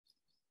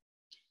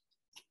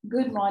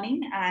Good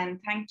morning, and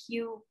thank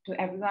you to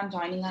everyone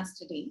joining us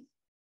today.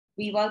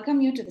 We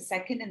welcome you to the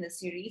second in the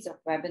series of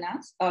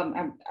webinars,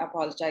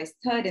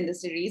 third in the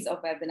series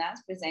of webinars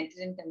presented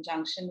in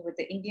conjunction with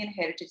the Indian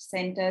Heritage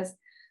Centre's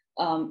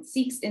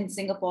Sikhs in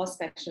Singapore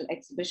special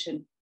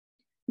exhibition.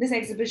 This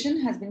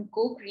exhibition has been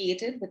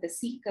co-created with the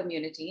Sikh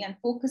community and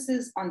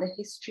focuses on the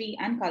history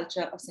and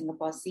culture of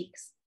Singapore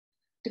Sikhs.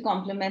 To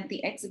complement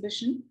the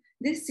exhibition,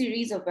 this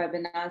series of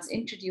webinars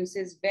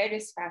introduces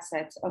various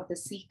facets of the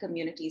Sikh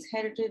community's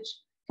heritage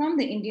from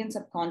the Indian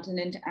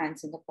subcontinent and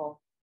Singapore.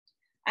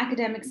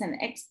 Academics and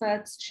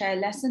experts share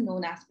lesser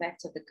known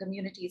aspects of the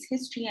community's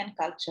history and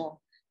culture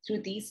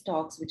through these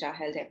talks, which are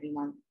held every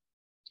month.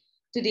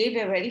 Today,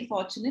 we're very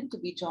fortunate to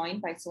be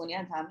joined by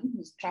Sonia Dhami,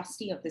 who's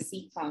trustee of the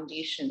Sikh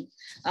Foundation,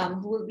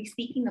 who will be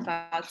speaking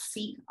about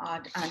Sikh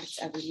art and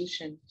its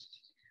evolution.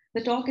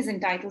 The talk is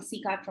entitled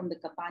Sikh Art from the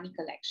Kapany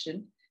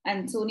collection,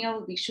 and Sonia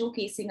will be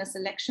showcasing a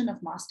selection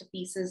of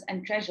masterpieces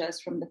and treasures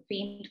from the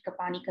famed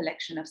Kapany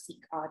collection of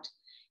Sikh art,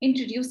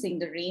 introducing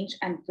the range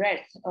and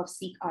breadth of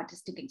Sikh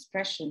artistic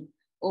expression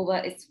over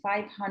its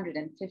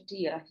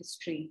 550-year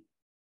history.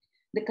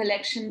 The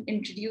collection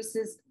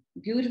introduces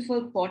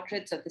beautiful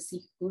portraits of the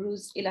Sikh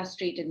gurus,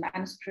 illustrated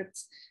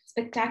manuscripts,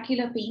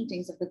 spectacular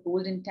paintings of the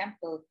Golden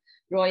Temple,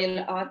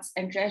 royal arts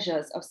and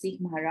treasures of Sikh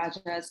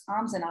maharajas,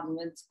 arms and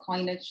armaments,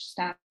 coinage,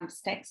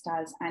 stamps,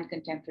 textiles, and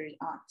contemporary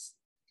arts.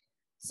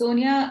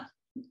 Sonia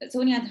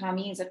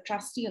Dhami is a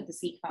trustee of the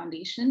Sikh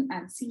Foundation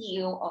and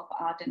CEO of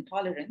Art and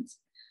Tolerance.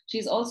 She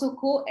is also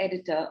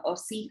co-editor of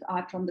Sikh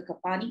Art from the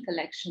Kapany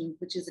collection,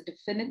 which is a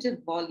definitive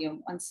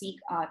volume on Sikh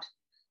art,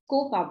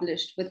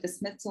 co-published with the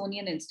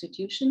Smithsonian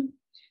Institution,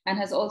 and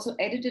has also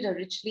edited a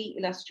richly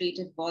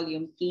illustrated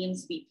volume,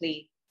 Games We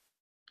Play.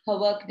 Her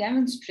work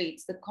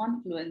demonstrates the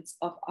confluence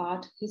of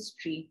art,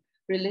 history,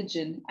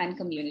 religion, and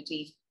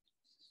community.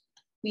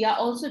 We are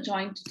also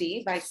joined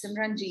today by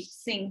Simranjeet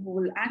Singh, who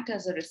will act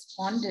as a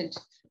respondent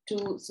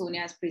to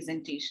Sonia's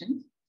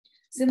presentation.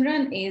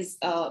 Simran is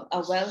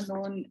a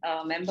well-known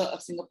member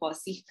of Singapore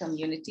Sikh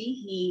community.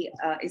 He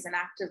is an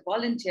active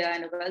volunteer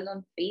and a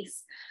well-known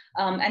face,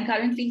 and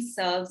currently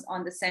serves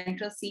on the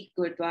Central Sikh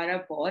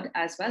Gurdwara Board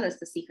as well as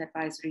the Sikh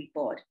Advisory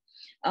Board.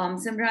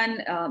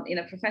 Simran, in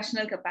a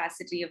professional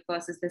capacity, of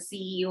course, is the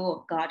CEO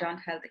of Guard on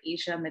Health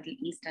Asia, Middle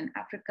East, and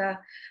Africa.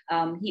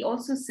 He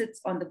also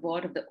sits on the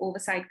board of the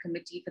Oversight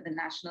Committee for the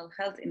National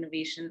Health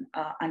Innovation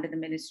under the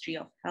Ministry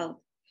of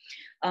Health.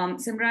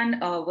 Simran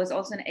was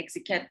also an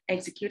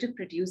executive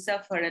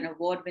producer for an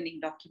award-winning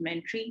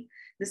documentary,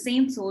 The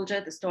Same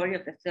Soldier, the Story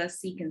of the First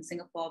Sikh in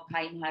Singapore,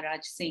 Bhai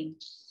Maharaj Singh.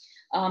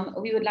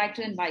 We would like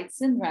to invite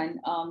Simran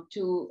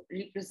to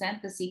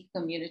represent the Sikh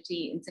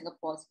community in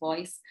Singapore's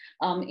voice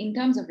in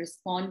terms of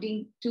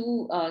responding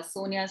to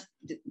Sonia's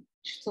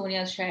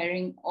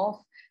sharing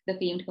of the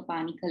famed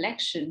Kapany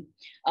collection,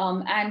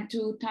 and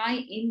to tie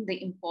in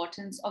the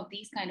importance of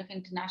these kind of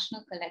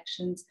international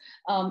collections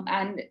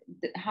and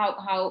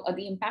how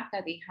the impact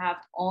that they have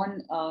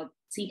on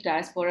Sikh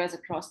diasporas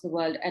across the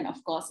world, and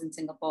of course in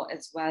Singapore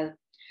as well.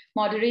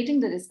 Moderating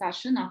the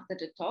discussion after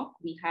the talk,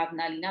 we have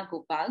Nalina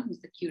Gopal, who's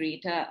the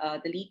curator,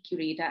 the lead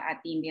curator at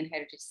the Indian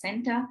Heritage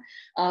Centre,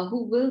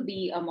 who will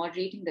be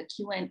moderating the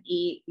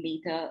Q&A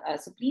later.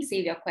 So please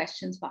save your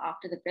questions for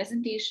after the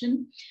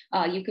presentation.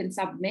 You can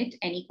submit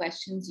any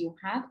questions you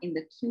have in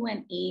the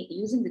Q&A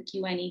using the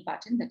Q&A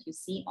button that you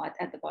see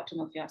at the bottom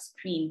of your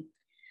screen.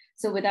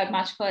 So without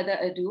much further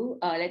ado,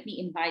 let me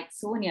invite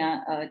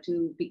Sonia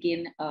to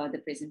begin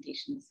the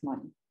presentation this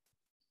morning.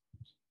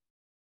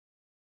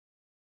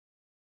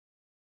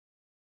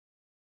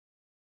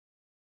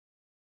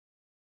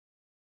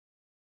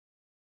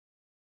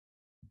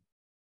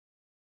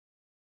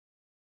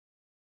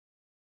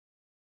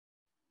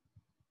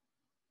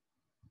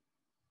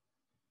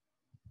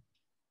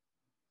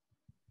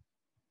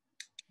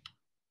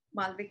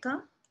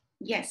 Malvika?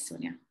 Yes,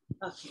 Sonia.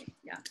 Okay,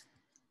 yeah.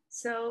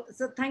 So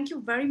thank you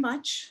very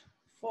much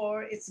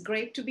it's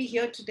great to be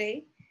here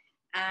today,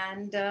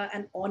 and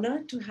an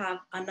honor to have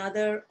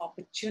another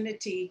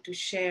opportunity to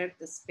share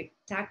the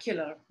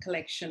spectacular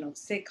collection of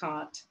Sikh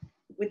art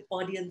with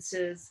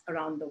audiences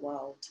around the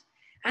world.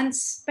 And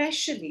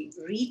especially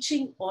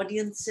reaching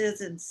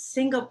audiences in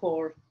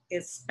Singapore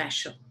is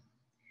special.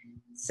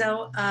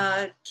 So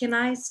can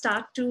I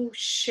start to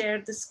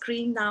share the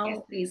screen now?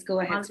 Yes, please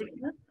go ahead. Okay.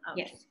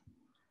 Yes.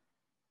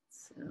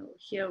 So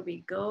here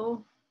we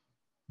go.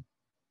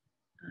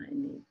 I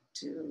need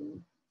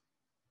to,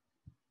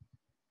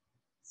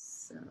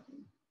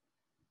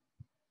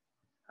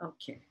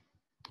 okay.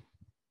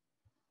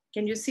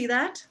 Can you see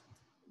that?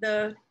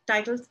 The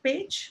title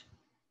page?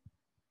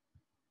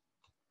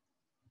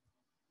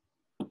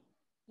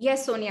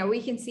 Yes, Sonia,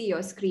 we can see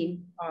your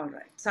screen. All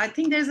right. So I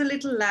think there's a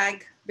little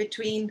lag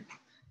between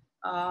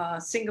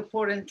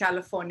Singapore and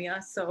California.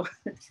 So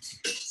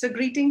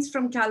greetings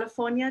from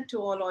California to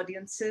all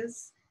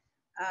audiences.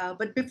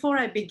 But before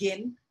I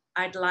begin,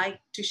 I'd like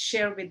to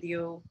share with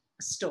you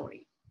a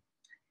story.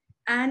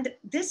 And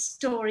this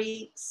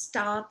story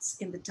starts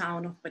in the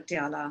town of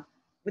Patiala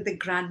with a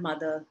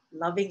grandmother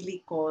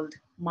lovingly called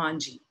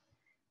Manji,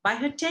 by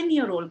her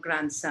 10-year-old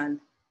grandson,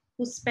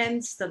 who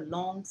spends the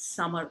long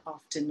summer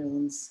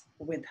afternoons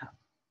with her.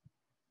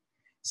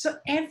 So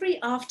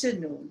every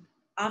afternoon,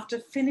 after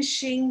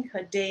finishing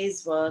her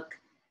day's work,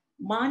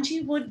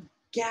 Manji would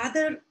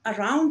gather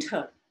around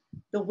her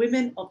the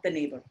women of the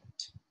neighborhood.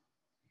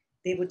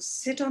 They would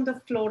sit on the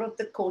floor of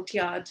the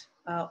courtyard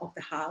of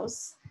the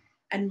house,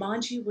 and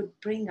Manji would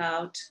bring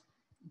out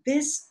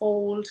this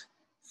old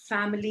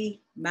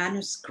family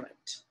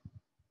manuscript,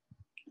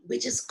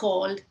 which is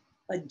called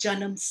a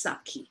Janam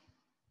Sakhi.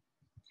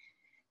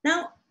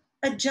 Now,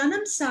 a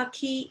Janam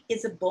Sakhi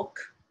is a book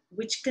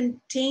which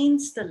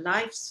contains the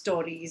life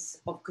stories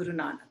of Guru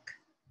Nanak,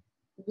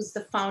 who was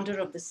the founder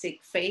of the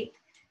Sikh faith.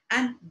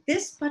 And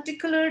this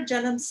particular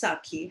Janam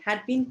Sakhi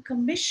had been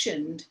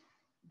commissioned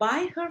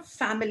by her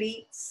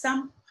family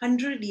some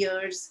 100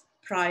 years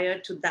prior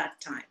to that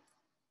time.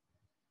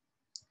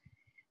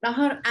 Now,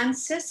 her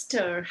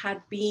ancestor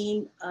had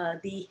been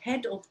the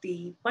head of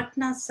the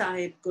Patna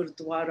Sahib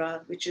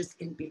Gurdwara, which is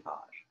in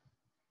Bihar.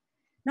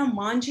 Now,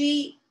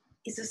 Manji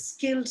is a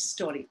skilled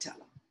storyteller.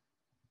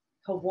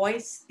 Her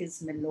voice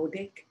is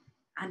melodic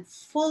and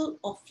full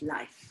of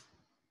life,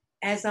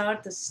 as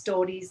are the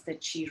stories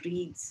that she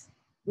reads,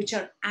 which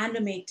are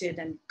animated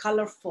and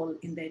colorful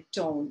in their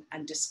tone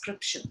and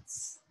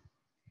descriptions.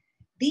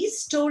 These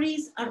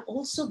stories are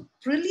also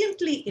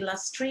brilliantly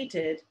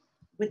illustrated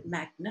with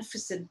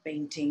magnificent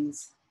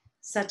paintings,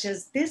 such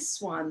as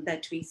this one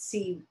that we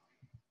see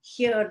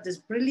here, this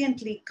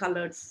brilliantly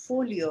colored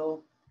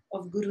folio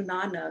of Guru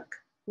Nanak,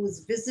 who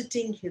is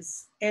visiting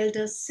his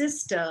elder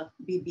sister,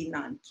 Bibi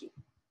Nanki.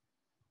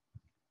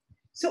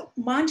 So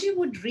Manji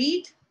would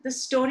read the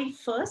story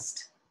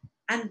first,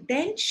 and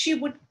then she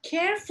would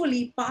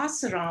carefully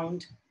pass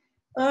around,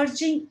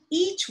 urging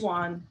each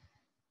one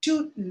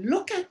to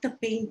look at the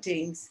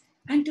paintings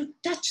and to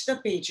touch the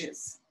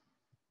pages,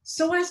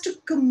 so as to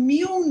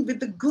commune with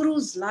the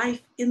Guru's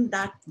life in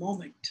that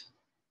moment.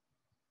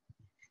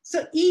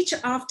 So each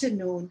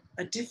afternoon,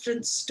 a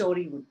different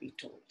story would be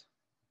told.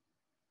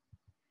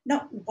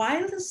 Now,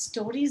 while the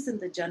stories in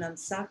the Janam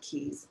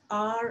Sakhis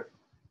are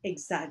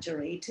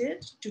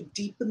exaggerated to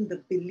deepen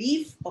the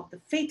belief of the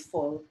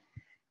faithful,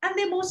 and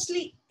they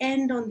mostly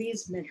end on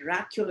these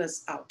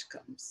miraculous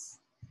outcomes.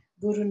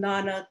 Guru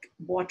Nanak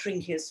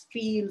watering his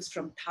fields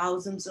from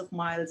thousands of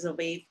miles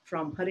away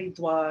from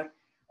Haridwar,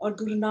 or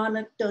Guru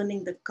Nanak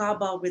turning the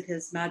Kaaba with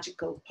his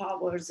magical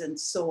powers, and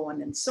so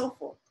on and so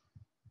forth.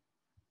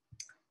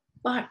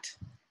 But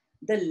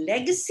the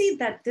legacy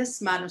that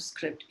this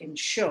manuscript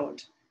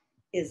ensured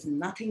is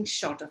nothing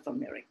short of a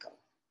miracle.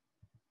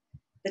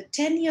 The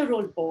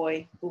 10-year-old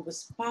boy who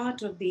was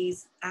part of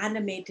these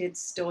animated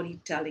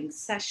storytelling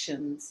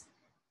sessions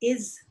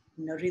is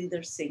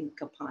Narinder Singh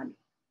Kapany.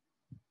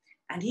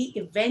 And he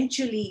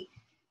eventually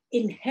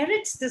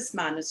inherits this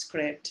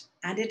manuscript,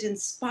 and it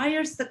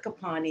inspires the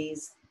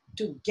Kapanyis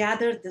to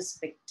gather this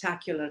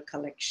spectacular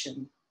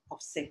collection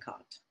of Sikh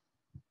art.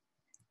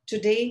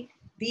 Today,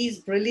 these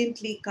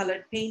brilliantly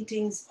colored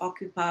paintings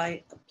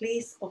occupy a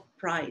place of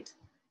pride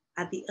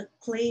at the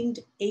acclaimed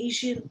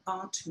Asian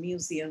Art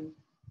Museum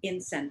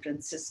in San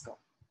Francisco.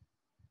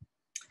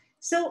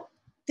 So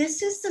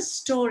this is the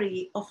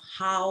story of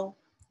how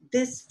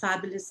this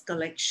fabulous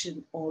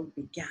collection all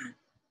began.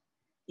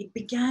 It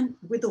began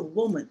with a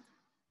woman,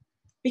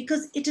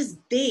 because it is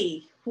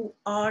they who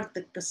are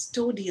the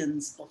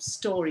custodians of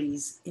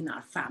stories in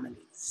our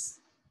families.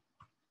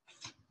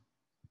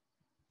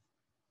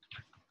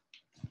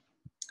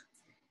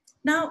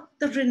 Now,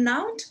 the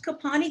renowned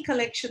Kapany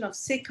collection of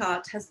Sikh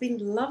art has been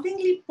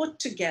lovingly put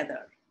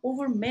together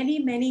over many,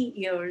 many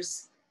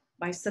years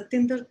by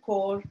Satinder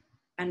Kaur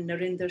and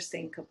Narinder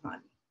Singh Kapany.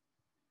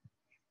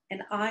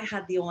 And I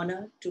had the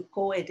honor to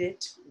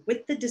co-edit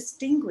with the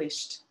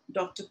distinguished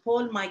Dr.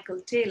 Paul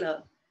Michael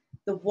Taylor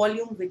the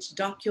volume which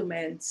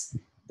documents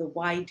the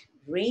wide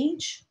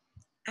range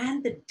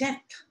and the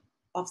depth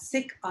of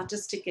Sikh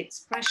artistic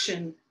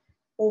expression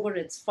over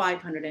its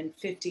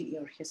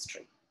 550-year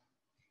history.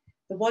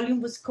 The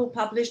volume was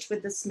co-published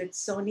with the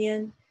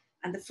Smithsonian,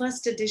 and the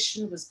first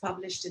edition was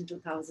published in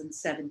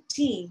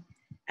 2017.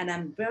 And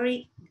I'm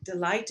very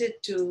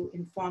delighted to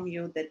inform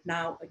you that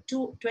now a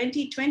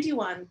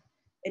 2021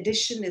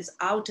 edition is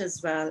out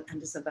as well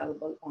and is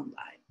available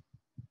online.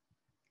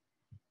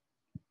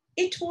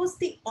 It was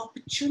the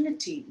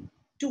opportunity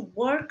to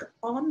work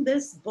on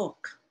this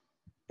book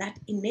that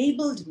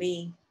enabled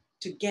me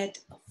to get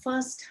a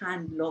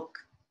first-hand look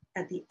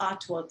at the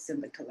artworks in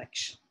the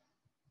collection.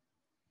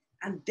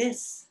 And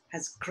this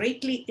has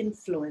greatly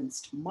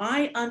influenced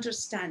my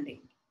understanding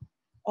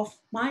of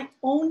my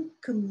own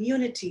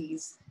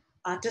community's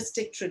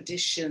artistic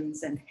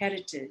traditions and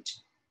heritage,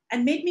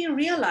 and made me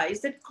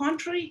realize that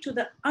contrary to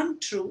the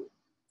untrue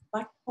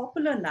but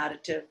popular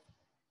narrative,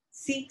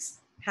 Sikhs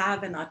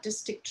have an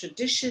artistic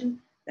tradition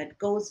that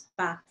goes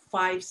back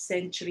 5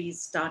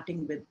 centuries,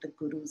 starting with the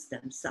Gurus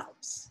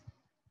themselves.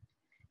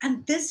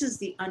 And this is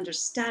the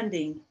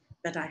understanding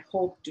that I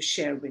hope to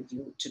share with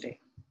you today.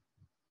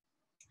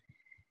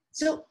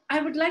 So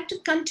I would like to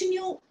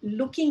continue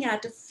looking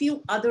at a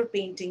few other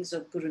paintings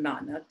of Guru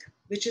Nanak,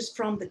 which is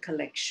from the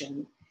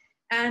collection.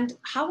 And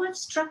how I've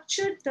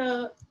structured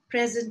the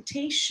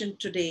presentation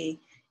today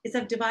is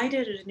I've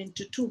divided it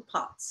into two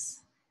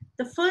parts.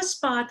 The first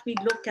part, we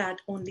look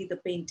at only the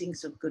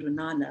paintings of Guru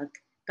Nanak,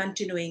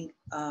 continuing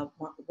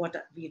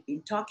what we've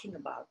been talking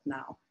about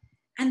now.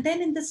 And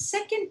then in the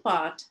second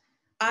part,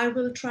 I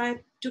will try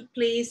to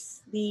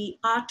place the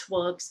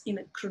artworks in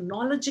a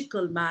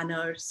chronological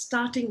manner,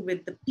 starting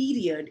with the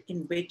period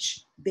in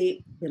which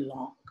they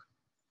belong.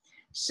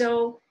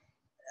 So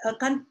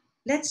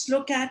let's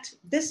look at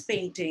this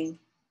painting,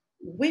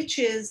 which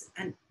is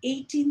an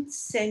 18th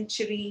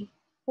century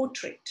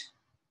portrait.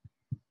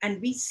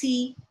 And we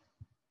see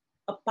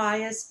a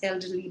pious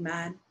elderly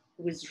man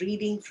who is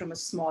reading from a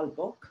small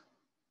book.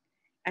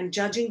 And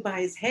judging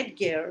by his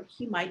headgear,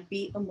 he might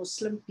be a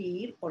Muslim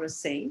peer or a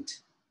saint.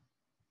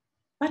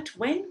 But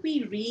when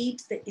we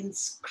read the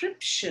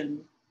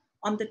inscription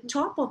on the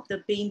top of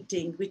the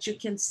painting, which you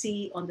can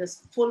see on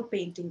this full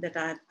painting that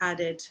I've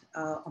added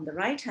on the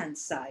right-hand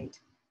side,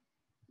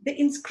 the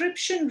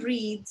inscription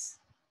reads,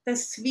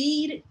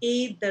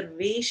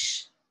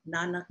 Tasveer-e-Darwesh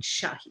Nanak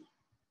Shahi.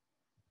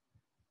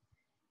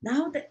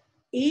 Now the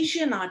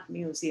Asian Art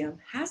Museum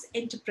has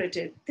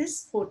interpreted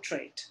this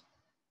portrait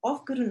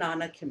of Guru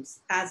Nanak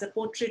as a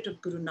portrait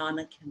of Guru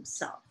Nanak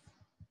himself.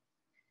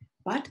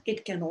 But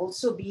it can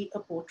also be a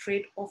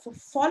portrait of a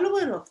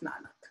follower of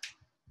Nanak,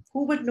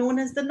 who were known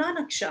as the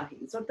Nanak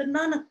Shahis or the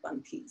Nanak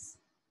Panthis.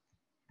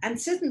 And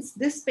since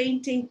this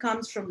painting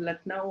comes from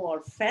Lucknow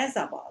or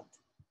Faizabad,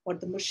 or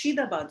the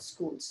Murshidabad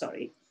school,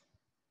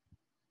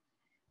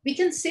 we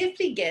can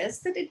safely guess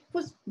that it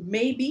was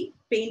maybe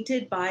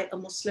painted by a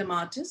Muslim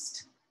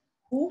artist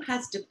who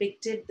has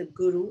depicted the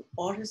Guru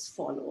or his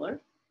follower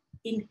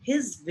in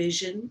his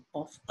vision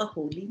of a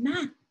holy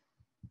man.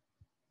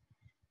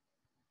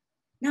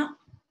 Now,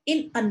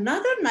 in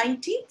another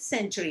 19th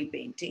century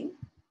painting,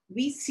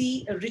 we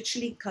see a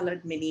richly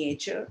colored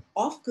miniature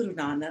of Guru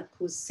Nanak,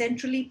 who's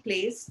centrally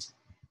placed,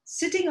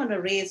 sitting on a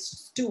raised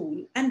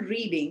stool and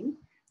reading,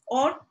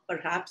 or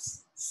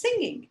perhaps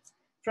singing,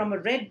 from a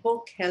red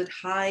book held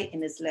high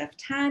in his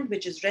left hand,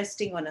 which is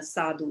resting on a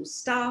sadhu's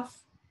staff,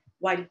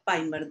 while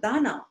Pai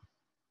Mardana,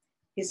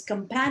 his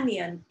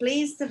companion,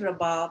 plays the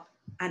rabab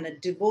and a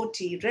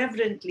devotee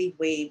reverently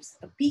waves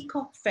a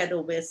peacock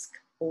feather whisk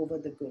over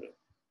the Guru.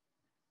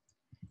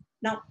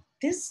 Now,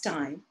 this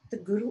time, the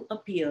Guru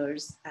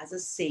appears as a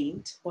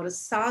saint or a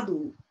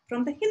sadhu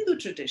from the Hindu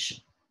tradition,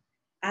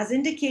 as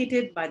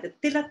indicated by the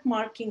tilak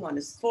marking on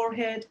his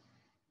forehead,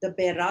 the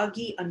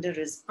bairagi under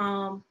his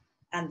arm,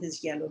 and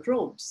his yellow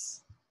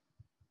robes.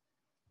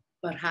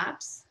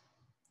 Perhaps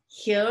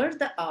here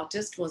the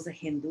artist was a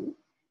Hindu,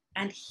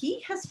 and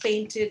he has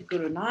painted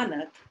Guru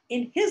Nanak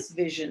in his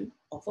vision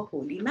of a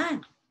holy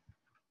man.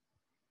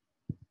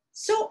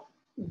 So,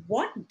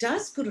 what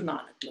does Guru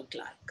Nanak look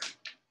like?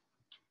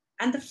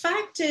 And the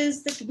fact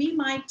is that we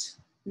might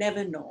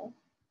never know,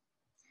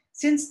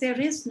 since there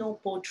is no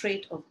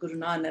portrait of Guru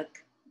Nanak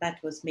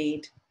that was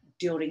made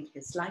during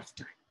his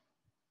lifetime.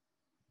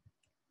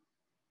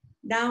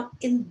 Now,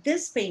 in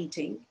this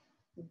painting,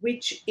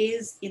 which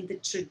is in the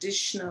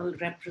traditional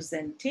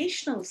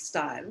representational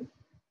style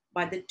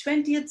by the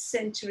 20th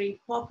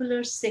century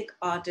popular Sikh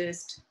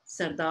artist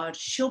Sardar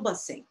Shobha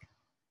Singh,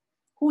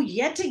 who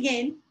yet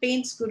again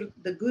paints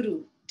the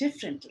Guru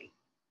differently,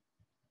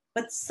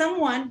 but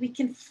someone we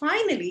can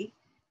finally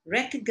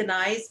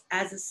recognize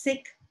as a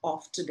Sikh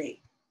of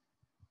today.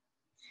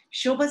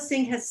 Shobha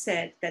Singh has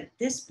said that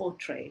this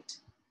portrait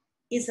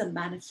is a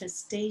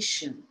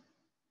manifestation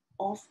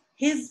of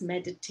his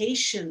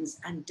meditations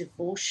and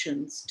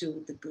devotions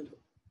to the Guru.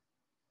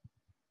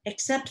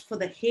 Except for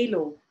the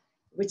halo,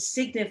 which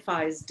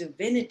signifies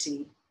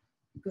divinity,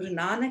 Guru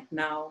Nanak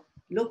now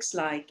looks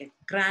like a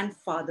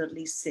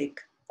grandfatherly Sikh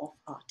of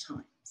our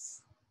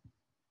times.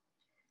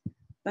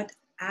 But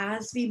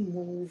as we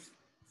move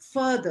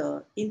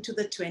further into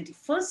the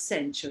 21st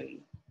century,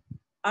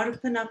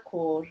 Arpana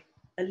Kaur,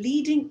 a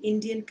leading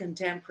Indian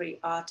contemporary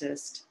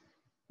artist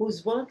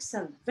whose works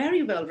are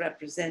very well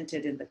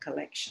represented in the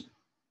collection,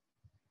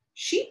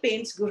 she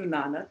paints Guru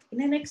Nanak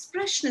in an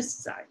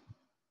expressionist style.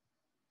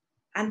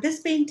 And this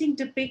painting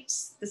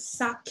depicts the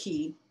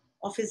Sakhi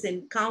of his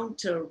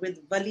encounter with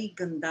Wali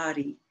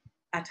Gandhari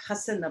at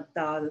Hassan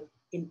Abdal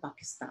in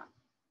Pakistan.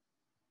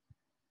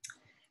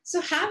 So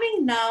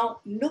having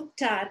now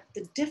looked at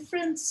the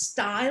different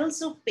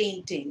styles of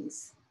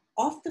paintings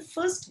of the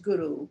first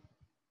Guru,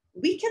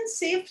 we can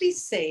safely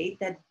say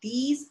that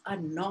these are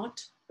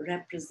not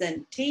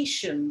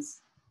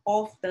representations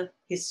of the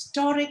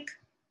historic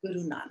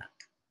Guru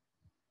Nanak,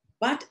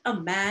 but a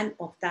man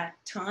of that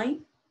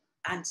time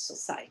and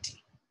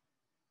society.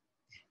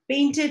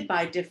 Painted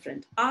by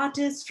different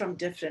artists from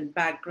different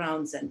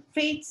backgrounds and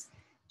faiths,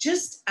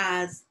 just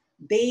as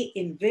they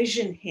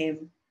envision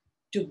him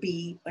to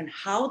be and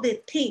how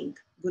they think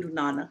Guru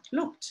Nanak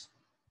looked.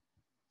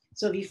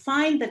 So we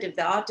find that if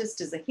the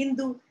artist is a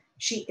Hindu,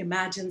 she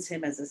imagines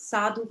him as a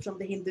sadhu from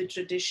the Hindu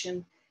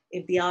tradition.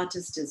 If the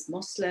artist is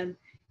Muslim,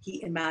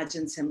 he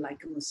imagines him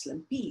like a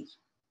Muslim Pir.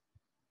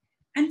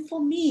 And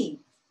for me,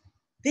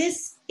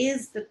 this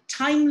is the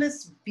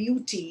timeless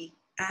beauty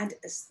and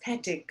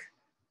aesthetic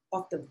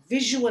of the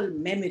visual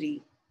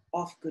memory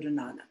of Guru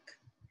Nanak.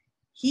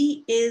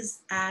 He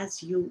is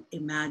as you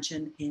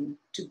imagine him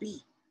to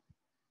be.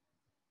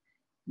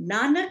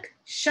 Nanak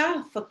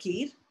Shah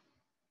Fakir,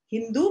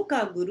 Hindu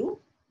ka Guru,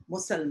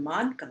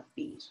 Musalman ka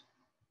Peer.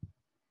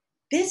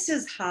 This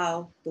is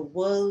how the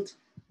world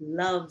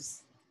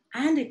loves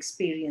and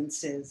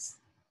experiences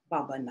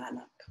Baba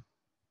Nanak.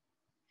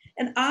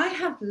 And I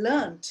have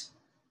learned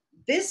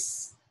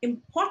this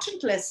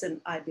important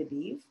lesson, I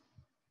believe,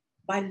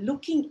 by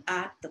looking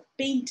at the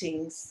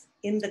paintings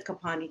in the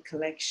Kapany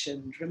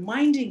collection,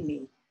 reminding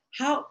me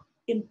how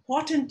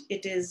important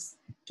it is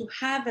to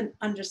have an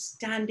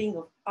understanding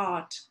of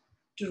art,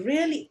 to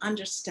really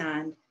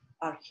understand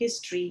our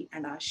history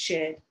and our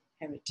shared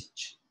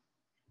heritage.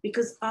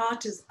 Because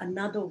art is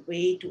another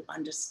way to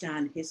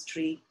understand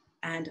history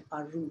and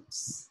our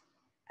roots.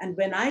 And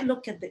when I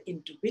look at the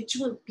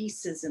individual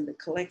pieces in the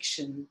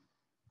collection,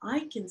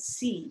 I can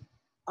see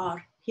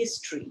our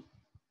history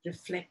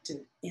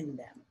reflected in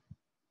them.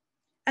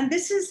 And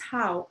this is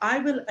how I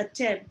will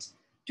attempt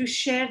to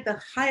share the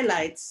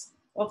highlights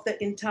of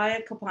the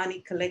entire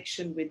Kapany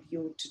collection with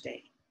you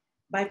today,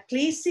 by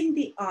placing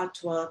the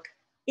artwork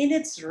in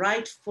its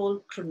rightful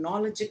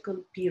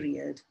chronological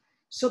period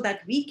so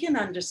that we can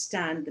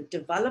understand the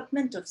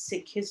development of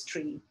Sikh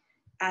history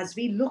as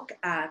we look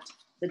at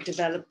the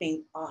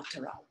developing art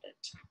around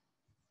it.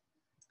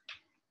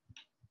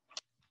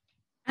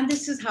 And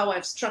this is how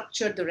I've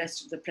structured the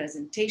rest of the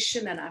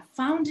presentation, and I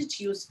found it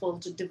useful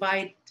to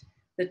divide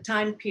the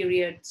time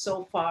period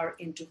so far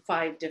into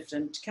 5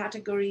 different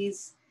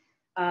categories.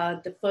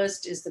 The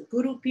first is the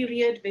Guru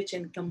period, which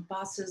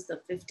encompasses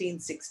the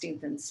 15th,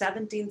 16th, and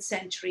 17th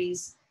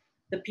centuries,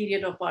 the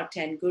period of our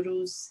 10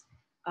 gurus.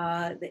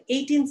 The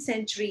 18th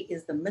century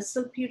is the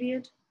Missal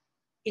period.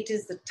 It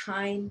is the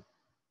time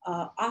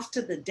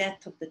after the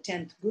death of the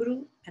 10th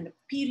Guru and a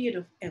period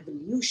of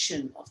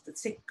evolution of the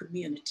Sikh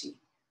community,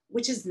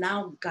 which is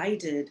now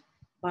guided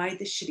by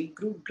the Shri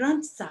Guru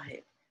Granth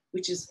Sahib,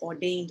 which is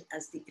ordained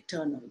as the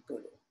eternal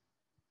Guru.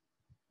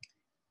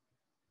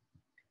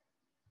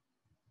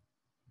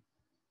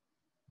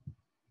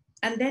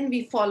 And then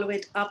we follow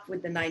it up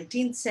with the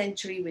 19th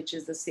century, which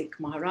is the Sikh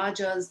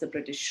maharajas, the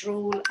British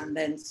rule, and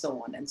then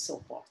so on and so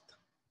forth.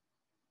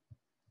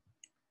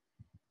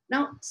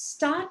 Now,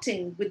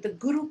 starting with the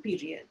Guru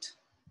period,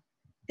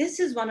 this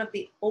is one of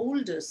the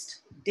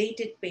oldest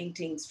dated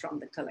paintings from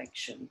the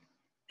collection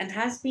and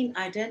has been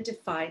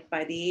identified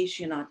by the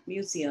Asian Art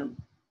Museum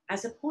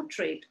as a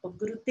portrait of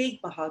Guru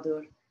Tegh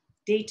Bahadur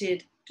dated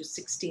to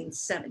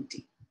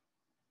 1670.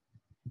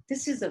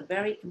 This is a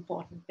very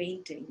important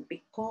painting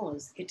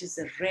because it is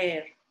a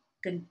rare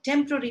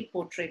contemporary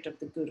portrait of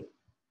the Guru,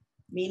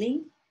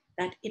 meaning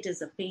that it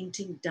is a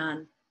painting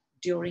done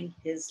during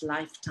his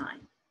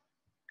lifetime.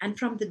 And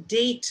from the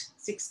date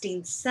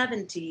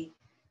 1670,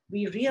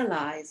 we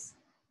realize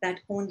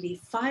that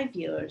only 5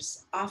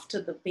 years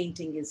after the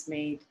painting is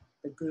made,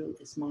 the Guru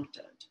is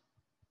martyred.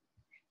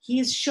 He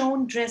is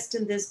shown dressed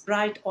in this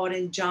bright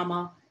orange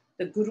jama.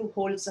 The Guru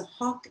holds a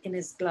hawk in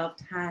his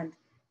gloved hand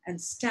and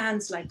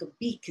stands like a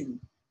beacon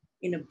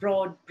in a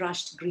broad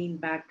brushed green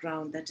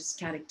background that is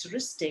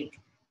characteristic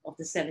of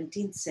the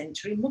 17th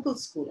century Mughal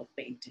school of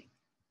painting.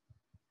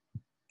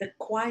 The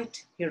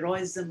quiet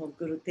heroism of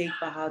Guru Tegh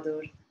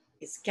Bahadur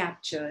is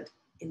captured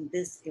in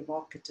this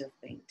evocative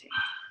painting.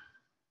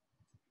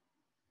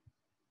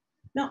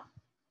 Now,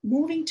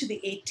 moving to the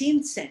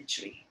 18th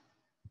century,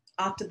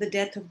 after the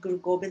death of Guru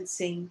Gobind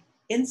Singh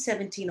in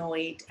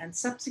 1708 and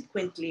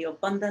subsequently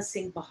of Banda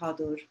Singh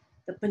Bahadur,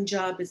 the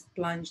Punjab is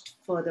plunged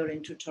further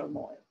into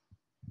turmoil.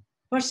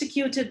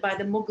 Persecuted by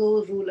the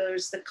Mughal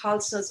rulers, the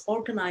Khalsas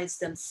organized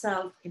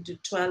themselves into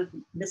 12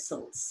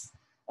 missals,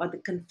 or the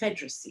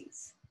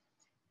confederacies.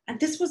 And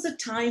this was a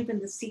time when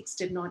the Sikhs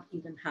did not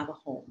even have a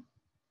home.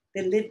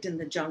 They lived in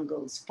the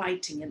jungles,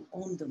 fighting and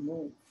on the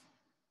move.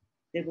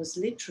 There was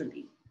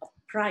literally a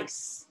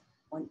price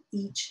on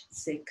each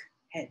Sikh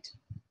head.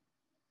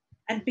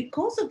 And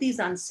because of these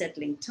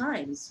unsettling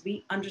times,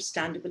 we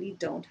understandably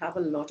don't have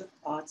a lot of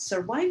art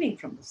surviving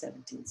from the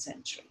 17th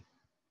century.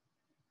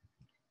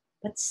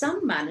 But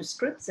some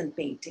manuscripts and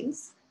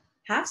paintings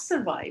have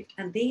survived,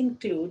 and they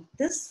include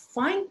this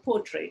fine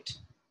portrait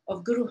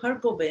of Guru Har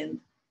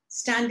Gobind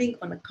standing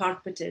on a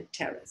carpeted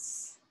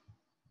terrace.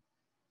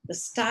 The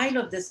style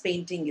of this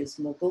painting is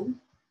Mughal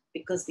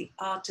because the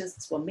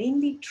artists were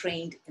mainly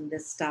trained in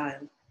this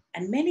style,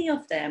 and many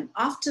of them,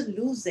 after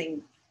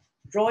losing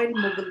royal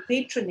Mughal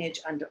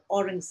patronage under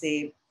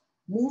Aurangzeb,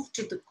 moved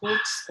to the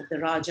courts of the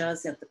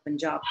Rajas of the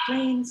Punjab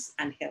plains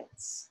and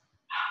hills.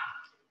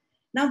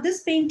 Now,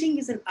 this painting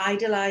is an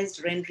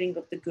idealized rendering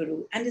of the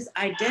Guru and is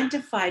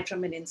identified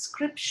from an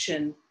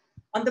inscription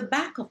on the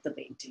back of the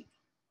painting.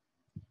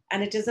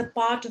 And it is a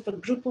part of a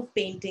group of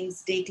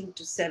paintings dating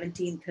to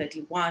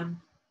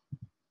 1731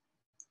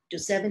 to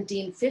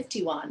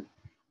 1751,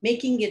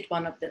 making it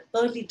one of the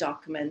early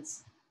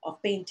documents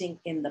of painting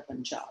in the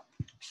Punjab.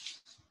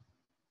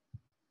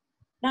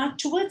 Now,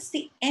 towards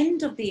the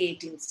end of the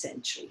 18th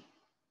century,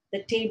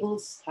 the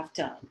tables have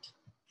turned.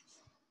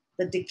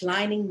 The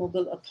declining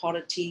Mughal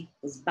authority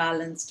was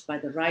balanced by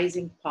the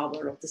rising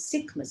power of the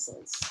Sikh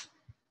missiles,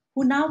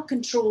 who now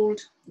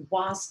controlled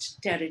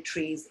vast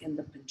territories in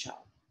the Punjab.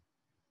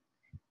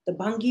 The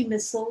Bhangi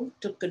missile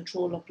took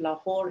control of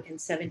Lahore in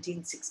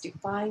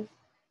 1765,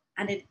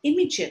 and it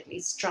immediately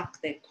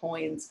struck their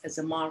coins as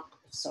a mark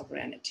of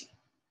sovereignty.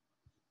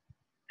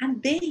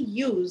 And they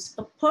used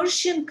a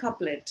Persian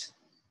couplet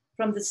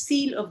from the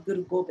seal of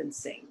Guru Gobind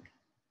Singh,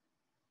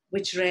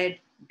 which read,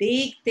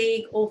 Deg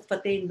Teg O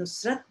Fateh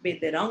Nusrat Be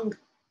Derang,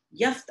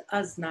 Yaft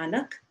Az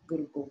Nanak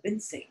Guru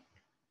Gobind Singh.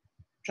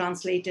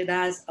 Translated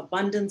as,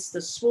 abundance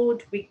the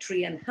sword,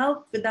 victory and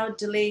help without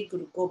delay,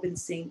 Guru Gobind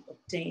Singh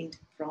obtained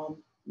from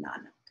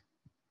Nanak.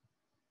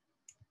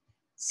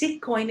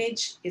 Sikh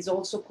coinage is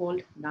also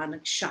called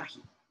Nanak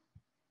Shahi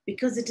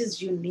because it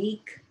is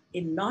unique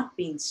in not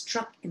being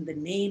struck in the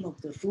name of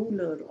the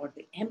ruler or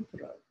the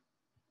emperor,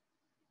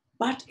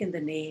 but in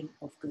the name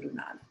of Guru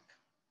Nanak.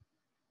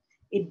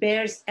 It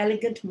bears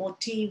elegant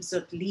motifs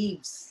of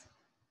leaves,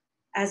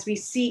 as we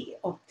see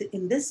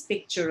in this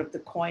picture of the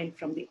coin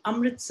from the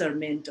Amritsar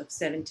Mint of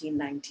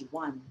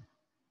 1791,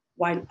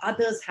 while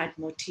others had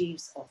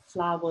motifs of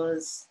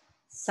flowers,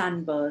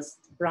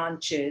 sunbursts,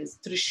 branches,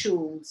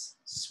 trishuls,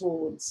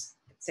 swords,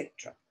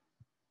 etc.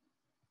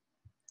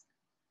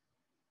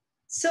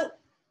 So,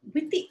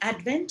 with the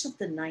advent of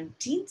the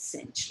 19th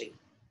century,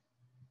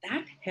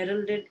 that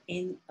heralded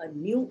in a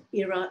new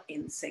era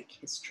in Sikh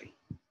history.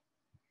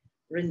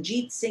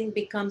 Ranjit Singh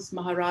becomes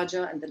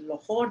Maharaja and the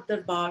Lahore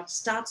Darbar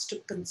starts to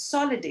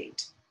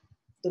consolidate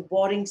the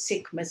warring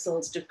Sikh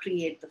missiles to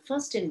create the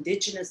first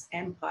indigenous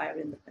empire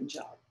in the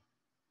Punjab,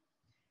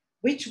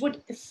 which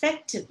would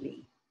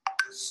effectively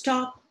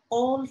stop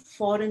all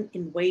foreign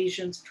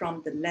invasions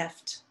from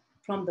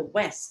the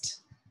west,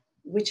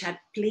 which had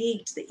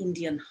plagued the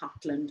Indian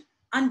heartland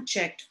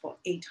unchecked for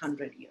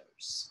 800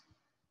 years.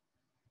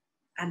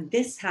 And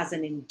this has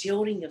an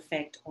enduring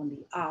effect on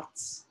the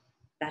arts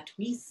that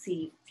we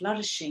see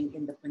flourishing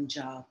in the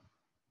Punjab,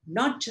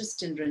 not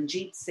just in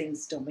Ranjit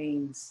Singh's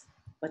domains,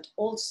 but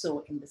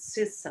also in the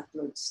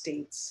Cis-Satluj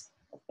states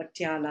of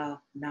Patiala,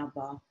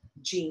 Nabha,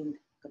 Jind,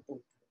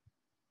 Kapurthala.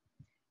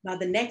 Now,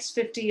 the next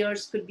 50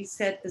 years could be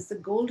said as the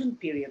golden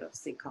period of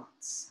Sikh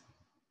arts.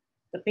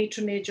 The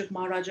patronage of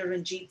Maharaja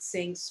Ranjit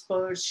Singh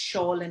spurs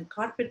shawl and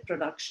carpet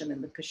production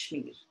in the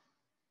Kashmir.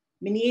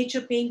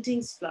 Miniature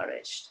paintings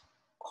flourished,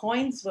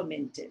 coins were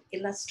minted,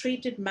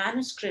 illustrated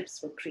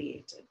manuscripts were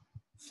created,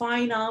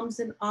 fine arms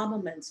and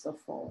armaments were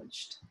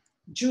forged,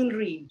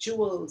 jewelry,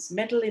 jewels,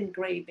 metal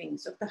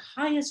engravings of the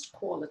highest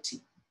quality,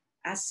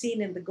 as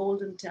seen in the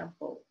Golden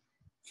Temple,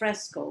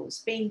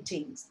 frescoes,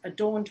 paintings,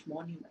 adorned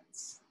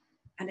monuments,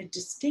 and a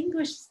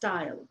distinguished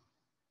style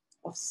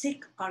of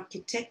Sikh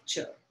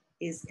architecture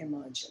is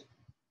emerging.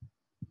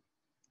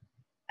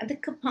 And the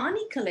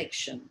Kapany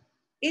collection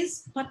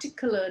is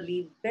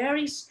particularly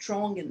very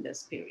strong in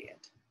this period.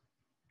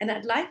 And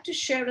I'd like to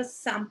share a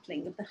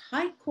sampling of the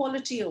high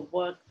quality of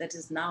work that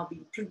is now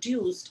being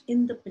produced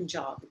in the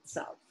Punjab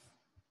itself.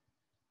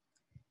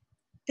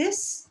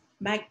 This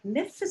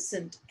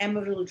magnificent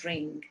emerald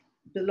ring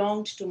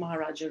belonged to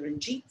Maharaja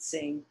Ranjit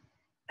Singh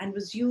and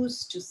was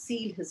used to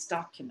seal his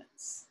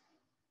documents.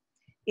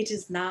 It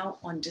is now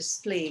on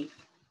display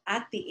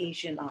at the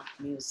Asian Art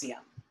Museum.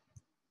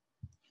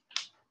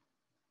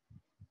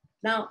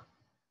 Now,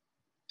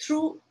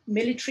 through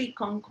military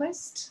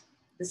conquest,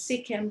 the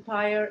Sikh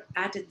Empire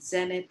at its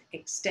zenith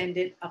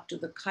extended up to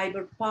the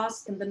Khyber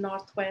Pass in the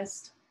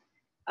northwest,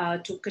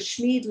 to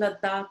Kashmir,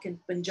 Ladakh, and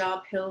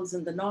Punjab Hills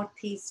in the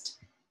northeast,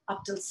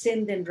 up till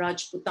Sindh and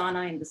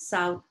Rajputana in the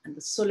south, and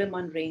the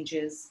Suleiman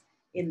Ranges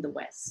in the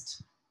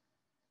west.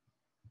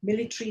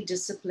 Military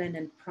discipline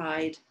and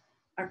pride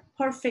are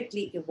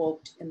perfectly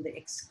evoked in the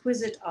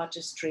exquisite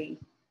artistry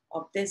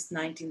of this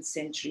 19th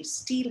century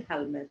steel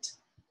helmet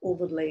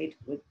overlaid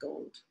with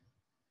gold.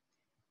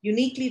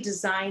 Uniquely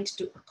designed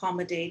to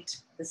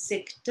accommodate the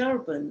Sikh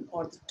turban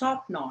or the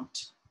top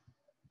knot.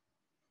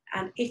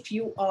 And if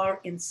you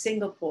are in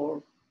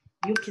Singapore,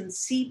 you can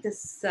see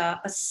this, a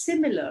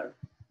similar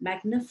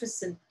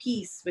magnificent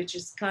piece, which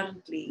is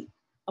currently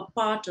a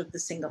part of the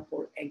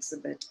Singapore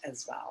exhibit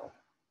as well.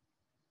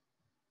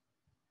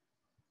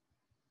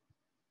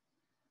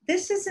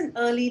 This is an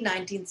early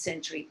 19th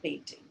century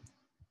painting.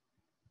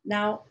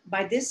 Now,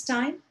 by this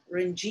time,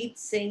 Ranjit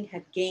Singh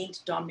had gained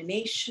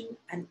domination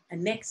and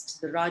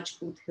annexed the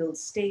Rajput hill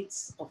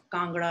states of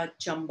Kangra,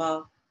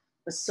 Chamba,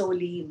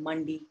 Basoli,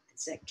 Mandi,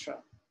 etc.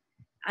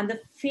 And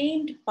the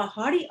famed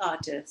Pahari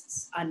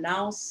artists are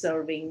now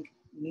serving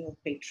new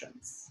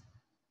patrons.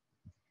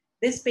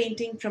 This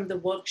painting from the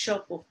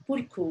workshop of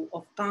Purkhu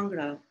of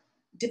Kangra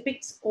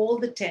depicts all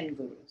the 10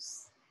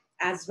 gurus,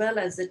 as well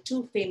as the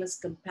two famous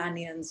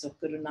companions of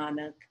Guru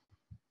Nanak,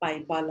 Bhai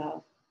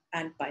Bala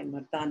and Bhai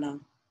Mardana,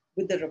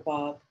 with the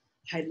rabab,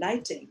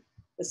 highlighting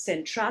the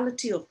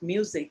centrality of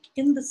music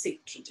in the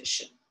Sikh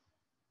tradition.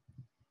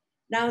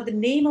 Now, the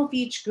name of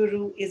each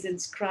guru is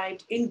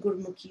inscribed in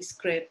Gurmukhi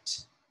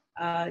script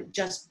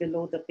just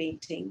below the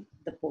painting,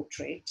 the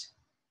portrait.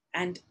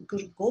 And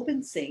Guru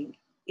Gobind Singh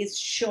is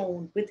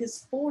shown with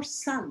his 4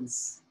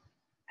 sons,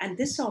 and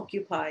this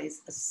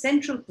occupies a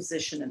central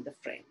position in the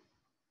frame.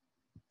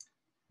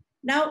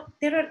 Now,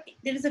 there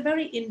is a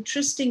very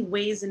interesting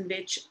ways in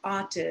which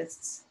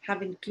artists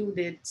have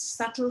included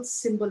subtle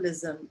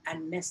symbolism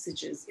and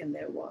messages in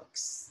their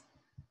works.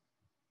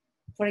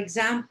 For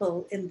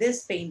example, in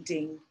this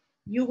painting,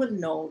 you will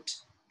note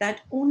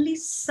that only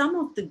some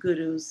of the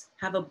gurus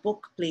have a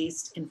book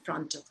placed in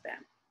front of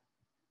them.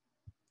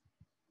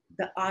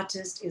 The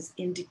artist is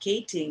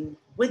indicating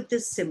with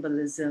this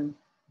symbolism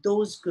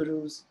those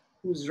gurus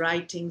whose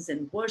writings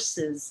and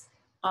verses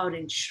are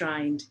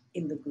enshrined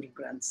in the Guru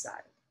Granth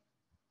Sahib.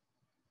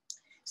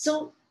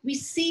 So we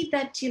see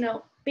that,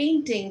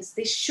 paintings,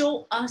 they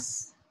show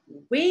us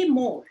way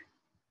more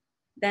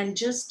than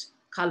just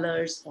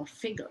colors or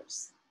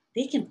figures.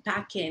 They can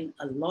pack in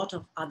a lot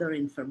of other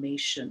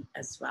information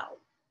as well,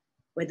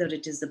 whether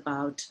it is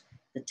about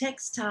the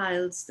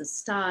textiles, the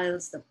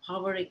styles, the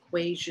power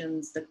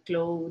equations, the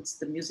clothes,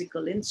 the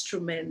musical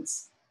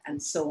instruments,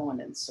 and so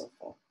on and so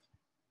forth.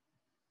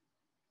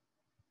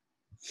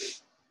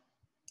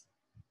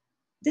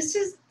 This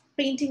is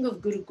painting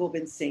of Guru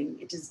Gobind Singh.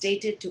 It is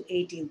dated to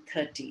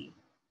 1830.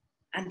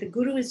 And the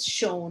Guru is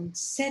shown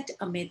set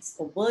amidst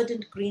a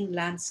verdant green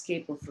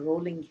landscape of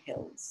rolling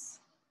hills.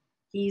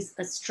 He's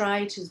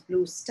astride his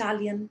blue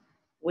stallion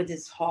with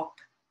his hawk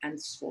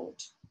and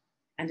sword,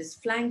 and is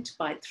flanked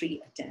by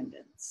 3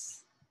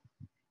 attendants.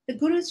 The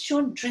Guru is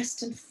shown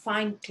dressed in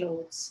fine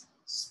clothes,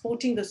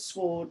 sporting a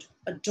sword,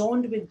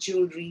 adorned with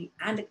jewelry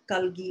and a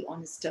kalgi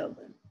on his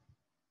turban.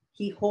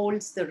 He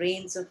holds the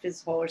reins of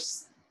his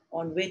horse,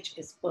 on which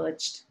is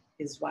perched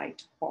his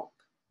white hawk.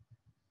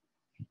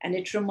 And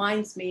it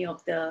reminds me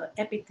of the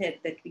epithet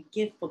that we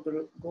give for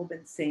Guru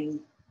Gobind Singh,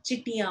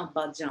 Chittiyan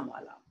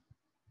Bajamwala,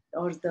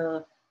 or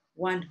the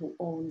one who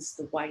owns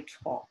the white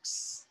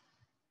hawks.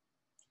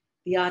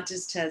 The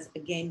artist has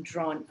again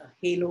drawn a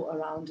halo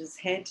around his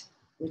head,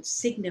 which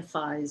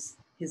signifies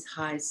his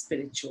high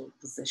spiritual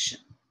position.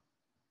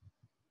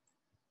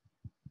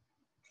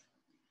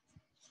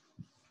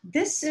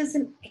 This is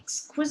an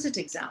exquisite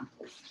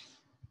example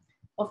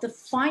of the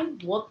fine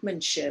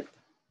workmanship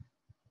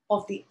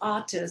of the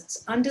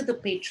artists under the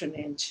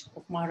patronage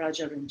of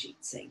Maharaja Ranjit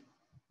Singh.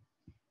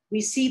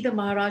 We see the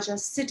Maharaja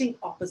sitting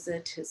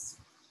opposite his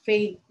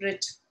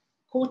favorite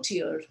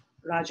courtier,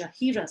 Raja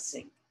Hira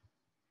Singh.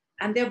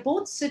 And they're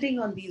both sitting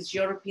on these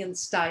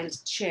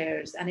European-styled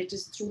chairs, and it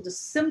is through the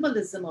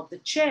symbolism of the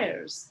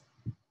chairs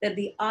that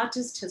the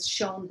artist has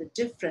shown the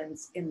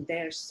difference in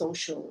their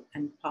social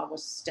and power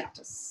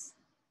status.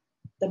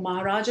 The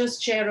Maharaja's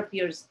chair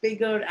appears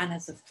bigger and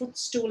has a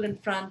footstool in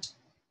front,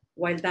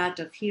 while that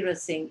of Hira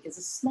Singh is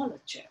a smaller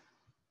chair.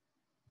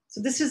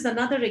 So this is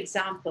another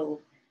example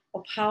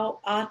of how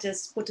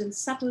artists put in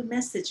subtle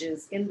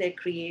messages in their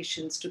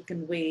creations to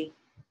convey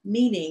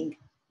meaning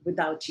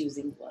without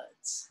using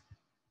words.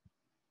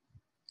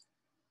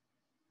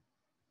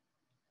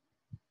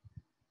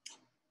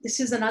 This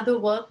is another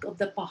work of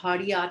the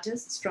Pahari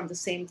artists from the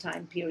same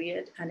time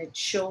period, and it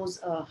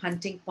shows a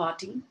hunting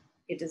party.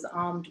 It is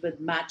armed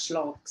with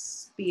matchlocks,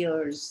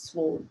 spears,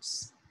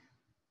 swords.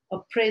 A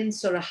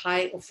prince or a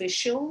high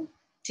official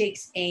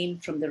takes aim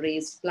from the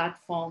raised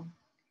platform,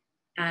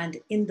 and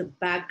in the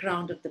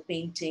background of the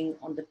painting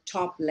on the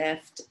top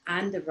left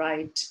and the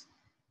right,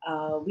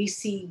 we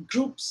see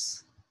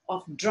groups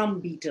of drum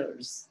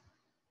beaters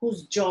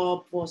whose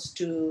job was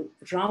to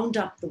round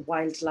up the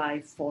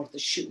wildlife for the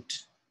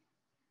shoot.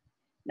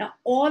 Now,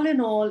 all in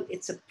all,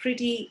 it's a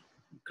pretty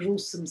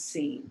gruesome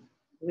scene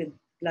with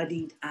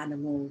bloodied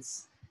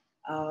animals.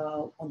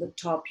 On the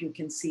top, you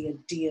can see a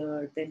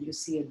deer, then you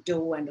see a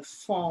doe and a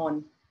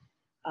fawn.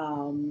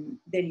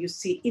 Then you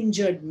see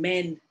injured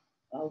men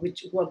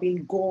who are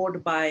being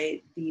gored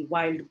by the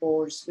wild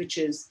boars, which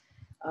is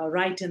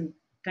right in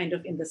kind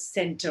of in the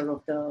center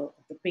of the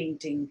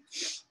painting.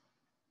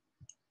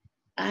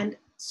 And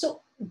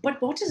so,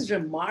 but what is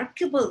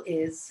remarkable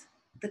is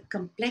the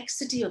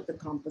complexity of the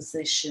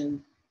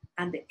composition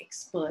and the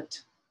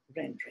expert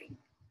rendering.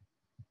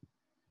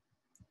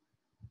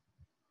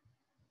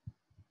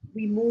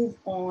 We move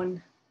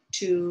on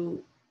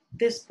to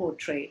this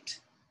portrait,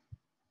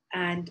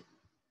 and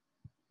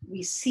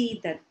we see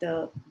that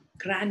the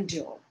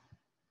grandeur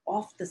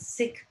of the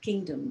Sikh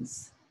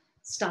kingdoms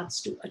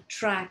starts to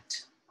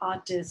attract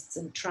artists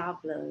and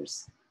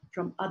travelers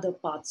from other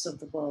parts of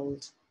the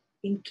world,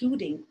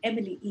 including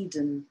Emily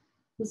Eden,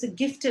 who's a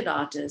gifted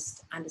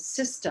artist and a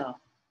sister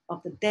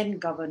of the then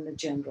Governor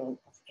General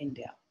of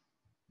India.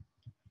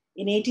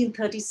 In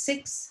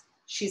 1836,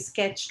 she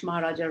sketched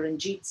Maharaja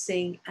Ranjit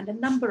Singh and a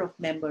number of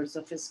members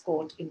of his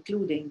court,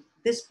 including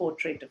this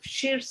portrait of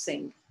Sher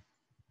Singh,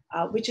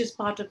 which is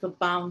part of a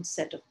bound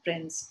set of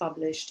prints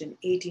published in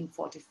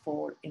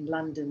 1844 in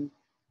London,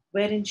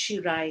 wherein she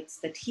writes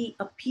that he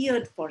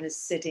appeared for his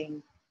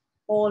sitting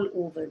all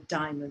over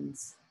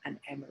diamonds and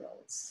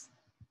emeralds.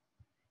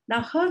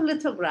 Now, her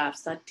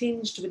lithographs are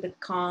tinged with a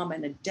calm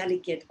and a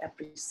delicate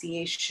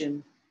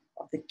appreciation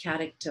of the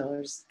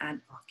characters and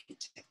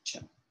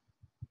architecture.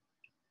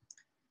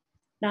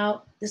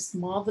 Now, this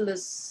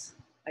marvelous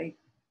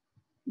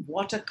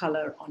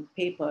watercolor on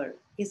paper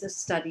is a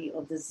study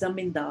of the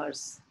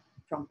zamindars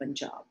from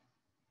Punjab.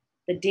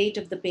 The date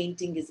of the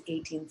painting is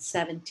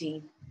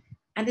 1817,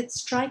 and its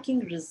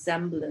striking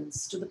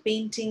resemblance to the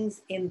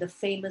paintings in the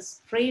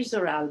famous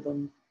Fraser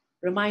album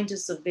reminds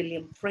us of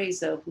William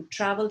Fraser, who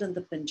traveled in the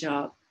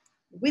Punjab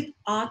with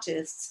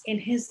artists in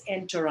his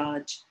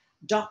entourage,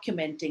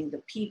 documenting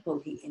the people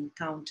he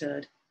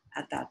encountered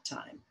at that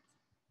time.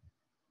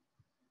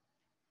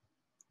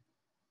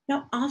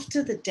 Now,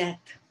 after the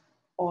death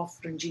of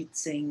Ranjit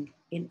Singh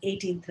in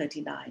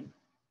 1839,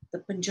 the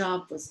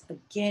Punjab was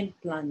again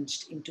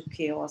plunged into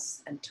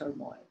chaos and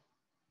turmoil.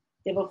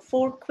 There were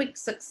 4 quick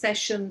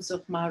successions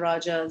of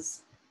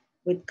maharajas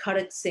with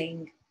Kharat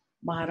Singh,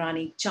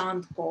 Maharani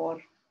Chand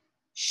Kaur,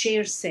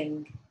 Sher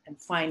Singh, and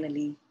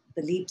finally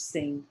Dalip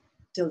Singh,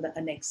 till the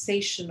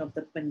annexation of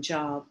the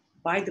Punjab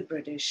by the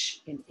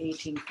British in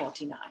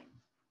 1849.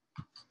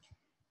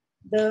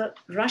 The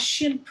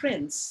Russian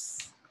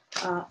prince,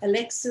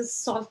 Alexis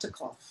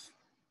Saltykov,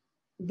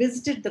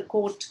 visited the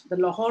court, the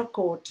Lahore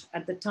court,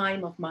 at the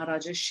time of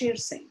Maharaja Sher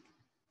Singh,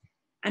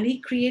 and he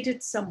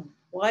created some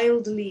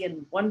wildly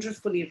and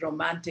wonderfully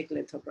romantic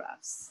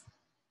lithographs.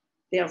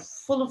 They are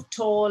full of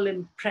tall,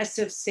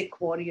 impressive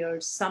Sikh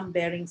warriors, some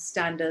bearing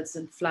standards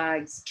and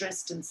flags,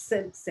 dressed in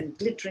silks and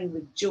glittering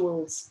with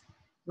jewels,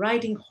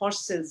 riding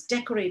horses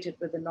decorated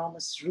with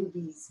enormous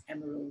rubies,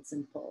 emeralds,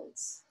 and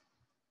pearls.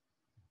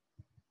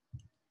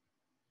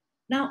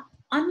 Now,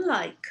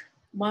 unlike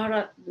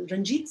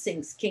Ranjit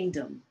Singh's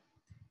kingdom,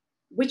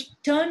 which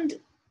turned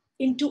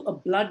into a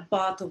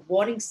bloodbath of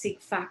warring Sikh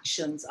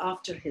factions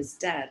after his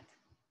death,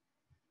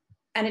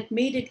 and it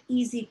made it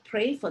easy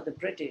prey for the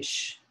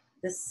British,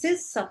 the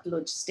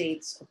Cis-Satluj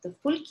states of the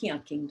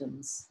Fulkiya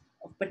kingdoms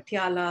of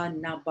Patiala,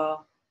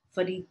 Nabha,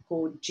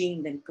 Faridkot,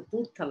 Jind, and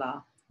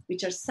Kapurthala,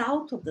 which are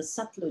south of the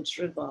Satluj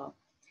River,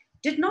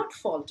 did not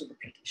fall to the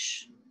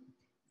British.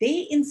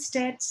 They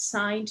instead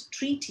signed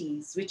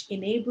treaties which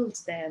enabled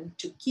them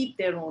to keep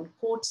their own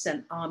courts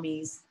and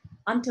armies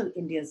until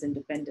India's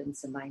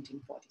independence in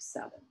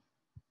 1947.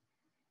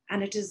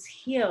 And it is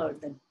here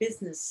that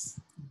business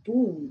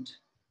boomed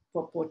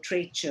for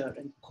portraiture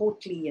and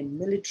courtly and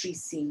military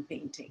scene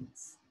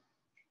paintings.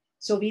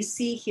 So we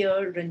see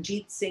here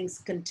Ranjit Singh's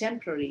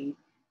contemporary,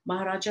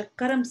 Maharaja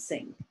Karam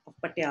Singh of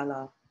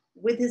Patiala,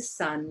 with his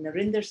son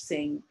Narinder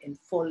Singh in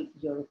full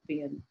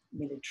European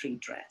military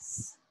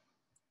dress.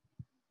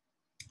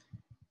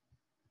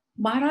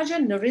 Maharaja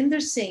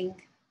Narinder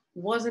Singh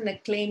was an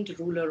acclaimed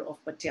ruler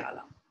of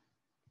Patiala.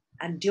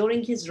 And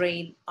during his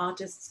reign,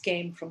 artists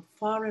came from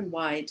far and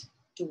wide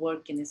to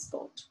work in his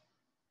court.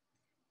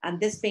 And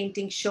this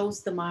painting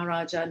shows the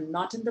Maharaja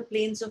not in the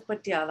plains of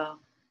Patiala,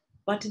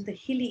 but in the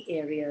hilly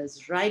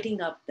areas,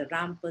 riding up the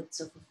ramparts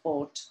of a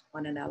fort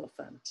on an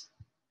elephant.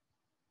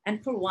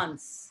 And for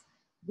once,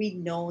 we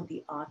know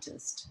the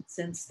artist,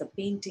 since the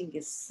painting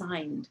is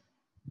signed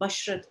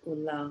Bashrat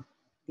Ullah,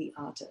 the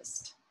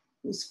artist,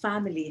 whose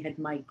family had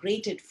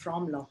migrated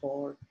from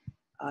Lahore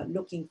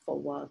looking for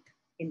work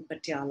in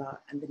Patiala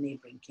and the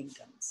neighboring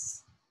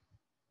kingdoms.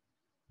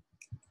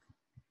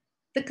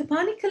 The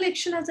Kapany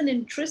collection has an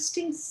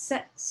interesting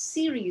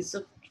series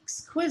of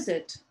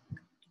exquisite,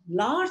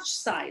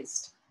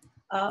 large-sized,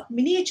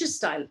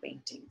 miniature-style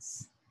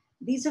paintings.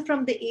 These are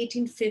from the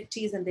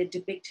 1850s and they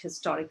depict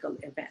historical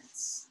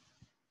events.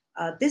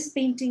 This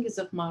painting is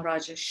of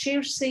Maharaja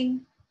Sher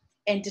Singh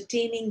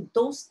entertaining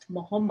Dost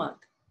Muhammad,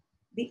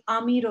 the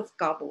Amir of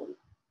Kabul,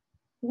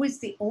 who is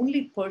the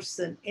only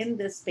person in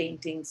this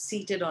painting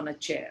seated on a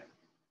chair,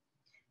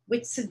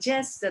 which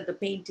suggests that the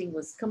painting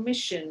was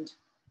commissioned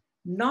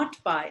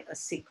not by a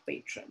Sikh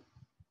patron.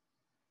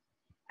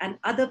 And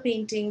other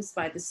paintings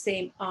by the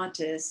same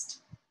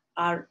artist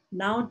are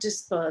now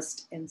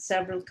dispersed in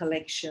several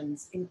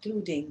collections,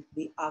 including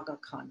the Aga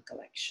Khan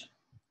collection.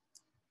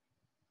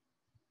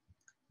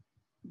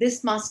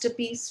 This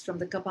masterpiece from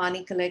the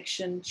Kapany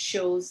collection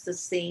shows the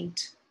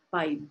saint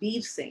Bhai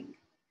Bir Singh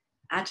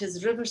at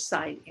his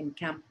riverside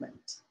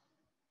encampment.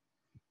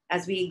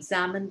 As we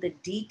examine the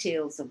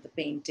details of the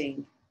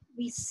painting,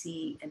 we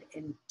see an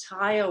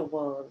entire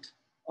world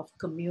of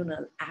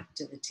communal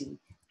activity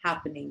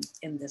happening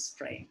in this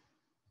frame.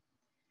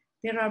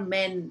 There are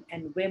men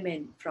and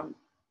women from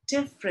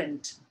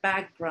different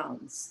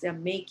backgrounds. They're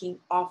making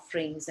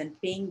offerings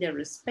and paying their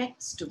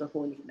respects to the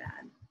holy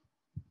man.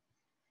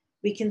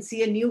 We can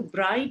see a new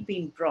bride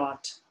being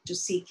brought to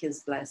seek his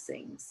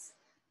blessings.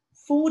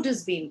 Food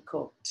is being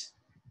cooked.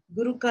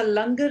 Guru Ka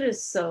Langar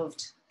is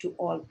served to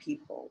all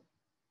people.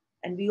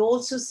 And we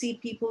also see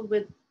people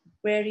with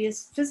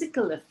various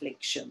physical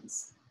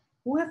afflictions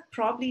who have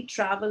probably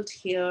traveled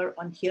here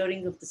on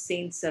hearing of the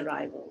saint's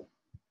arrival.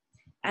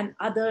 And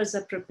others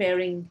are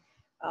preparing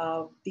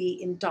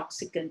the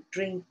intoxicant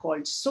drink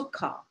called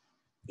sukha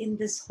in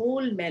this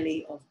whole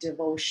melee of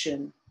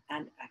devotion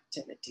and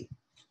activity.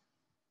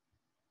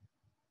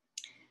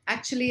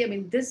 Actually, I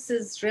mean, this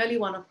is really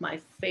one of my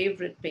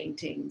favorite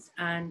paintings,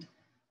 and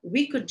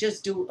we could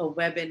just do a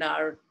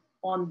webinar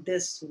on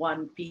this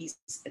one piece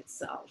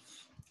itself.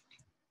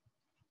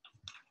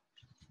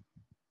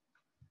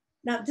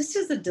 Now, this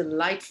is a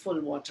delightful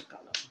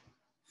watercolor,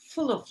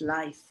 full of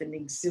life and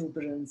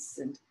exuberance,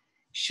 and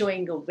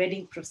showing a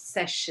wedding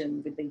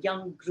procession with the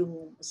young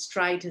groom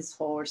astride his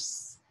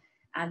horse,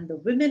 and the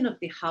women of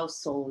the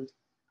household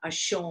are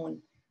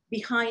shown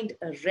behind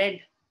a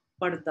red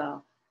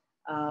parda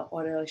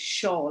or a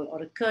shawl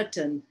or a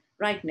curtain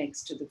right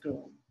next to the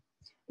groom,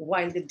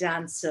 while the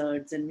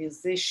dancers and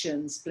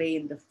musicians play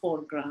in the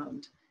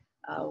foreground.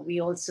 We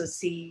also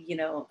see,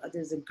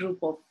 there's a group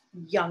of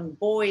young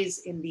boys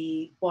in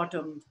the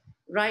bottom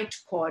right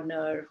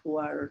corner who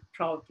are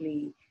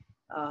probably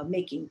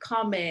making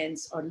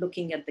comments or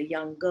looking at the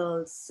young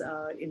girls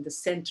in the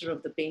center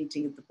of the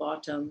painting at the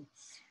bottom.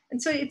 And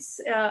so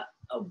it's a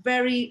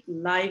very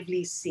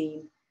lively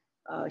scene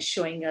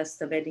showing us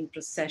the wedding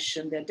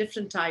procession. There are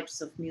different types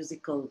of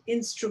musical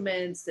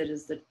instruments. There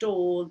is the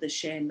dole, the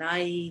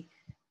shehnai,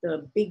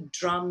 the big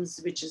drums,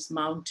 which is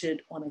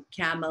mounted on a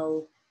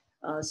camel,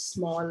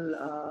 small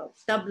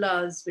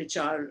tablas,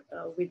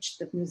 which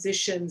the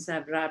musicians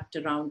have wrapped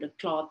around a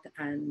cloth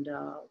and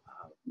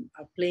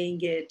are playing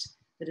it.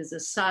 There is a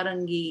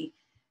sarangi.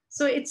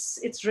 So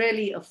it's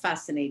really a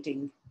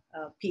fascinating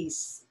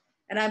piece.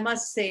 And I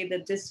must say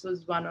that this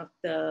was one of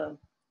the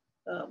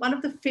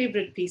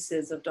favorite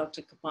pieces of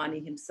Dr.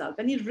 Kapany himself.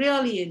 And he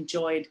really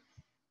enjoyed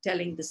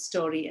telling the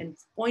story and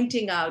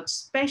pointing out,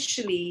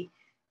 especially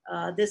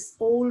this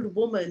old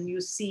woman you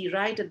see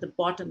right at the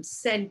bottom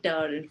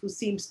center, and who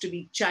seems to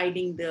be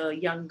chiding the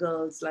young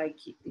girls, like,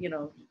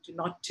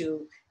 not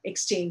to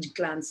exchange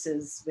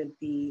glances with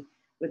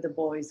the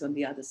boys on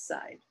the other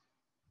side.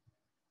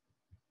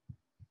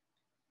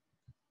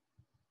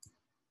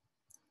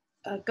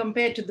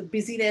 Compared to the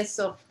busyness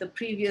of the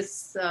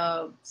previous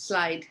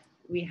slide,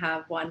 we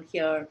have one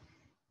here.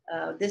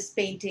 This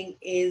painting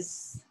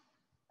is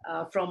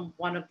from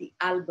one of the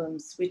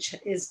albums, which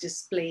is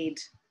displayed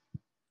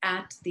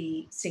at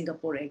the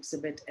Singapore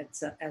exhibit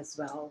as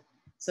well.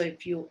 So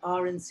if you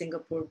are in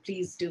Singapore,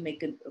 please do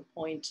make a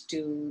point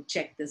to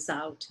check this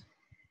out.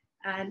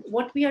 And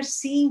what we are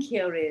seeing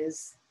here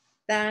is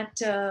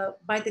that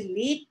by the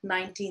late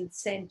 19th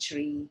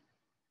century,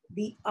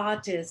 the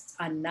artists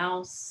are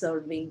now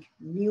serving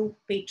new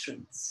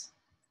patrons.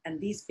 And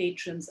these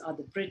patrons are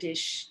the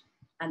British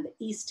and the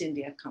East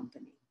India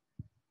Company.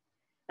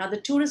 Now,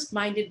 the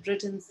tourist-minded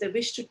Britons, they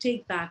wish to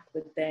take back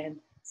with them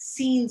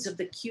scenes of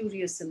the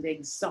curious and the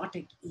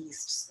exotic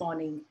East,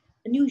 spawning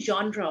a new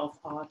genre of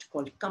art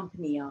called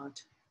company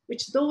art,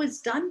 which though is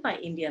done by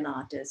Indian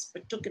artists,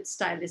 but took its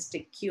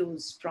stylistic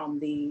cues from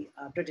the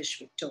British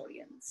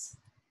Victorians.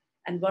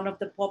 And one of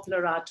the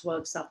popular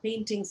artworks are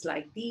paintings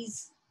like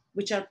these,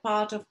 which are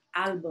part of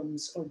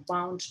albums or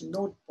bound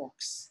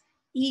notebooks,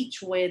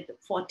 each with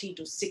 40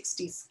 to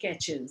 60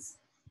 sketches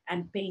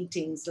and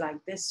paintings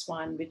like this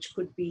one, which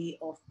could be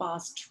of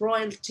past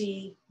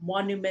royalty,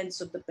 monuments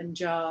of the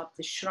Punjab,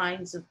 the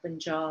shrines of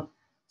Punjab,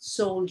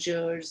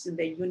 soldiers in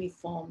their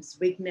uniforms,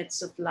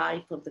 vignettes of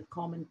life of the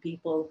common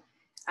people,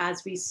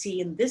 as we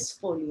see in this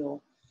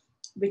folio,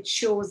 which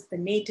shows the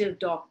native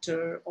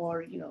doctor,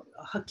 or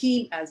a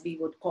hakim as we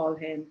would call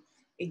him,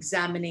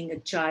 examining a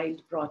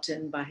child brought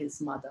in by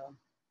his mother.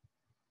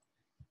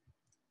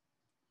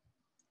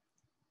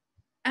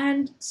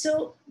 And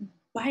so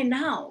by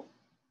now,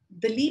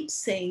 Dalip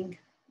Singh,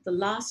 the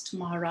last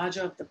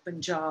Maharaja of the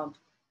Punjab,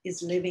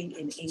 is living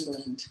in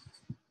England,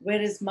 where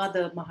his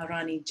mother,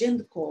 Maharani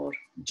Jind Kaur,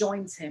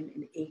 joins him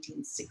in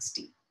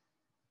 1860.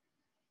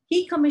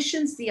 He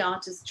commissions the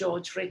artist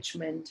George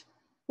Richmond,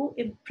 who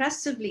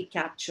impressively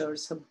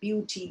captures her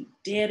beauty,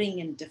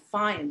 daring, and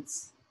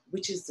defiance,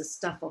 which is the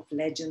stuff of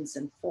legends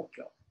and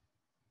folklore.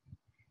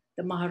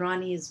 The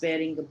Maharani is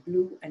wearing a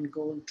blue and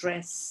gold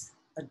dress,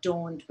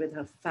 adorned with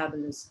her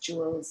fabulous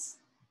jewels.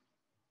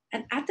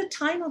 And at the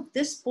time of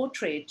this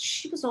portrait,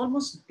 she was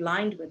almost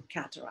blind with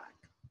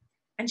cataract,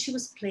 and she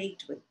was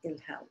plagued with ill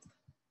health,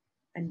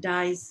 and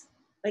dies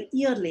a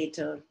year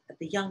later at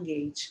the young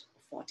age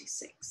of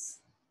 46.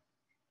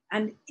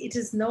 And it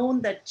is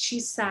known that she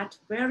sat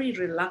very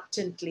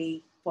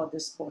reluctantly for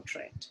this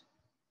portrait,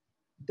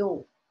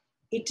 though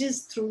it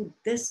is through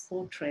this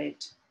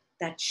portrait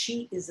that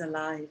she is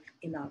alive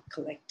in our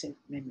collective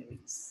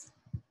memories.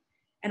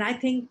 And I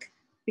think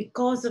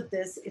because of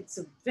this, it's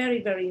a very,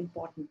 very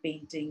important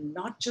painting,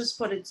 not just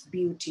for its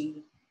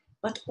beauty,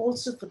 but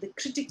also for the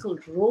critical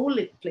role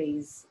it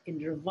plays in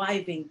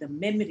reviving the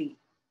memory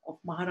of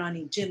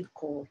Maharani Jind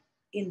Kaur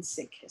in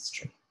Sikh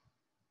history.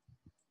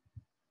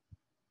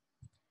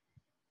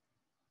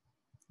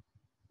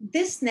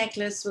 This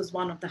necklace was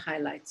one of the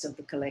highlights of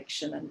the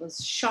collection and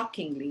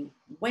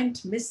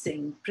went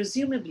missing,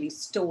 presumably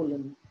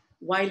stolen,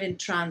 while in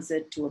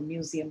transit to a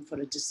museum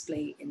for a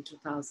display in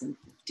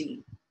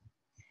 2015.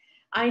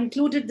 I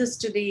included this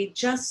today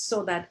just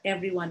so that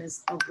everyone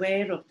is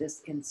aware of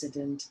this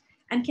incident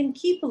and can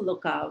keep a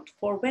lookout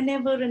for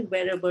whenever and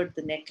wherever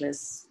the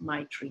necklace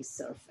might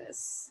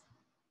resurface.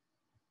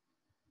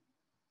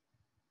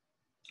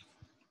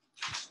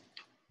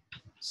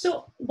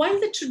 So while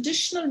the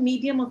traditional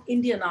medium of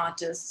Indian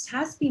artists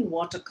has been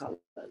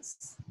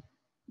watercolors,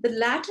 the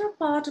latter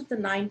part of the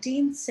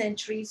 19th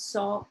century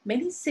saw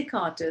many Sikh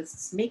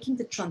artists making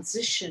the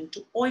transition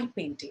to oil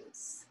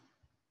paintings.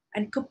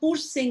 And Kapoor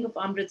Singh of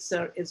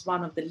Amritsar is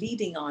one of the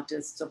leading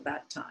artists of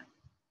that time.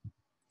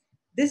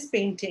 This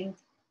painting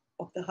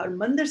of the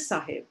Harmandir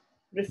Sahib,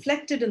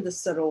 reflected in the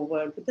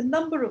Sarovar with a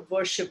number of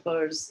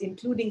worshippers,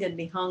 including a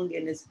Nihang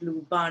in his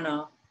blue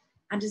bana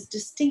and his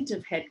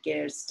distinctive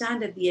headgear,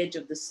 stand at the edge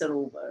of the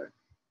Sarovar,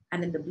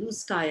 and in the blue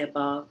sky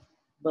above,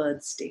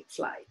 birds take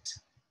flight.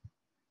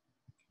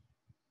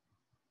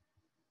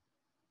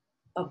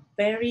 A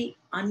very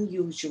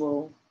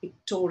unusual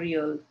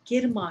pictorial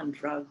Kirman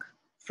rug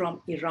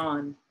from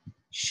Iran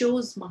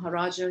shows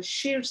Maharaja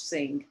Sher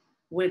Singh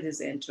with his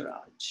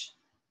entourage.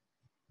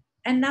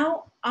 And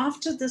now,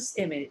 after this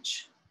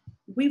image,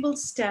 we will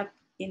step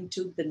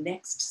into the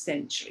next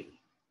century,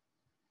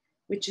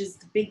 which is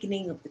the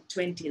beginning of the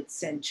 20th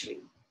century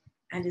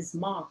and is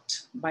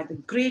marked by the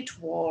Great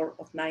War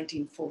of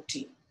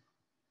 1914.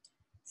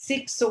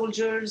 Sikh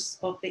soldiers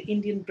of the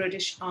Indian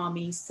British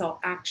Army saw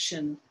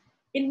action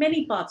in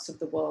many parts of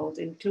the world,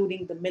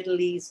 including the Middle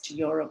East,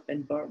 Europe,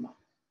 and Burma.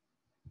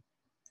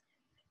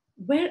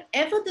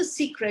 Wherever the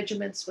Sikh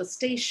regiments were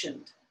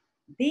stationed,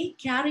 they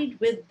carried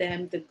with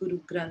them the Guru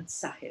Granth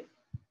Sahib.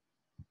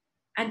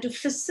 And to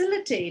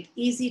facilitate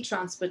easy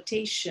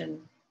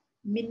transportation,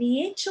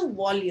 miniature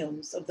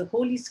volumes of the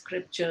Holy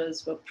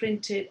Scriptures were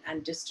printed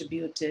and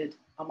distributed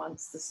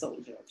amongst the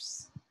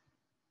soldiers.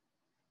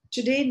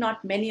 Today,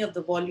 not many of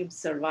the volumes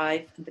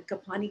survive, and the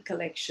Kapany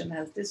collection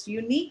has this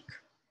unique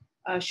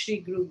Shri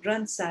Guru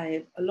Granth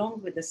Sahib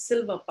along with a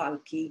silver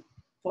palki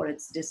for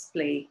its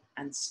display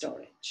and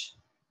storage.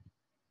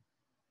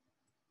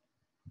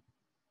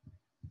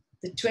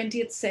 The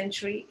 20th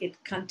century,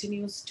 it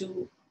continues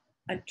to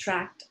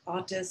attract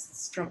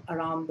artists from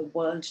around the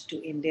world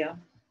to India.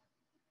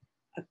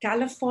 A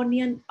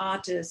Californian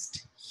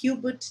artist,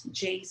 Hubert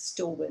J.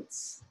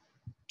 Stowitz,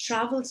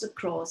 travels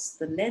across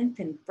the length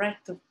and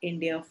breadth of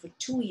India for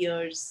 2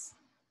 years,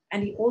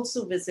 and he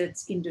also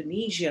visits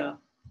Indonesia,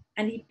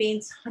 and he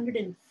paints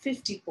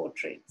 150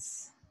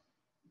 portraits.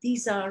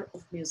 These are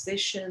of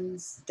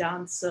musicians,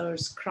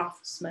 dancers,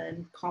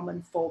 craftsmen,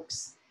 common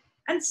folks,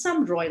 and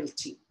some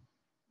royalty,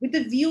 with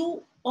the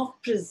view of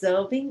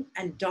preserving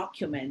and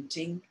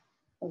documenting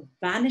a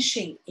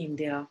vanishing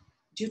India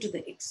due to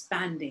the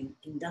expanding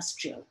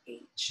industrial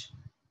age.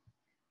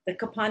 The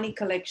Kapany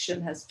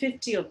collection has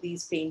 50 of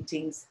these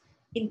paintings,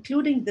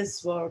 including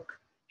this work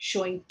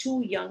showing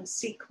 2 young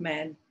Sikh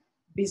men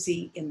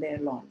busy in their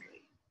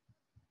laundry.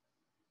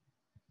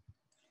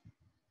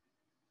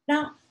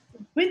 Now,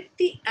 with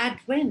the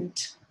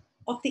advent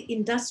of the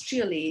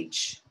industrial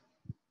age,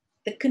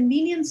 the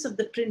convenience of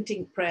the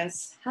printing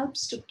press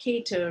helps to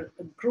cater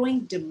a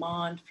growing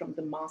demand from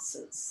the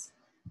masses,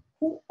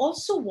 who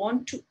also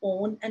want to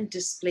own and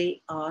display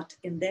art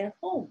in their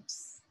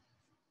homes.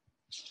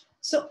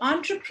 So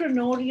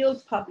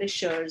entrepreneurial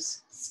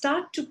publishers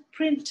start to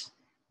print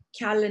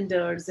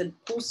calendars and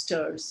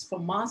posters for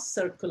mass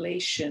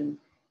circulation,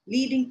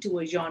 leading to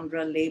a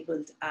genre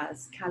labeled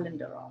as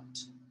calendar art.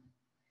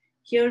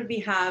 Here we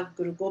have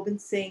Guru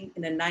Gobind Singh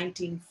in a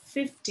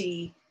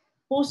 1950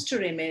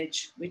 poster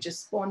image, which is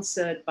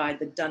sponsored by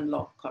the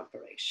Dunlop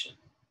Corporation.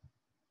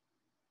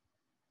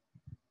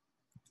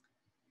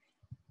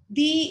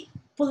 The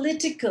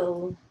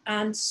political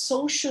and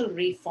social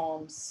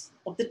reforms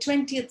of the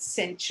 20th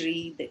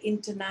century, the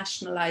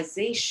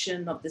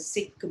internationalization of the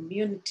Sikh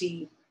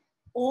community,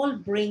 all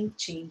bring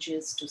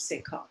changes to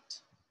Sikh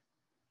art.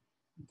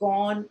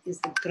 Gone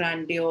is the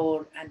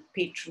grandeur and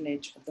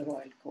patronage of the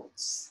royal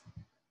courts.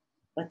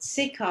 But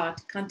Sikh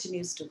art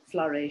continues to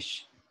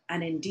flourish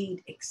and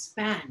indeed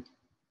expand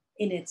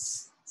in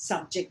its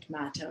subject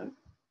matter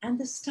and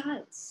the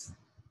styles.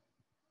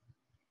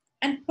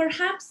 And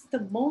perhaps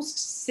the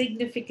most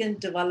significant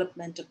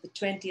development of the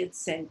 20th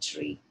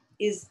century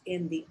is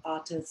in the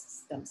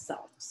artists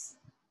themselves.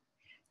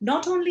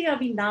 Not only are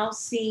we now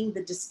seeing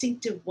the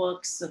distinctive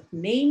works of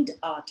named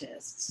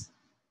artists,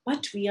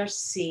 but we are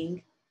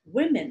seeing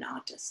women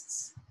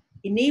artists,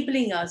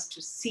 enabling us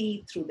to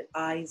see through the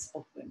eyes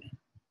of women.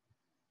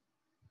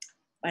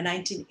 By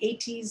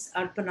 1980s,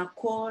 Arpana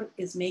Kaur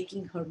is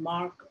making her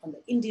mark on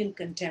the Indian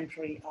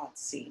contemporary art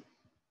scene.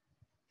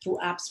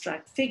 Through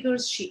abstract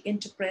figures, she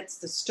interprets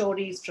the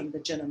stories from the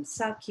Janam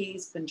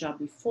Sakhis,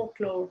 Punjabi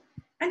folklore,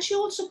 and she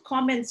also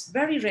comments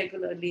very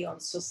regularly on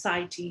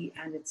society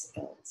and its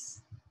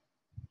ills.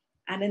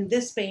 And in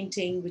this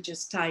painting, which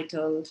is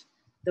titled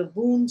The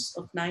Wounds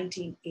of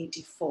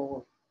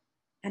 1984,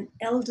 an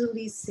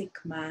elderly Sikh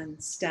man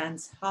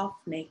stands half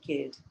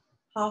naked,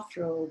 half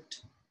robed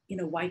in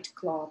a white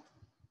cloth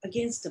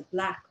against a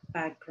black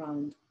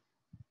background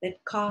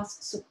that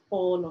casts a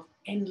pall of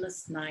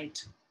endless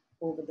night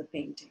over the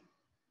painting.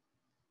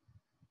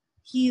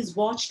 He is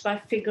watched by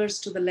figures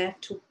to the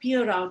left who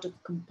peer out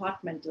of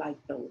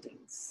compartment-like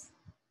buildings.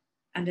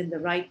 And in the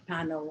right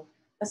panel,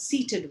 a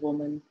seated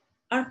woman,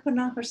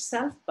 Arpana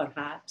herself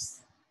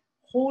perhaps,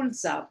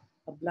 holds up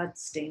a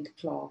blood-stained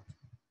cloth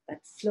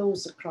that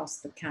flows across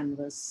the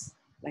canvas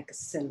like a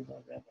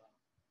silver river.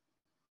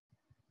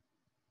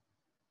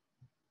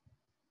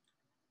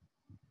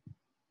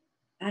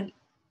 And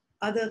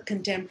other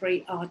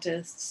contemporary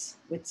artists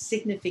with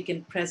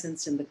significant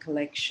presence in the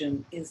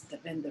collection is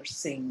Devinder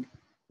Singh,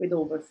 with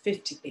over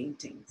 50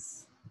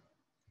 paintings.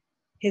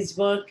 His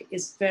work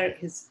is where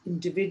his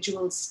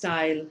individual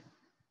style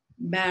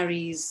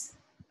marries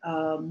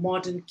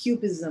modern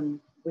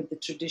cubism with the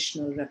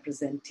traditional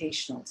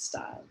representational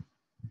style.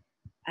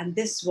 And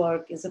this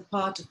work is a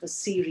part of a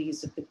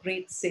series of the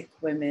great Sikh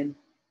women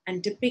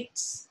and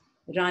depicts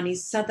Rani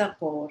Sada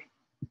Kaur,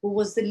 who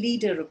was the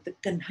leader of the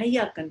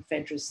Kanhaiya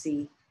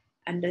Confederacy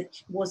and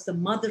was the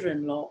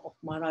mother-in-law of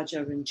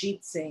Maharaja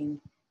Ranjit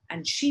Singh,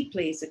 and she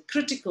plays a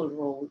critical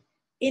role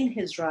in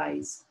his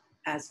rise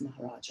as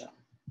Maharaja.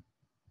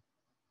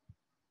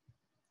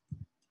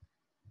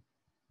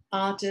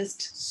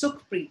 Artist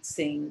Sukhpreet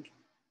Singh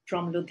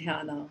from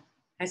Ludhiana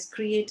has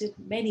created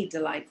many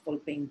delightful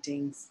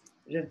paintings,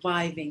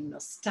 reviving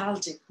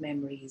nostalgic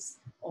memories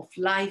of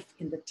life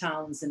in the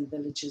towns and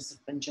villages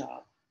of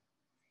Punjab.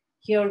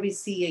 Here we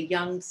see a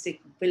young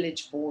Sikh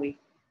village boy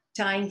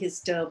tying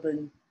his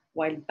turban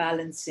while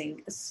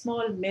balancing a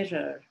small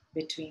mirror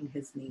between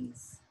his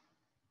knees.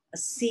 A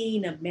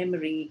scene, a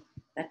memory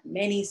that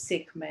many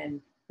Sikh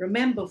men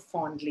remember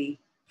fondly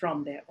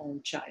from their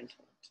own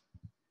childhood.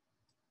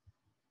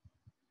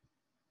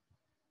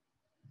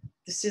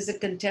 This is a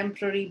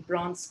contemporary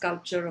bronze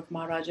sculpture of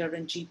Maharaja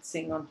Ranjit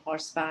Singh on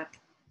horseback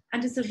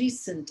and is a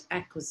recent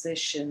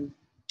acquisition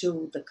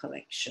to the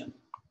collection.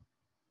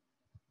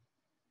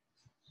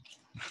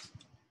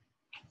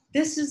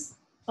 This is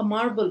a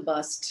marble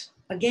bust,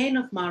 again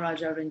of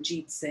Maharaja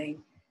Ranjit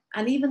Singh,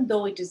 and even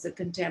though it is a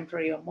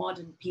contemporary or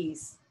modern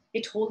piece,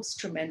 it holds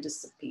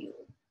tremendous appeal.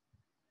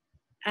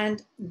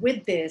 And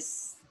with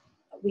this,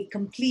 we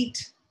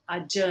complete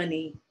our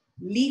journey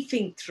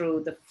leafing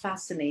through the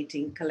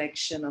fascinating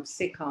collection of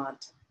Sikh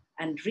art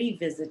and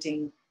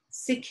revisiting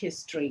Sikh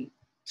history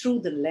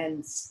through the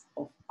lens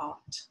of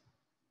art.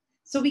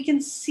 So we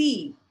can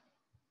see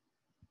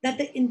that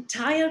the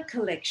entire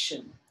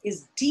collection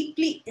is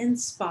deeply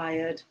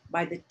inspired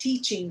by the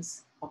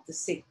teachings of the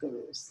Sikh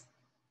gurus.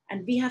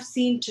 And we have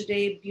seen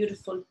today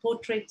beautiful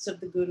portraits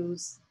of the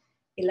gurus,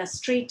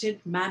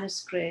 illustrated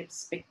manuscripts,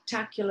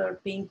 spectacular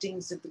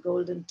paintings of the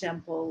Golden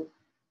Temple,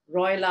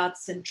 royal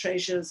arts and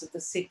treasures of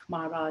the Sikh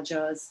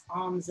maharajas,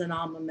 arms and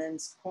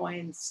armaments,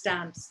 coins,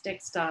 stamps,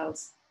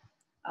 textiles,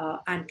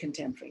 and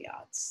contemporary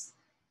arts.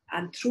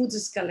 And through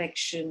this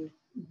collection,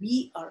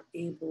 we are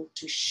able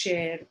to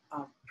share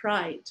our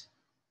pride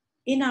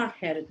in our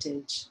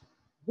heritage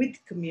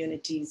with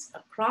communities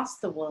across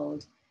the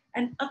world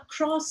and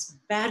across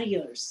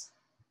barriers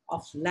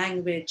of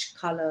language,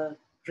 color,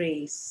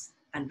 race,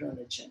 and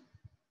religion.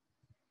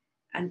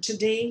 And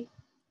today,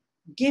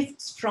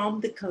 gifts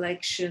from the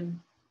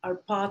collection are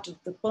part of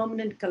the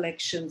permanent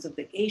collections of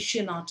the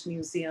Asian Art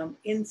Museum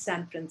in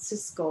San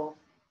Francisco,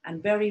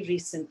 and very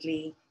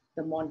recently,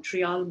 the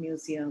Montreal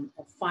Museum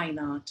of Fine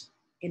Art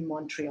in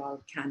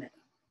Montreal, Canada.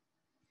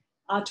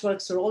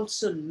 Artworks are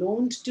also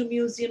loaned to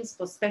museums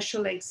for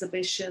special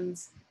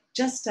exhibitions,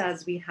 just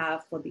as we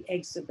have for the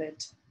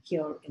exhibit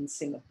here in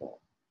Singapore.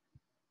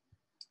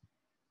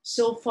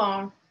 So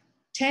far,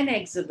 10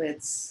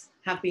 exhibits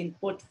have been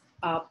put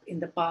up in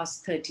the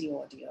past 30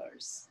 odd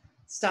years,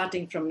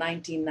 starting from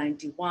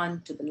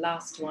 1991 to the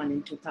last one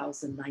in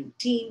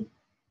 2019,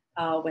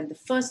 when the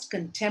first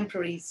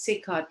contemporary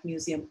Sikh Art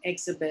Museum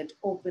exhibit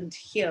opened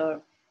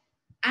here,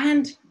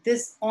 and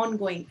this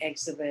ongoing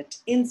exhibit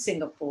in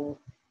Singapore,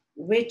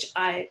 which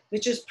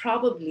is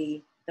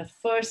probably the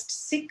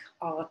first Sikh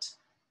art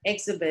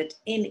exhibit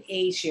in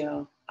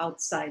Asia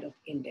outside of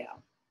India.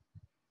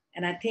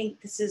 And I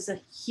think this is a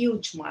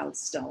huge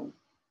milestone,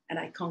 and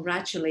I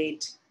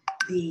congratulate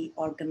the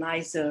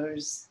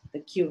organizers, the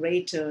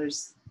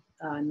curators,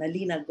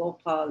 Nalina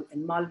Gopal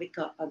and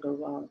Malvika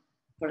Agarwal,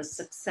 for a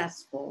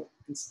successful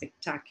and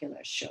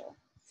spectacular show.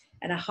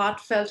 And a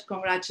heartfelt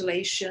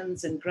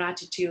congratulations and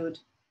gratitude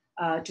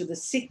to the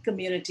Sikh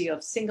community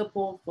of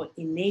Singapore for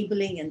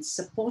enabling and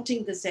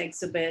supporting this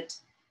exhibit,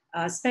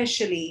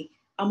 especially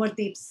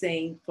Amardeep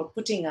Singh for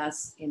putting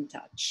us in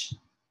touch.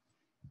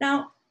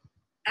 Now,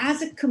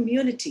 as a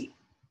community,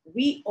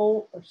 we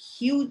owe a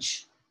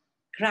huge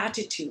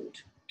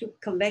gratitude to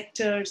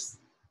collectors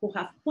who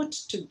have put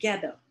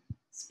together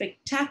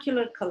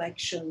spectacular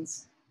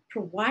collections,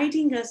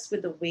 providing us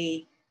with a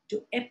way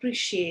to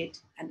appreciate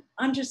and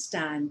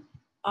understand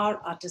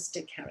our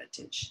artistic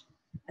heritage.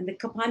 And the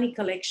Kapany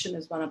collection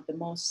is one of the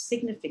most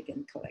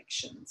significant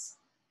collections.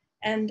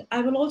 And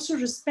I will also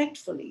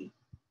respectfully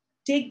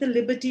take the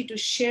liberty to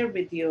share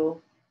with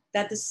you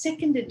that the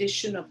second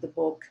edition of the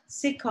book,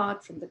 Sikh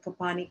Art from the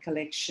Kapany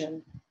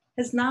collection,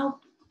 has now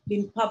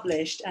been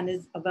published and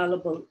is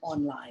available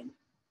online.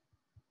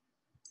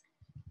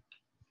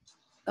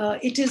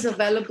 It is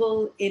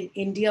available in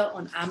India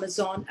on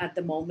Amazon at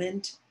the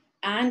moment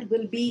and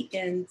will be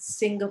in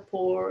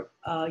Singapore,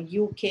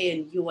 UK,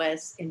 and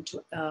US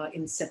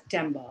in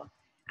September.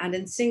 And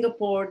in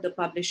Singapore, the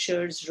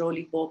publishers,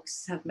 Rolly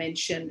Books, have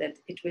mentioned that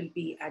it will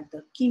be at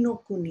the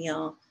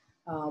Kinokuniya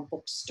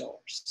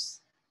bookstores.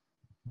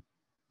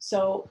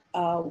 So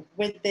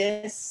with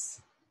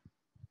this,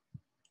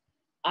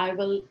 I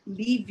will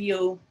leave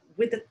you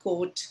with a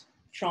quote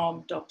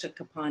from Dr.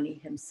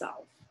 Kapany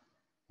himself.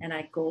 And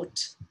I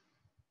quote,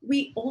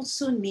 "We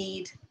also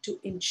need to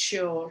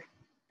ensure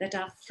that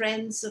our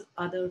friends of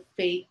other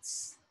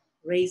faiths,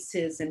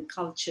 races, and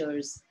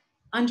cultures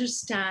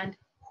understand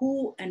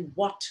who and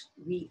what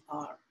we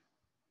are.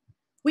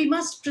 We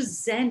must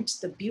present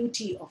the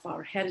beauty of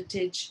our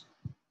heritage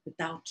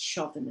without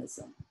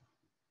chauvinism.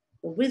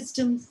 The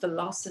wisdom,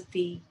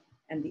 philosophy,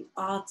 and the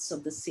arts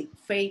of the Sikh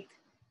faith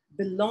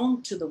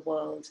belong to the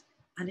world,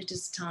 and it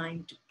is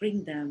time to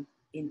bring them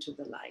into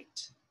the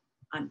light."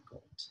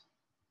 Unquote.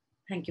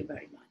 Thank you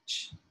very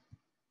much.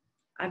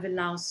 I will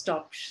now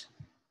stop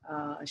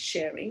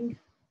sharing.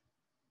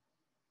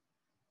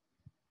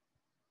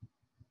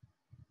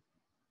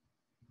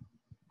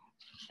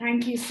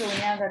 Thank you,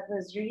 Sonia. That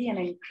was really an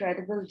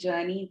incredible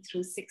journey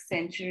through 6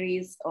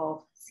 centuries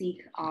of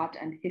Sikh art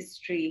and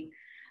history.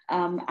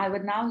 I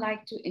would now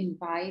like to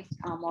invite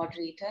our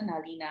moderator,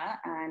 Nalina,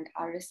 and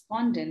our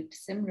respondent,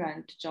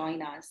 Simran, to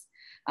join us.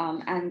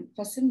 And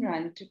for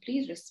Simran to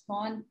please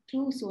respond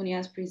to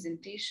Sonia's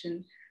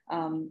presentation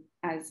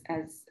as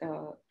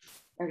a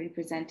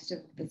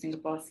representative of the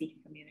Singapore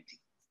Sikh community.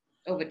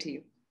 Over to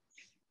you.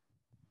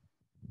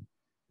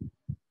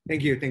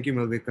 Thank you,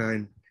 Malvika,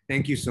 and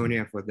thank you,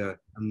 Sonia, for the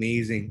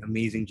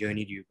amazing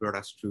journey you brought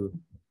us through.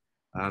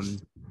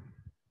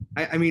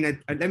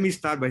 Let me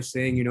start by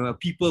saying, a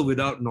people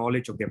without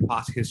knowledge of their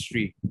past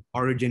history,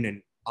 origin,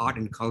 and art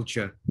and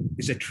culture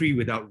is a tree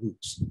without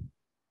roots.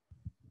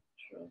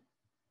 Sure.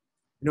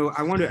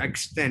 I want to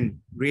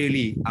extend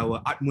really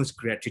our utmost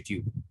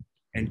gratitude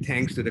and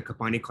thanks to the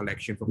Kapany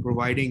collection for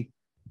providing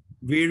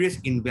various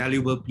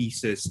invaluable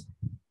pieces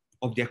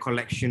of their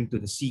collection to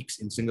the Sikhs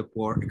in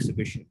Singapore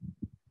exhibition.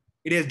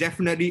 It has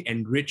definitely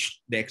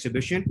enriched the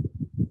exhibition,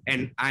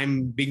 and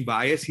I'm being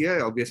biased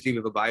here, obviously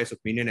with a biased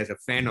opinion as a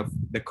fan of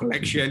the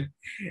collection.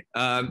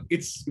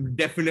 It's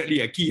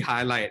definitely a key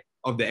highlight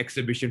of the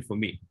exhibition for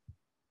me.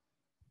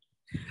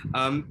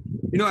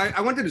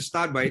 I wanted to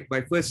start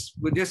by first,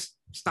 with just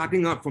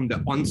starting out from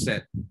the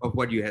onset of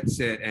what you had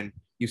said, and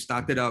you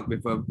started out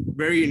with a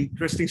very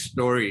interesting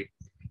story,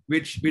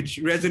 which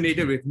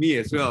resonated with me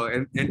as well.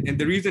 And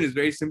the reason is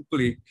very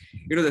simply,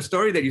 the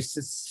story that you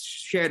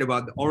shared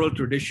about the oral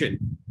tradition,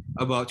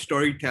 about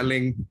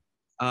storytelling,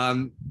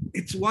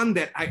 it's one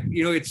that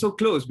it's so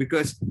close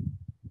because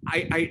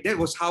that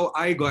was how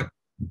I got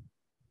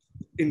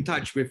in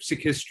touch with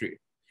Sikh history.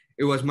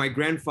 It was my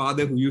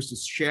grandfather who used to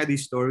share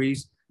these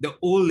stories. The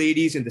old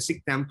ladies in the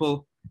Sikh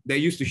temple, they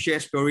used to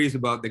share stories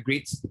about the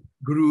great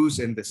gurus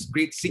and the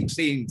great Sikh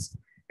saints.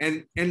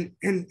 And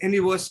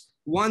it was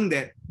one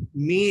that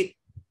made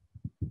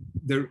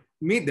the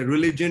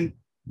religion,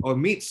 or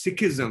made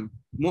Sikhism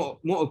more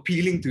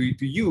appealing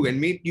to you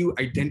and made you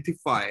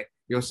identify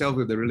yourself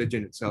with the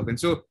religion itself. And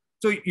so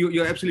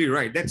you're absolutely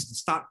right. That's the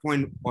start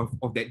point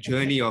of that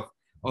journey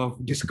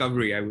of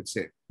discovery, I would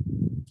say.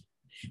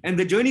 And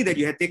the journey that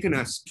you had taken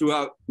us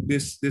throughout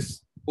this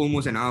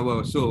almost an hour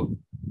or so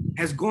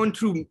has gone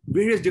through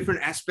various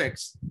different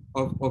aspects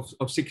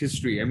of Sikh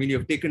history. I mean, you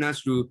have taken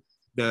us through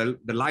the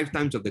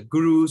lifetimes of the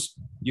gurus.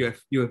 You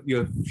have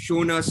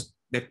shown us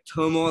the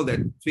turmoil that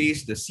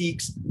faced the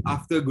Sikhs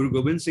after Guru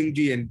Gobind Singh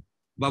Ji and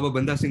Baba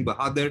Banda Singh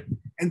Bahadur,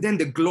 and then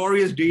the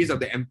glorious days of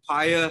the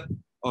empire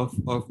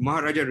of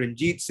Maharaja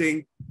Ranjit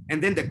Singh,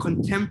 and then the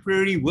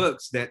contemporary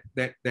works that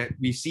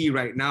we see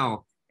right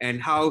now,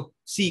 and how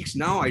Sikhs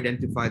now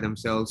identify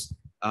themselves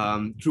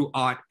through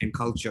art and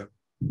culture.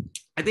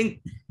 I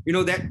think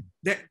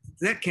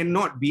that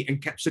cannot be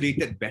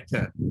encapsulated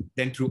better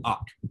than through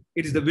art.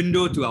 It is the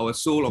window to our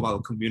soul of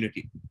our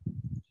community.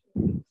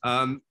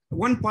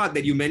 One part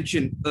that you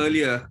mentioned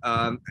earlier,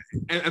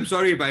 I'm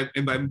sorry if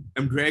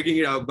I'm dragging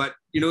it out, but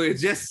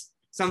it's just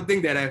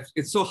something that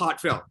it's so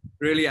heartfelt.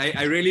 Really,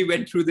 I really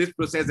went through this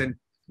process, and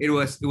it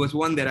was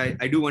one that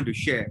I do want to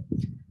share.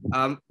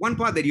 One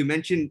part that you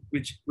mentioned,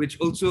 which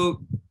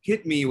also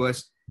hit me,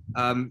 was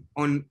on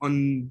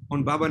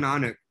Baba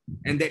Nanak,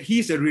 and that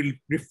he's a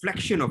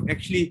reflection of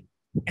actually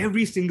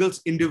every single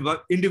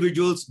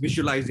individual's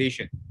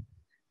visualization.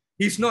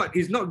 He's not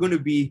to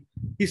be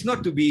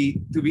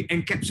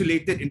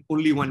encapsulated in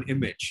only one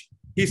image.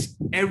 He's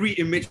every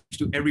image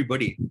to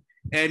everybody.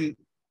 And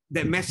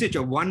that message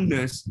of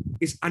oneness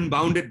is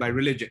unbounded by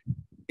religion.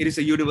 It is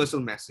a universal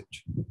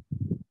message.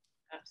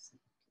 Absolutely.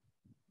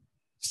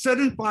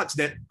 Certain parts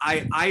that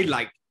I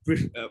like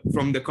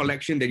from the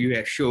collection that you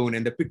have shown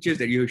and the pictures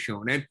that you have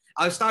shown. And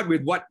I'll start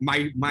with what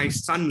my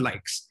son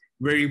likes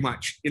very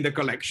much in the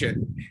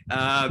collection.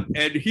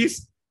 And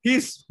his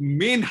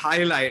main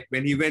highlight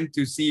when he went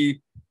to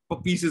see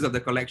pieces of the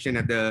collection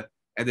at the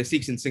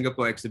Sikhs in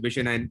Singapore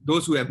exhibition, and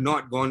those who have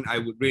not gone, I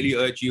would really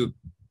urge you.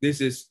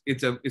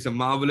 It's a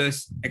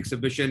marvelous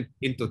exhibition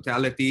in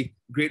totality.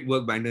 Great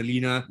work by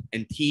Nalina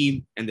and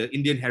team and the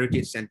Indian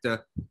Heritage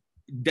Center.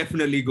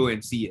 Definitely go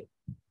and see it.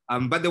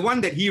 But the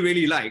one that he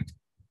really liked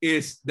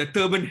is the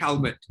turban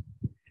helmet,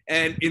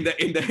 and in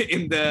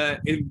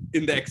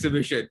the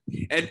exhibition,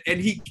 and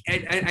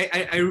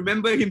I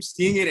remember him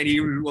seeing it, and he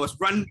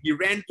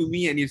ran to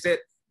me and he said,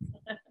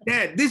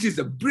 "Dad, this is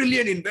a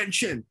brilliant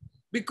invention,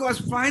 because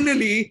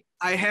finally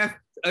I have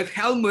a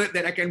helmet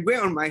that I can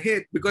wear on my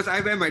head, because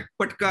I wear my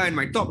patka and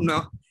my top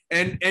now.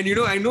 And you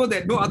know, I know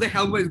that no other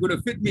helmet is going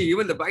to fit me.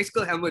 Even the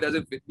bicycle helmet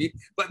doesn't fit me.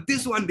 But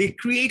this one, they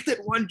created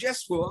one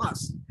just for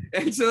us."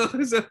 And so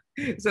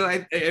it's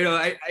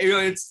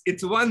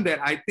one that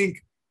I think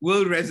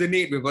will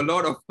resonate with a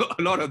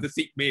lot of the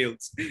Sikh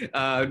males,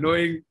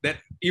 knowing that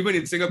even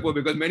in Singapore,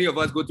 because many of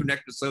us go to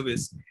national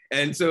service,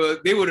 and so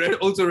they would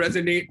also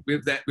resonate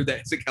with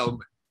that Sikh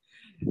helmet.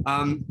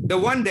 The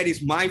one that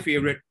is my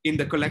favorite in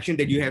the collection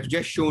that you have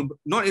just shown,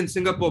 not in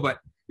Singapore, but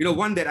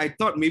one that I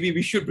thought maybe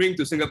we should bring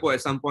to Singapore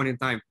at some point in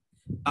time,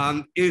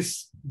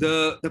 is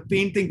the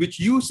painting which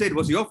you said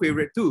was your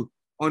favorite too,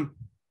 on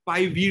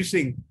Pai Veer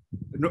Singh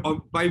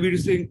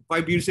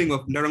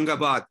of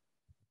Narangabad.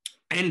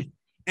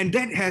 And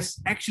that has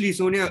actually,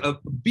 Sonia,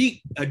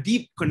 a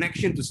deep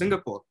connection to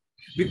Singapore,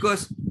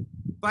 because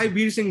Pai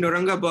Veer Singh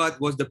Narangabad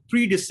was the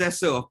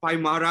predecessor of Pai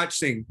Maharaj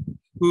Singh,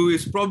 who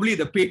is probably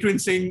the patron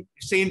saint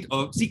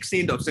of Sikh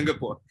saint of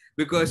Singapore,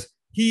 because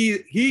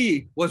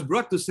he was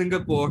brought to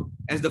Singapore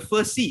as the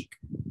first Sikh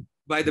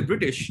by the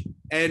British,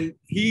 and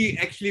he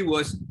actually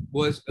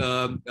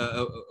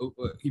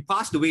he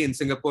passed away in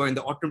Singapore in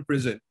the Autumn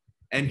prison,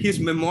 and his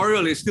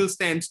memorial still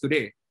stands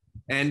today.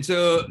 And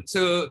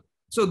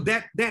so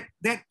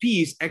that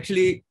piece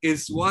actually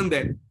is one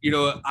that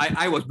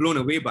I was blown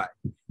away by,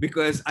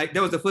 because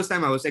that was the first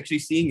time I was actually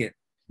seeing it.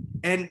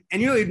 And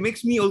it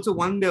makes me also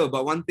wonder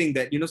about one thing,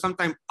 that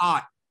sometimes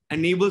art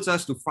enables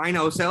us to find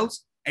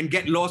ourselves and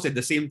get lost at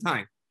the same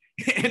time.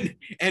 and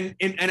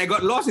I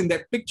got lost in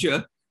that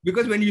picture,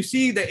 because when you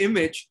see the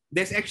image,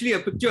 there's actually a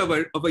picture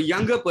of a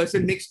younger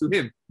person next to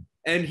him,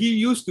 and he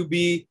used to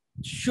be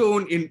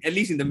shown at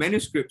least in the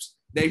manuscripts,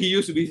 that he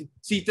used to be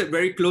seated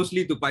very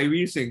closely to Pai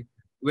Veer Singh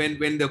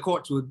when the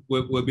courts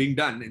were being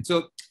done. And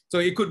so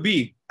it could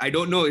be, I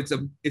don't know, it's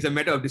a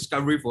matter of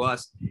discovery for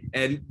us,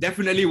 and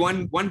definitely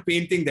one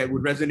painting that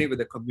would resonate with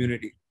the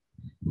community.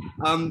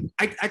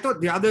 I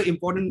thought the other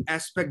important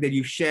aspect that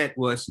you shared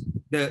was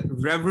the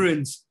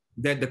reverence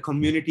that the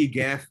community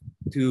gave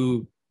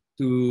to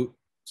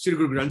Sri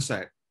Guru Granth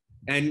Sahib.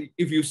 And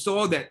if you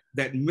saw that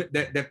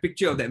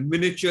picture of that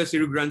miniature Sri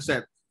Guru Granth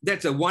Sahib,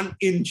 that's a 1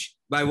 inch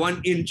by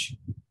 1 inch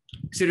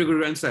Sri Guru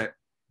Granth Sahib.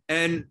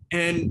 And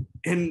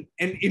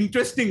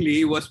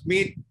interestingly, it was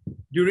made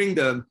during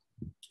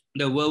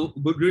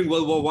during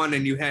World War I,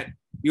 and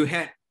you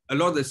had a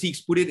lot of the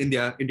Sikhs put it in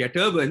their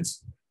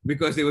turbans,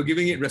 because they were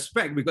giving it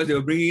respect, because they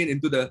were bringing it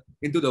into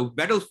the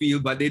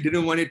battlefield, but they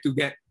didn't want it to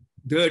get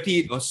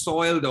dirtied or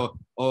soiled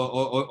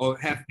or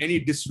have any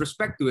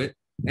disrespect to it,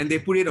 and they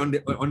put it and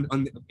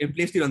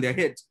placed it on their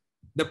heads.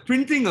 The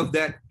printing of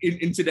that,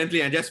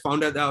 incidentally, I just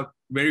found that out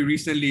very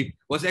recently,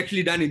 was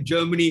actually done in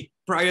Germany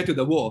prior to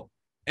the war.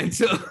 And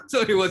so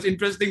it was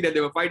interesting that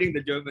they were fighting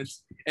the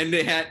Germans, and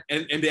they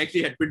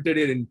actually had printed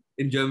it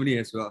in Germany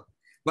as well.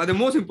 But the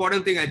most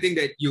important thing, I think,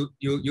 that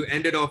you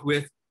ended off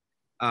with,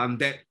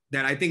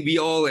 that I think we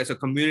all as a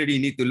community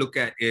need to look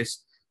at, is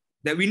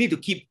that we need to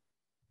keep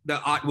the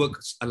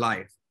artworks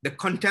alive. The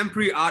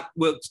contemporary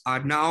artworks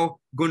are now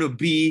going to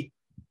be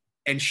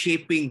and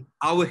shaping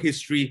our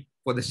history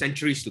for the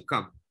centuries to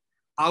come.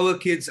 Our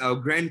kids, our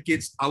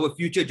grandkids, our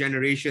future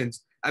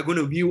generations are going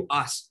to view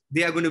us.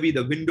 They are going to be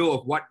the window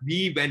of what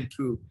we went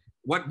through,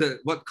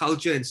 what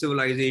culture and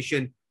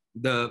civilization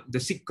the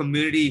Sikh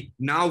community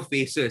now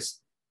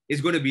faces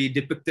is going to be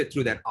depicted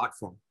through that art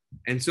form.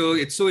 And so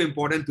it's so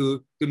important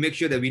to make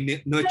sure that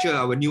we nurture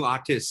our new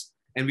artists,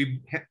 and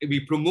we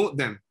promote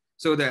them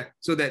so that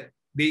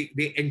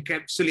they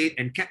encapsulate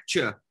and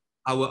capture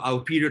our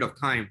period of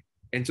time,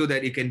 and so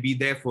that it can be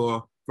there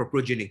for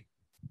progeny.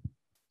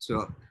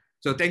 So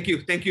thank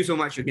you so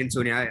much again,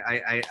 Sonia.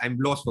 I'm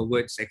lost for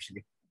words,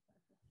 actually.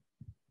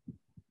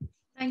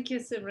 Thank you,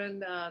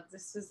 Simran.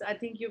 I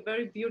think you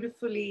very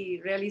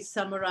beautifully really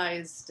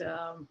summarized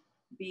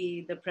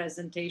the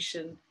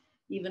presentation,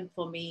 even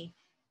for me.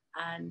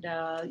 And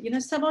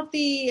some of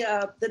the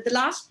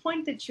last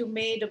point that you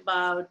made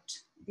about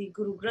the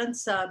Guru Granth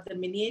Sahib, the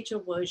miniature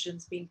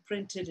versions being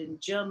printed in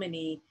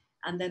Germany,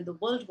 and then the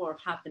World War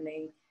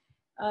happening,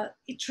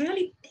 it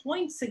really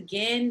points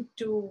again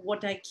to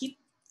what I keep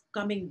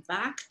coming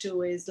back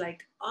to, is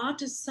like,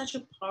 art is such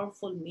a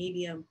powerful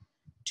medium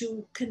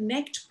to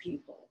connect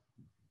people.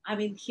 I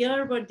mean,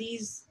 here were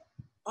these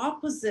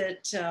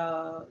opposite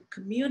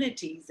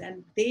communities,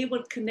 and they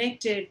were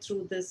connected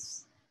through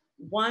this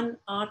one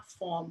art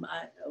form,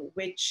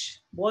 which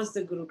was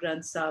the Guru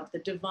Granth Sahib, the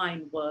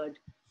divine word,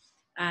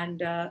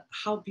 and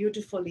how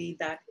beautifully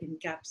that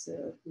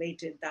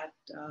encapsulated that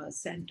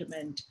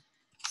sentiment.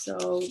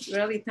 So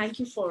really, thank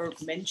you for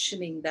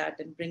mentioning that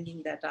and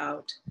bringing that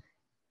out.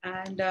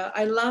 And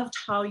I loved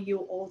how you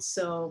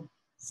also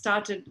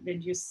started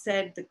when you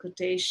said the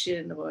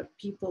quotation about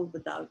people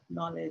without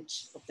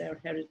knowledge of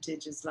their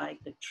heritage is like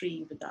a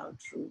tree without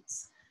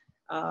roots.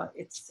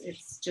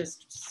 It's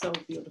just so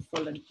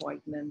beautiful and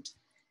poignant.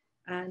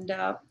 And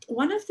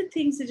one of the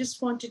things I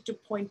just wanted to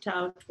point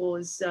out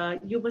was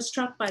you were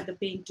struck by the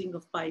painting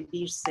of Bhai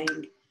Bir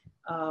Singh,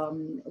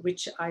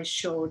 which I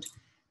showed.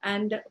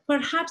 And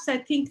perhaps I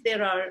think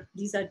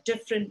these are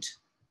different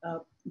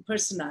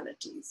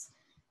personalities.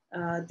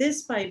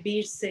 This Bhai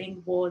Bir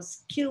Singh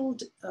was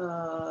killed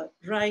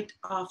right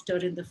after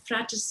in the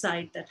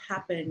fratricide that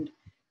happened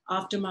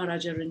after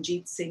Maharaja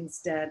Ranjit Singh's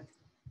death.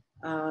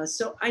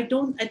 So I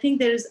think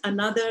there is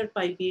another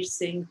Bhai Bir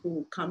Singh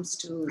who comes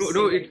to.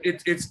 No,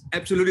 it's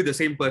absolutely the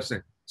same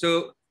person.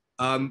 So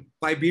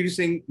Bhai Bir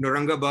Singh,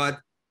 Naurangabad,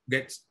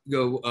 gets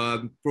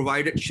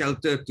provided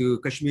shelter to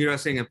Kashmira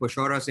Singh and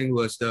Peshawar Singh,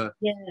 who was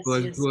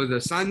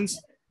the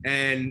sons,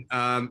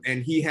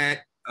 and he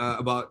had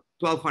about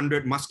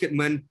 1,200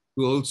 musketmen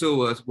who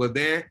also were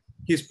there.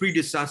 His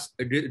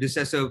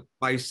predecessor,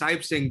 Bhai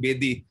Sahib Singh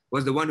Bedi,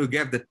 was the one who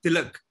gave the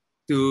tilak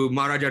to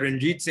Maharaja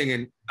Ranjit Singh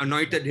and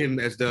anointed him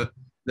as the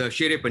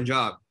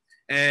Sher-e-Punjab.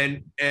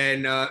 And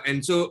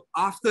so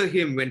after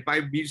him, when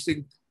Bhai Bir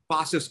Singh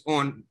passes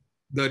on,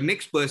 the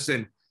next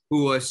person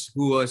who was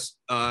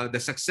the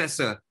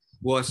successor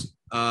was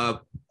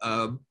Bhai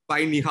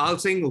Nihal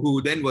Singh,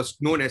 who then was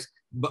known as,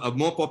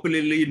 more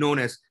popularly known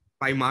as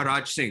Bhai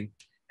Maharaj Singh.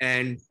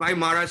 And Bhai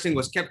Maharaj Singh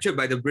was captured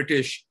by the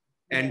British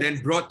and then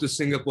brought to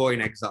Singapore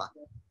in exile.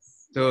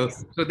 So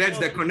that's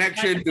the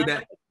connection to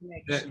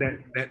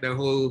the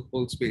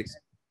whole space.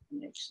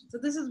 So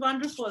this is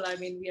wonderful. I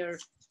mean,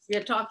 we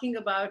are talking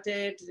about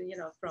it, you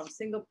know, from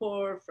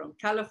Singapore, from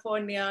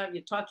California.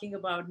 We're talking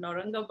about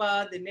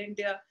Naurangabad in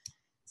India.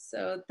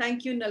 So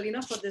thank you,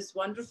 Nalina, for this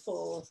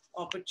wonderful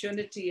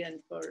opportunity and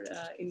for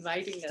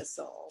inviting us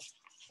all.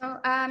 So,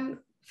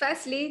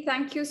 firstly,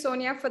 thank you,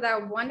 Sonia, for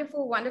that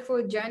wonderful,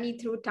 wonderful journey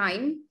through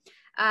time.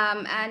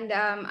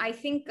 I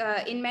think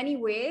in many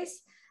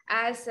ways,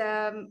 as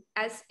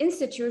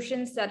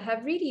institutions that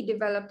have really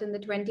developed in the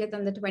 20th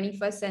and the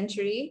 21st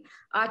century,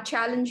 our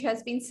challenge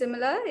has been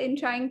similar in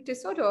trying to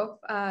sort of,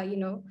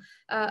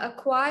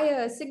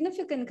 acquire a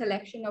significant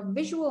collection of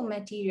visual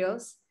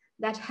materials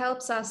that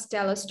helps us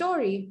tell a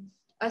story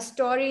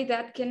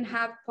that can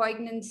have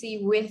poignancy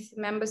with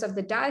members of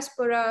the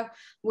diaspora,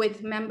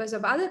 with members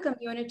of other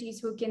communities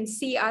who can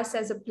see us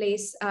as a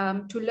place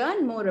to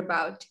learn more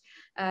about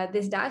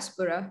this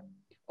diaspora,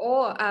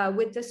 or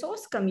with the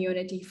source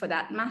community for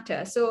that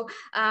matter. So,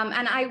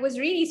 and I was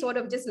really sort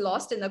of just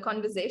lost in the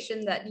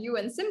conversation that you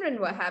and Simran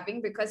were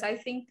having, because I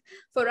think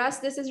for us,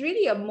 this is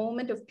really a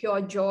moment of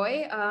pure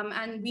joy.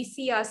 And we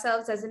see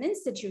ourselves as an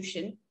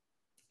institution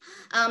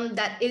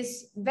that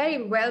is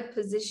very well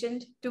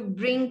positioned to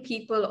bring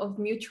people of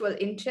mutual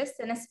interest,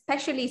 and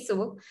especially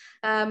so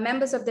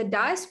members of the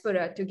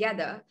diaspora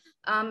together,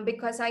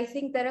 because I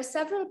think there are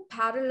several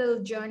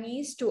parallel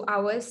journeys to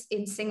ours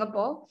in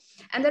Singapore,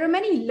 and there are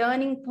many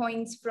learning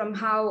points from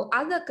how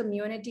other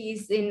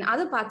communities in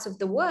other parts of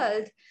the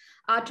world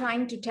are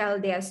trying to tell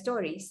their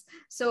stories.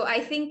 So I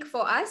think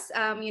for us,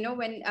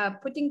 when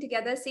putting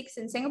together Sikhs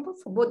in Singapore,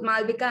 for both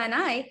Malvika and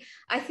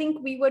I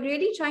think we were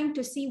really trying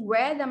to see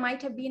where there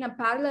might have been a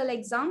parallel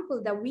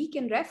example that we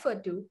can refer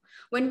to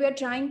when we're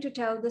trying to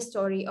tell the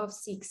story of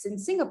Sikhs in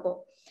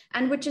Singapore.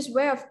 And which is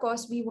where, of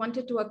course, we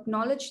wanted to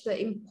acknowledge the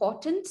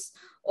importance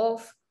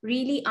of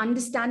really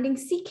understanding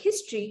Sikh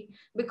history,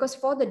 because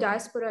for the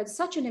diaspora, it's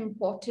such an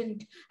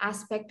important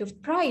aspect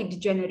of pride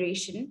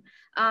generation.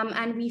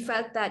 And we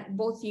felt that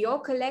both your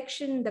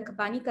collection, the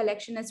Kapany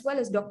collection, as well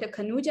as Dr.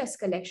 Khanuja's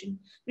collection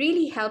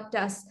really helped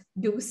us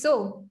do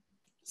so.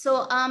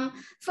 So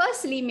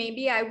firstly,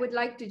 maybe I would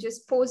like to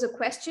just pose a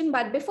question,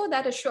 but before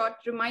that, a short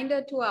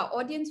reminder to our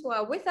audience who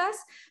are with us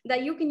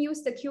that you can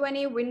use the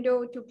Q&A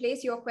window to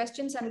place your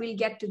questions, and we'll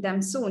get to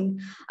them soon.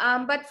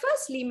 But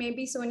firstly,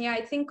 maybe Sonia,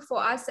 I think for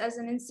us as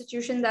an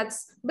institution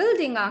that's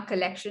building our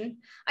collection,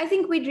 I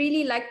think we'd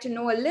really like to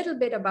know a little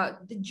bit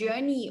about the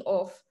journey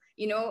of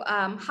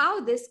how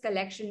this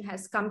collection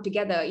has come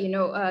together,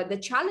 the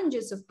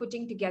challenges of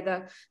putting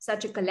together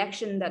such a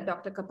collection that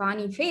Dr.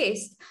 Kapany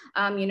faced,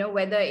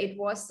 whether it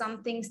was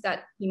some things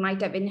that he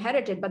might have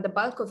inherited, but the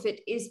bulk of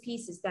it is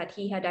pieces that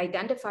he had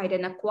identified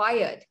and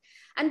acquired.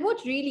 And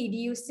what really do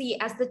you see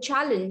as the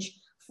challenge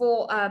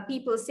for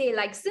people, say,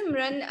 like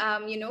Simran,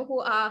 who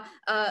are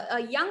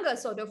a younger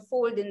sort of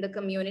fold in the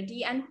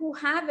community and who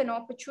have an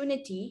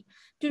opportunity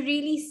to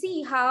really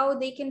see how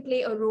they can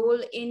play a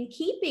role in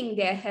keeping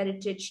their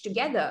heritage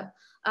together,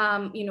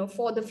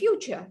 for the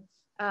future.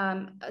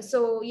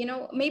 So,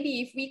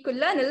 maybe if we could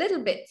learn a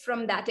little bit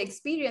from that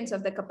experience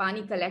of the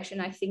Kapany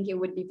collection, I think it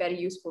would be very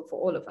useful for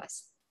all of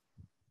us.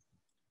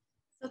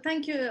 So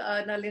thank you,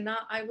 Nalina.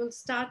 I will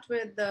start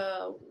with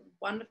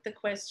one of the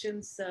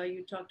questions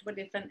you talked about,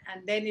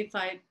 and then if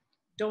I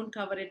don't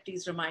cover it,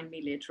 please remind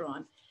me later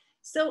on.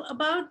 So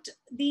about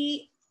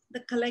the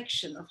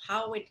collection of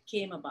how it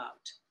came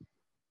about.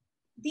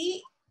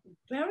 The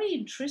very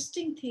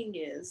interesting thing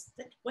is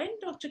that when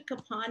Dr.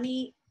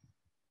 Kapany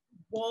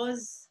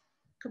was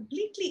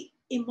completely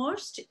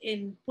immersed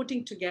in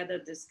putting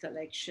together this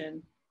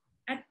collection,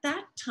 at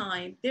that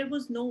time, there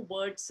was no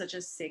word such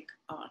as Sikh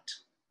art.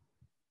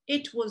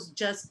 It was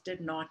just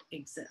did not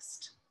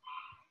exist.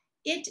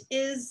 It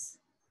is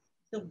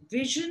the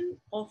vision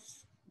of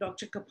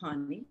Dr.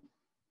 Kapany,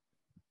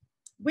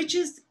 which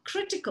is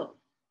critical,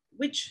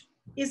 which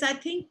is, I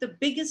think, the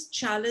biggest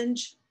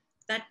challenge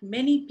that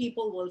many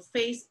people will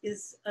face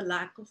is a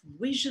lack of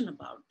vision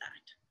about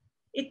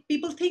that.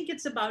 People think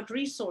it's about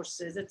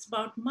resources, it's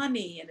about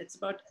money, and it's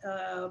about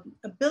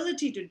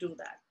ability to do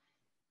that.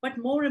 But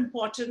more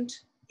important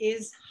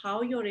is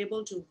how you're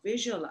able to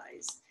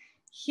visualize.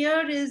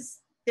 There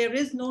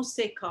is no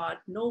Sikh art,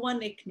 no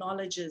one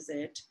acknowledges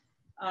it.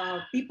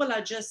 People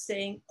are just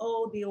saying,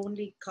 oh, the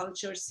only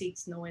culture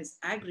Sikhs know is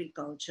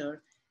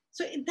agriculture.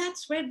 So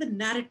that's where the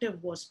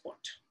narrative was put.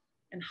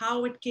 And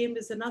how it came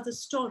is another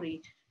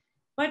story.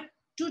 But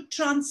to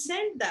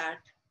transcend that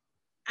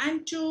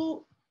and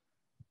to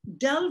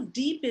delve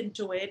deep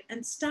into it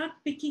and start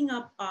picking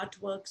up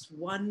artworks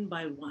one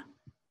by one.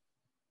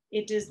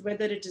 It is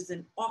whether it is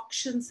an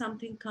auction,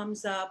 something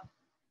comes up.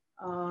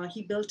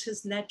 He built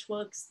his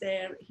networks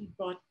there. He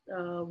brought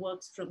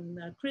works from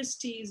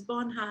Christie's,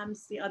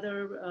 Bonham's, the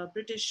other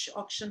British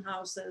auction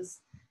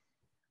houses.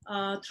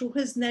 Through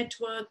his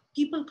network,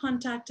 people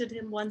contacted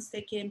him once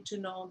they came to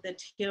know that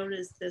here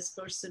is this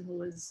person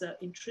who is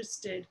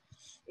interested.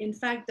 In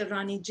fact, the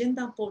Rani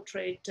Jinda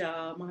portrait,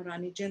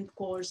 Maharani Jind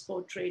Kaur's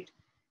portrait,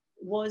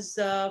 was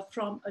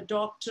from a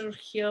doctor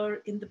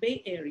here in the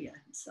Bay Area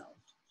himself.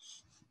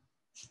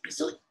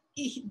 So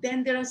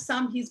then there are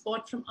some he's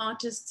bought from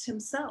artists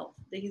himself.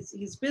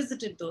 He's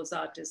visited those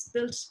artists,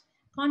 built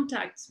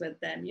contacts with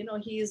them. You know,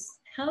 he's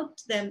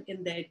helped them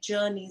in their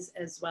journeys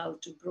as well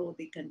to grow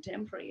the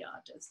contemporary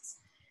artists.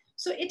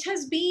 So it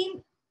has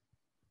been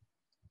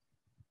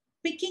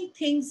picking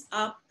things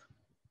up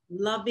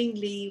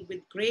lovingly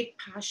with great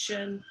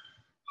passion,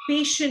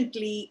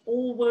 patiently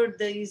over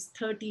these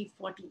 30,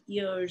 40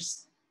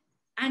 years,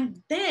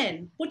 and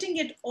then putting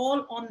it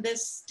all on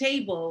this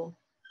table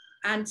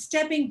and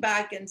stepping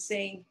back and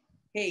saying,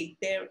 hey,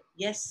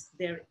 yes,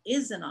 there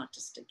is an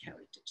artistic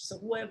heritage. So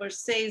whoever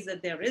says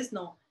that there is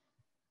no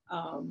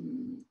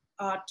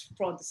art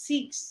for the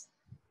Sikhs,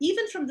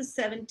 even from the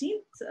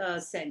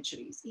 17th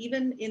centuries,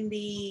 even in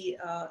the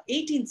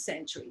 18th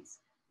centuries,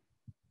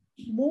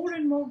 more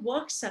and more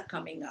works are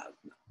coming out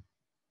now.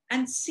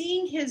 And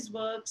seeing his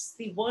works,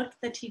 the work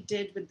that he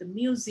did with the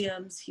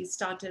museums, he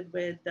started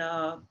with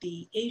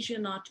the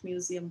Asian Art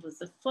Museum, was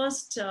the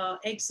first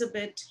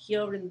exhibit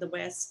here in the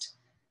West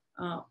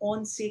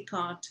on Sikh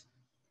art.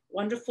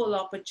 Wonderful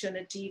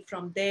opportunity.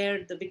 From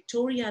there, the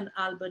Victoria and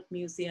Albert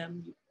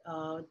Museum,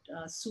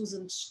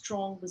 Susan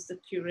Strong was the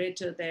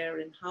curator there,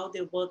 and how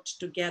they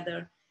worked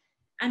together.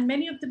 And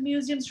many of the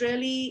museums,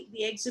 really,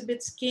 the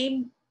exhibits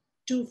came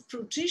to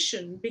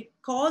fruition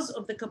because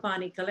of the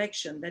Kapany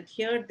collection, that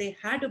here they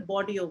had a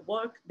body of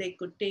work they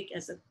could take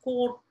as a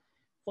core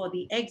for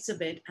the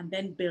exhibit and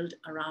then build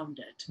around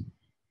it.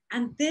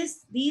 And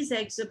these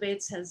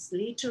exhibits has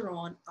later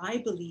on, I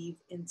believe,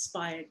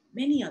 inspired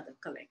many other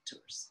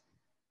collectors,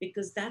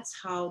 because that's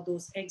how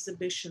those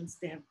exhibitions,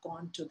 they have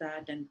gone to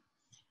that and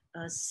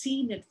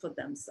seen it for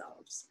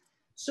themselves.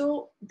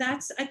 So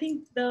that's, I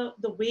think, the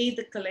way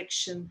the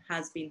collection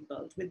has been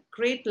built, with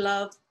great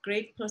love,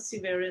 great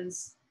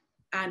perseverance,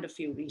 and a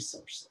few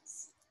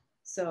resources.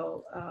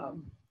 So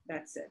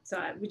that's it. So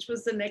which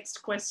was the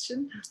next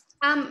question?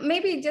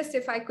 Maybe just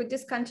if I could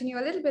just continue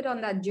a little bit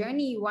on that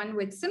journey one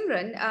with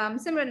Simran.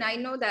 Simran, I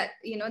know that,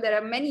 you know, there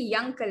are many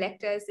young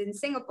collectors in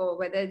Singapore,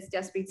 whether it's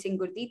Jaspreet Singh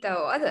Gurdita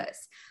or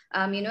others.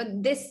 You know,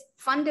 this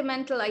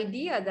fundamental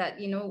idea that,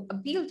 you know,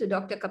 appealed to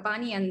Dr.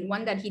 Kapany, and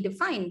one that he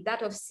defined,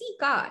 that of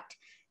Sikh art,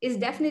 is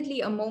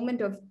definitely a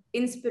moment of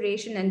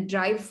inspiration and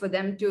drive for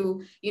them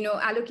to, you know,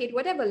 allocate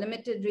whatever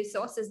limited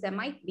resources there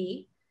might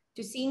be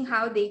to seeing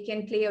how they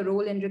can play a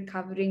role in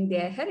recovering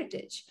their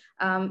heritage.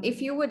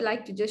 If you would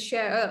like to just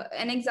share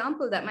an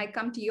example that might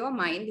come to your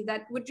mind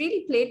that would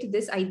really play to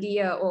this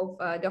idea of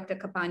Dr.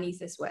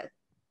 Kapany's as well.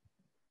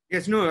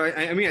 Yes, no,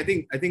 I mean,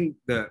 I think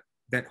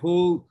that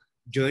whole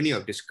journey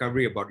of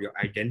discovery about your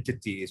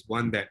identity is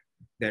one that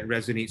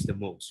resonates the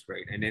most,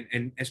 right?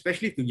 And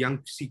especially to young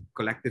Sikh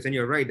collectors, and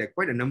you're right, there are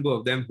quite a number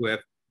of them who have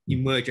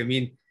emerged. I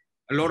mean,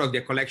 a lot of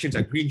their collections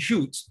are green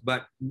shoots,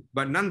 but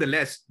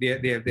nonetheless,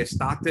 they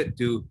started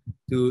to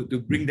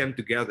bring them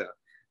together.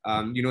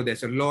 You know,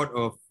 there's a lot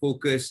of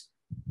focus,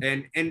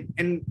 and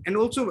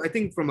also I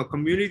think from a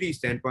community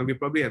standpoint, we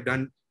probably have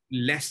done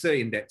lesser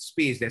in that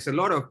space. There's a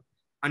lot of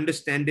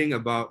understanding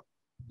about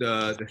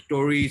the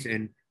stories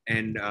and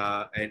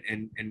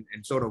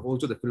sort of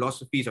also the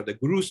philosophies of the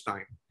Guru's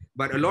time.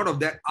 But a lot of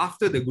that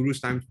after the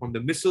Guru's time, from the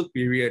Misl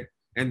period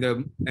and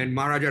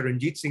Maharaja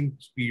Ranjit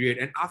Singh's period,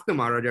 and after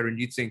Maharaja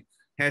Ranjit Singh,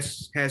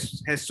 has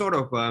sort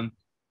of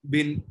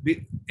been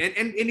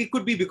and it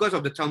could be because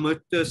of the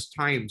tumultuous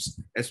times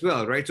as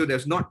well, right? So there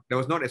was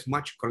not as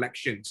much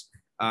collections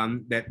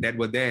that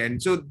were there,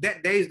 and so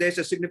there's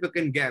a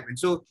significant gap. And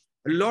so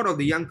a lot of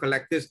the young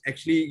collectors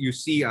actually, you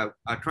see, are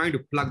trying to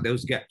plug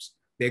those gaps.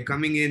 They're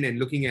coming in and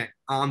looking at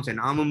arms and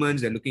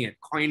armaments. They're looking at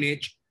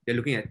coinage. They're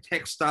looking at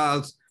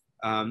textiles,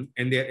 and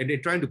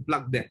they're trying to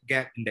plug that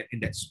gap in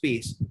that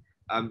space.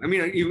 I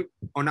mean, even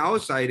on our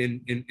side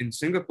in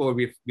Singapore,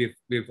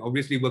 we've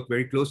obviously worked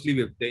very closely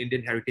with the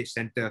Indian Heritage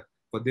Center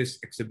for this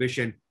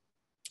exhibition.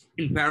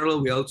 In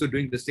parallel, we're also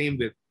doing the same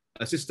with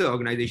a sister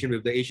organization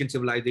with the Asian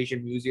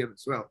Civilization Museum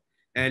as well.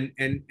 And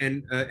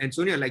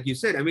Sonia, like you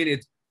said, I mean,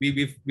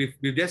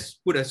 we've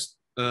just put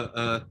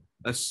a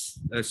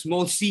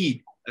small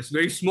seed, a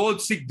very small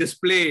Sikh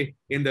display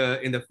in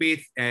the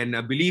faith and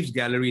beliefs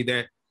gallery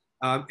there.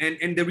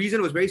 And the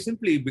reason was very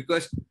simply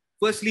because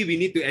firstly, we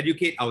need to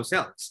educate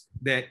ourselves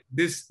that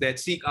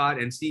Sikh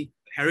art and Sikh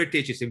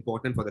heritage is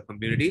important for the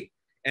community,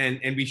 and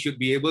we should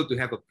be able to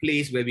have a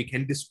place where we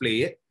can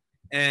display it.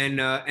 And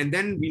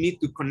then we need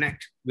to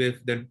connect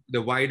with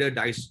the wider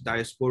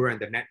diaspora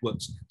and the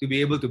networks to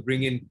be able to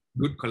bring in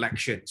good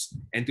collections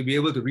and to be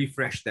able to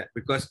refresh that,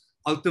 because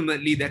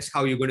ultimately that's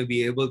how you're going to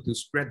be able to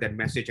spread that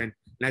message. And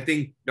I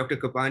think Dr.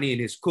 Kapany in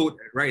his quote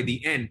right at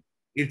the end,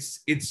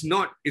 it's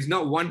not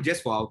one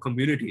just for our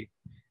community.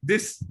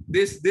 This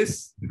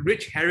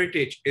rich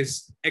heritage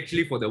is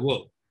actually for the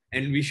world,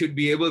 and we should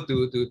be able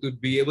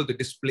to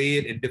display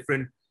it in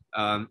different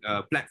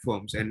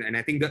platforms. And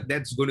I think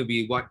that's going to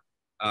be what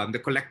the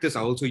collectors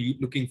are also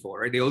looking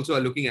for, right? They also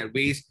are looking at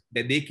ways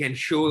that they can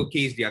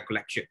showcase their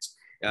collections.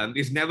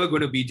 It's never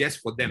going to be just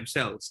for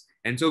themselves.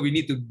 And so we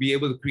need to be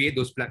able to create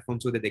those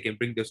platforms so that they can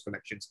bring those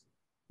collections.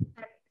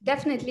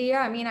 Definitely,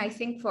 yeah. I mean, I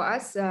think for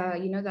us,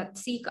 that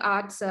Sikh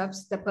art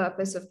serves the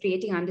purpose of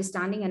creating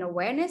understanding and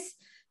awareness.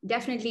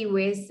 Definitely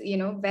weighs,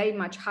 very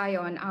much high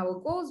on our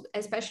goals,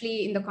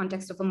 especially in the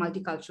context of a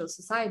multicultural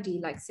society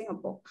like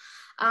Singapore.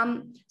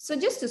 So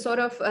just to sort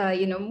of,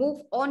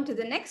 move on to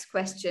the next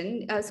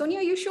question,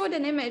 Sonia, you showed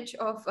an image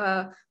of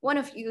one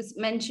of you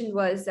mentioned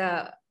was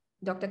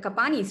Dr.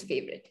 Kapany's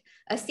favorite,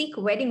 a Sikh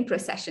wedding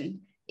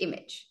procession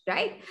image,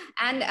 right?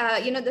 And,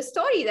 the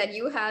story that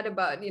you had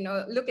about,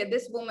 look at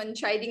this woman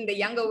chiding the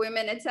younger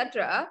women,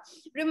 etc.,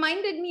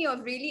 reminded me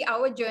of really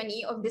our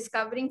journey of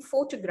discovering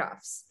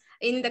photographs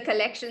in the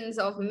collections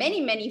of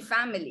many, many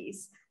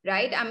families,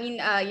 right? I mean,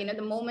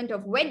 the moment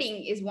of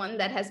wedding is one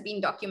that has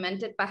been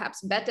documented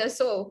perhaps better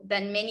so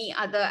than many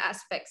other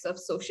aspects of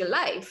social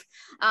life.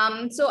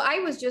 So I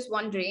was just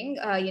wondering,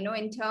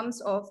 in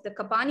terms of the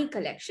Kapany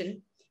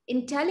collection,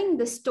 in telling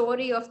the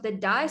story of the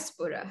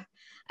diaspora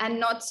and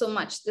not so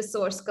much the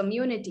source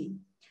community,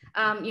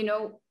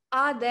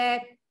 are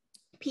there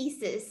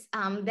pieces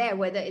there,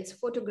 whether it's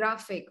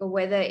photographic or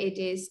whether it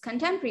is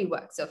contemporary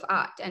works of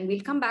art, and we'll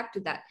come back to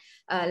that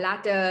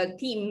latter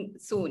theme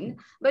soon,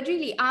 but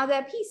really, are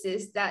there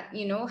pieces that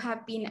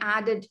have been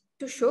added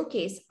to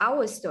showcase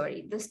our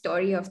story, the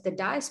story of the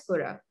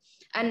diaspora,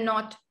 and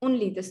not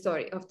only the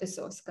story of the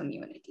source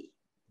community?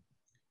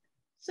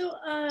 So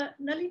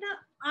Nalina,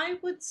 I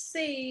would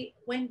say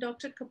when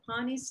Dr.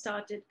 Kapany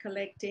started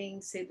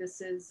collecting, say this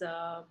is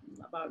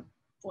about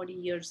 40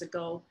 years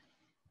ago,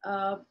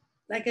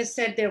 like I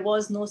said, there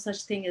was no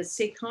such thing as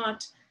Sikh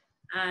art,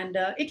 and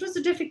it was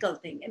a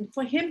difficult thing. And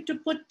for him to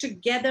put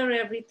together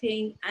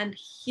everything and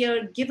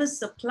here give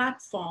us a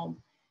platform,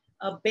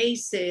 a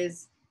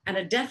basis, and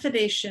a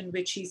definition,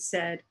 which he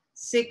said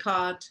Sikh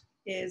art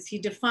is, he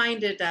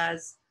defined it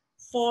as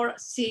for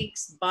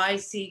Sikhs, by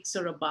Sikhs,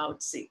 or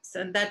about Sikhs.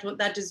 And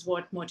that is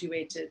what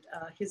motivated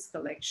his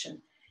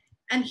collection.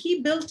 And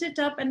he built it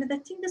up. And I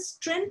think the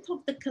strength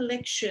of the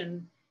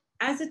collection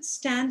as it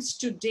stands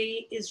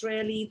today is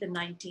really the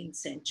 19th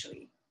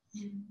century.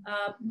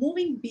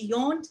 Moving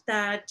beyond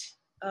that,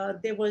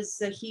 there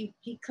was, he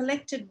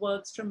collected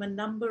works from a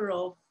number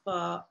of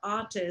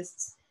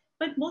artists,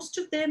 but most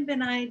of them,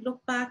 when I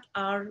look back,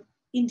 are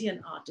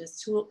Indian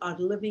artists who are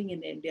living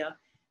in India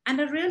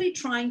and are really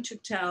trying to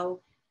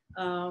tell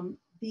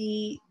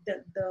the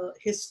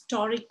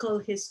historical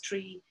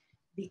history,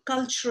 the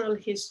cultural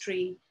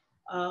history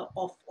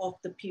of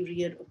the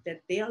period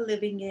that they are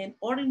living in,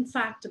 or in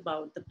fact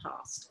about the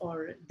past.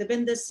 Or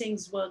Devinder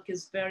Singh's work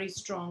is very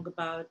strong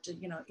about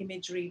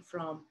imagery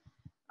from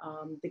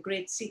the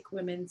Great Sikh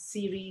Women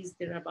series.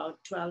 There are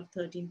about 12,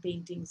 13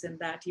 paintings in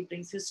that. He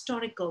brings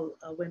historical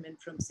women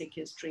from Sikh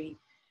history.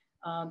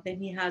 Then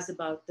he has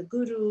about the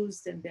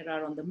gurus, then there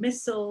are on the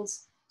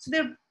missals. So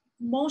they're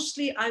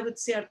mostly, I would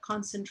say, are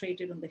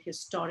concentrated on the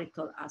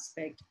historical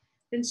aspect.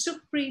 Then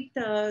Sukhpreet,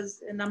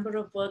 a number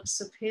of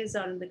works of his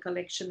are in the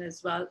collection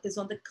as well, is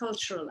on the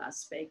cultural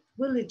aspect,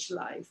 village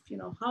life,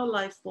 how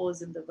life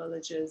was in the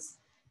villages,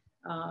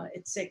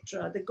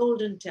 etc. The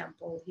Golden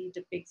Temple, he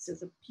depicts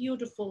as a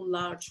beautiful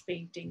large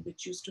painting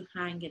which used to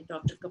hang in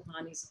Dr.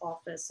 Kapany's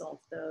office of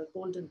the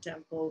Golden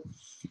Temple.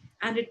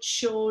 And it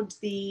showed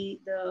the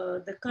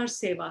Kar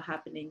Seva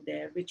happening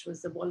there, which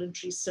was the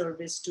voluntary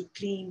service to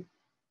clean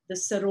the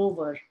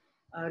sarovar,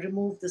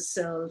 remove the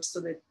silt so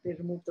that they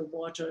remove the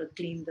water,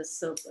 clean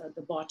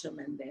the bottom,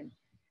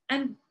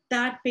 and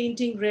that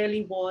painting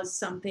really was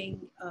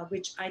something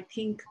which I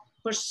think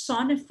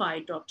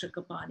personified Dr.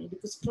 Kapany,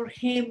 because for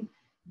him,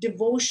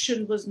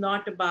 devotion was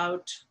not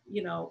about,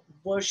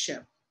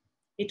 worship.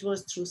 It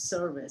was through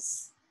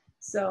service.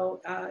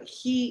 So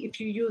if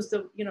you use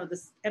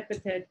this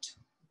epithet,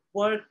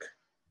 work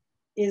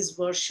is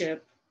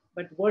worship,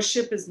 but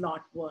worship is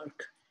not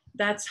work.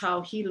 That's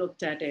how he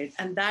looked at it.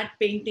 And that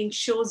painting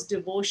shows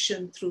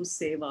devotion through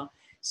seva.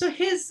 So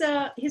his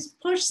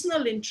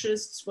personal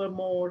interests were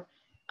more,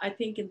 I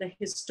think, in the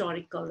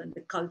historical and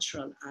the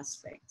cultural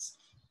aspects.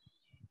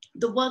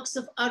 The works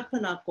of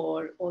Arpana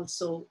Kaur,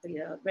 also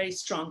a very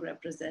strong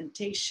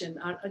representation,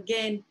 are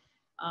again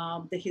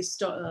the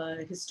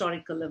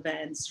historical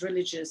events,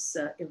 religious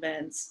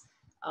events.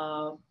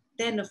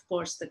 Then, of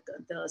course,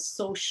 the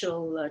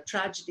social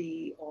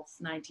tragedy of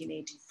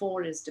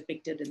 1984 is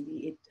depicted in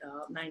the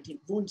 19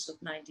 Wounds of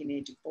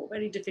 1984.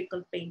 Very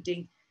difficult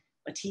painting,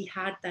 but he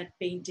had that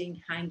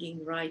painting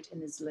hanging right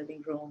in his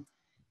living room.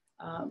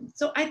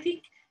 So I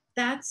think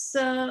that's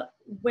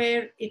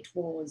where it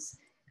was.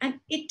 And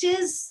it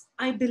is,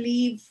 I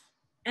believe,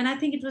 and I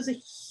think it was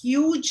a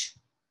huge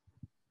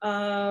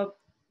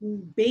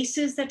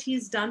basis that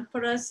he's done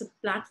for us, a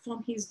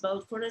platform he's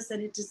built for us,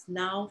 and it is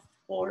now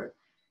for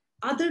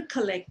other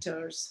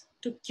collectors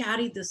to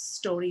carry this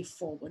story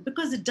forward,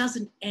 because it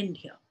doesn't end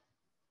here.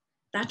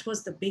 That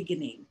was the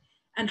beginning.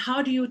 And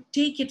how do you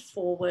take it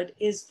forward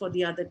is for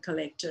the other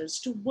collectors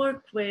to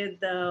work with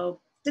the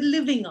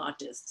living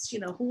artists,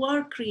 who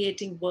are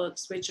creating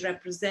works which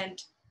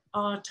represent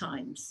our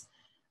times.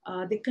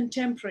 The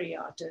contemporary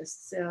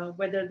artists,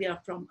 whether they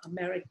are from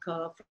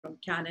America, from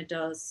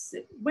Canada,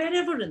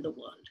 wherever in the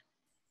world.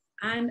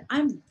 And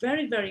I'm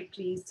very, very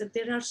pleased that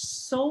there are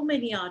so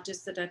many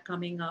artists that are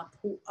coming up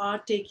who are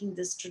taking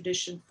this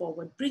tradition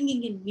forward,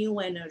 bringing in new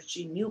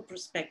energy, new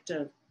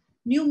perspective,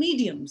 new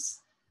mediums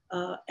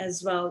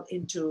as well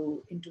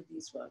into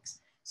these works.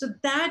 So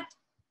that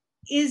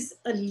is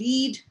a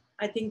lead.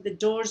 I think the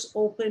doors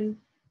open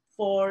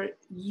for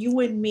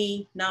you and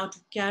me now to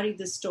carry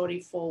this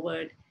story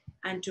forward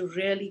and to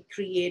really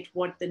create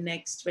what the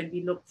next, when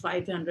we look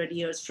 500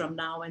 years from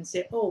now and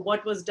say, oh,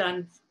 what was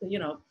done,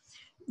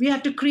 we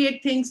have to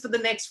create things for the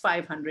next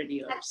 500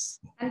 years.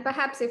 And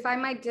perhaps if I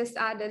might just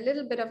add a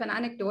little bit of an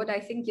anecdote, I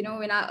think, in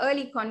our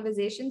early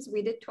conversations,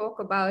 we did talk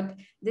about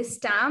this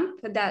stamp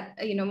that,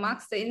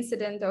 marks the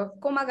incident of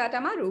Komagata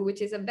Maru,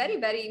 which is a very,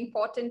 very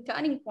important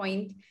turning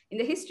point in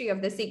the history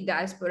of the Sikh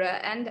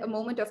diaspora and a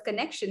moment of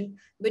connection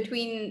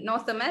between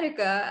North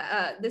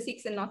America, the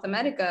Sikhs in North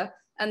America,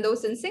 and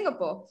those in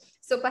Singapore.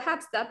 So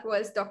perhaps that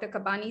was Dr.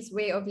 Kapany's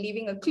way of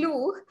leaving a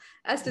clue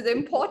as to the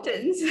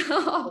importance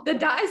of the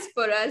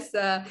diaspora's,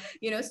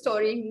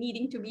 story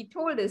needing to be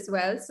told as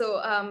well.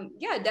 So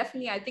yeah,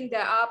 definitely, I think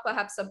there are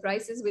perhaps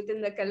surprises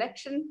within the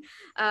collection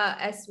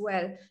as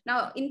well.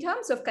 Now, in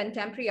terms of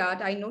contemporary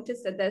art, I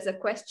noticed that there's a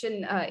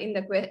question in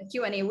the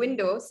Q&A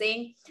window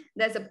saying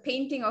there's a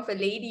painting of a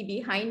lady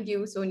behind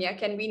you, Sonia.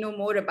 Can we know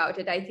more about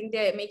it? I think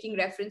they're making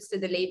reference to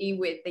the lady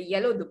with the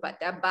yellow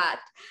dupatta,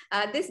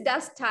 but this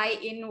does tie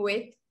in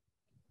with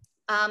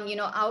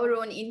our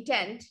own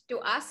intent to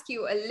ask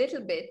you a little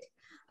bit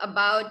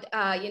about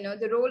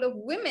the role of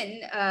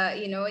women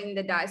in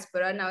the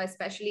diaspora now,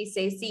 especially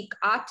say Sikh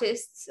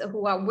artists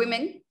who are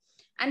women,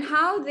 and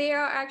how they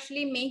are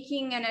actually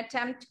making an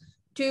attempt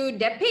to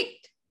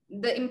depict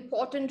the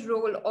important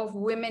role of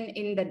women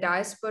in the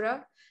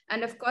diaspora.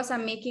 And of course,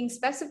 I'm making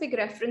specific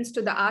reference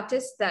to the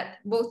artists that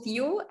both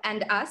you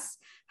and us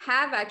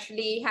have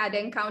actually had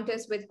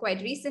encounters with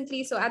quite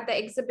recently. So at the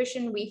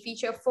exhibition, we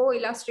feature 4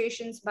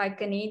 illustrations by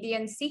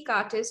Canadian Sikh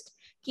artist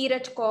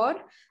Kirat Kaur.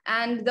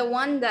 And the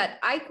one that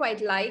I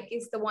quite like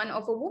is the one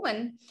of a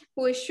woman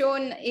who is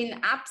shown in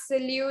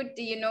absolute,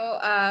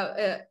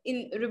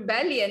 in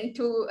rebellion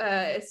to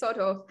sort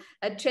of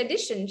a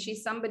tradition.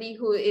 She's somebody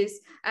who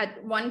is at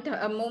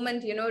a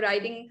moment,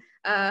 riding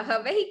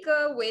her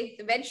vehicle with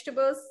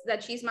vegetables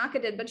that she's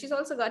marketed, but she's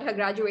also got her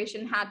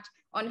graduation hat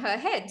on her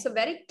head. So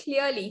very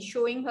clearly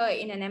showing her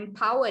in an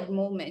empowered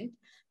moment,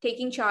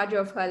 taking charge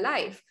of her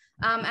life.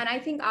 And I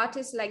think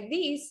artists like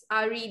these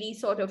are really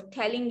sort of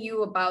telling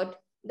you about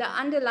the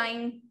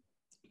underlying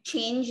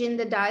change in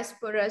the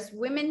diaspora as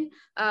women,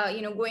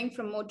 going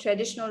from more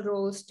traditional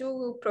roles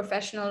to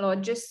professional or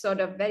just sort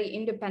of very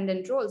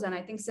independent roles. And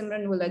I think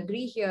Simran will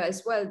agree here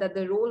as well that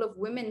the role of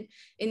women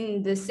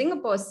in the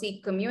Singapore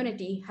Sikh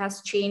community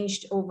has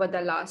changed over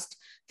the last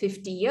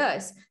 50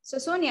 years. So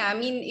Sonia, I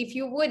mean, if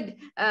you would,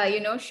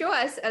 show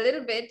us a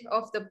little bit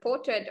of the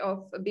portrait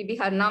of Bibi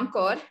Harnam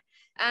Kaur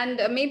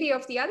and maybe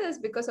of the others,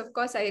 because of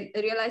course I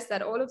realize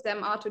that all of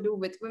them are to do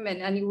with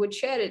women, and you would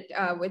share it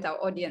with our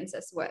audience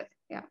as well.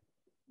 Yeah.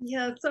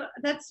 Yeah, so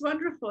that's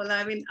wonderful.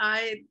 I mean,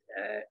 I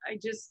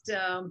just,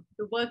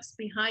 the works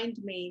behind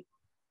me,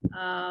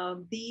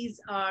 these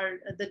are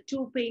the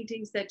 2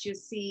 paintings that you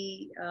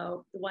see,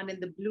 the one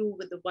in the blue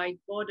with the white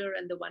border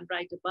and the one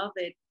right above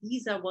it.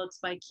 These are works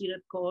by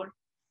Kirat Kaur.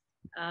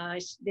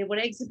 They were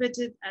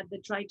exhibited at the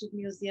Triton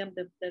Museum,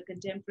 the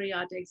contemporary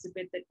art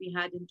exhibit that we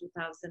had in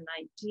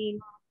 2019.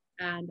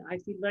 And I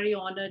feel very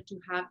honored to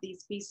have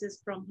these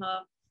pieces from her.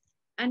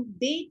 And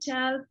they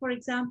tell, for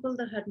example,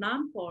 the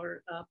Harnam Kaur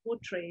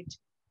portrait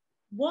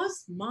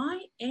was my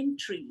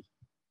entry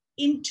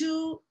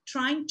into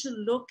trying to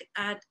look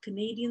at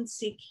Canadian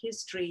Sikh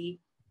history,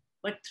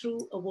 but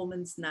through a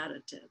woman's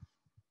narrative.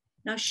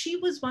 Now, she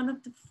was one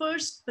of the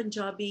first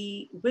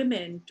Punjabi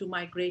women to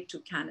migrate to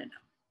Canada.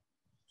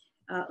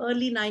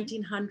 Early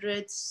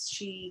 1900s,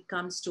 she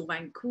comes to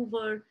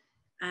Vancouver,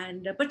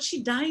 but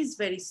she dies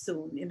very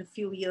soon. In a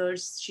few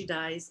years, she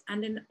dies,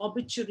 and an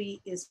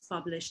obituary is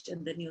published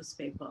in the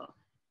newspaper.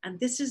 And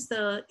this is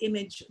the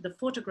image, the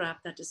photograph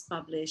that is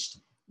published,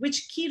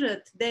 which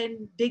Kirat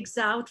then digs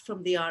out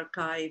from the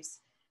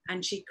archives,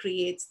 and she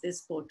creates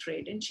this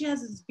portrait. And she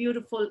has these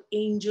beautiful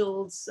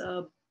angels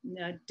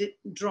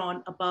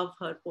drawn above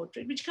her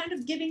portrait, which kind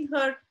of giving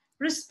her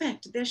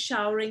respect. They're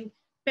showering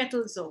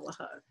petals over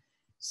her.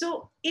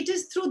 So it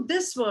is through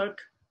this work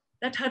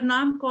that her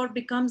Naam Kaur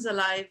becomes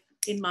alive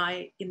in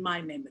my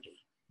memory.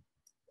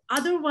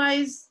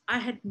 Otherwise, I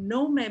had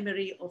no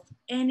memory of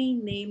any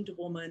named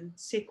woman,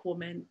 Sikh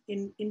woman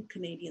in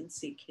Canadian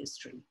Sikh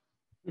history.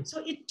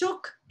 So it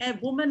took a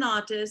woman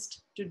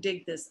artist to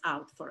dig this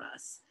out for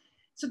us.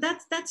 So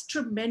that's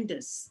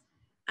tremendous.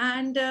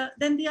 And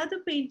then the other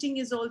painting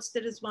is also,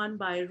 there is one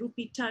by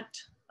Rupi Tut,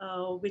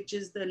 which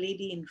is the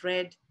lady in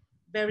red.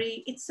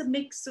 It's a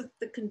mix of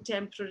the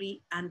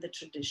contemporary and the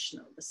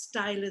traditional. The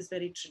style is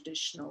very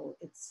traditional.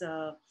 It's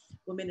a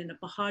woman in a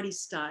Pahari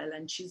style,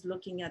 and she's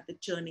looking at the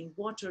churning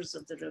waters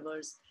of the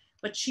rivers,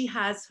 but she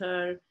has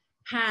her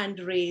hand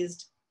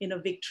raised in a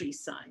victory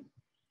sign.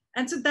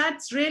 And so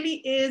that's really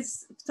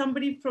is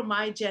somebody from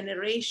my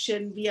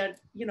generation. We are,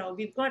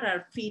 we've got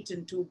our feet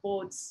in two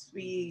boats.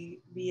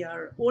 We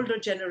are older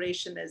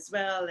generation as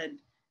well, and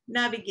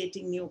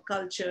navigating new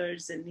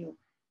cultures and new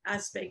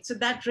aspects. So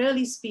that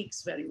really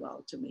speaks very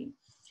well to me.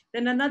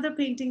 Then another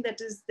painting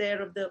that is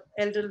there of the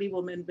elderly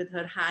woman with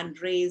her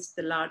hand raised,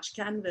 the large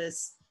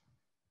canvas,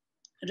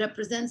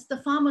 represents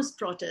the farmers'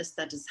 protest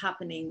that is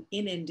happening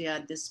in India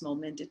at this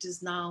moment. It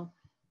is now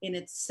in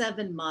its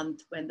 7th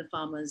month when the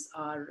farmers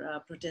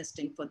are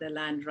protesting for their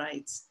land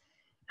rights.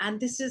 And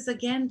this is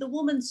again the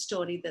woman's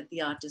story that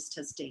the artist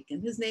has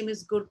taken. His name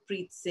is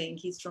Gurpreet Singh.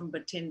 He's from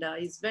Bathinda.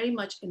 He's very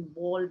much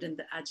involved in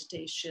the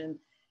agitation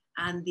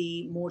and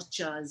the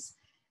morchas.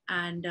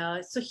 And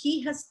so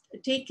he has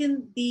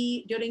taken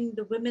during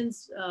the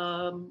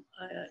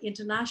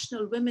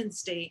International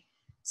Women's Day,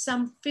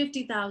 some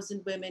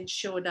 50,000 women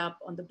showed up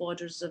on the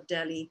borders of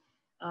Delhi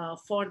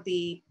for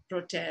the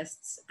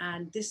protests.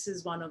 And this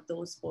is one of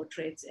those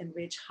portraits in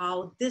which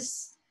how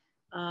this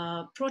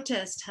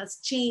protest has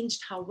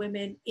changed how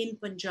women in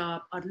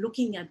Punjab are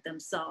looking at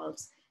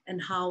themselves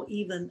and how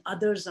even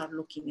others are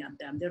looking at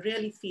them. They're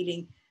really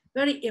feeling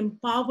very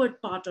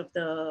empowered part of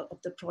the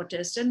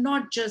protest, and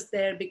not just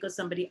there because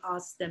somebody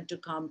asked them to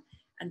come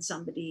and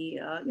somebody,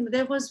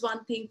 there was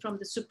one thing from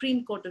the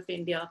Supreme Court of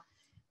India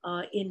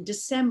in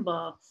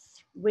December,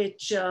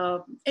 which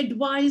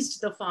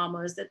advised the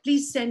farmers that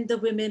please send the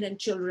women and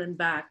children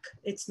back.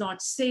 It's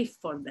not safe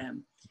for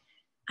them.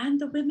 And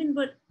the women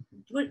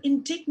were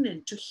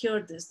indignant to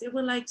hear this. They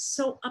were like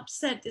so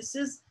upset.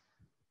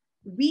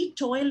 We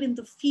toil in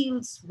the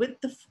fields with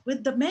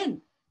the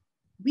men.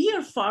 We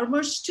are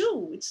farmers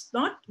too. It's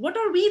not, what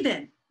are we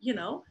then,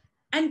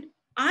 And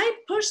I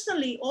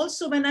personally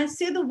also, when I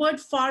say the word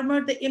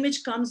farmer, the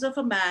image comes of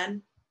a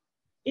man.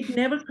 It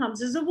never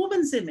comes as a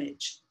woman's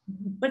image.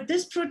 But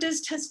this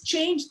protest has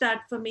changed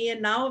that for me.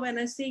 And now when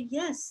I say,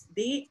 yes,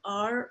 they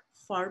are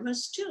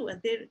farmers too.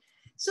 And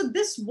so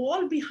this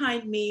wall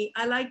behind me,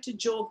 I like to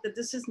joke that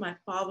this is my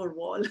power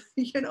wall.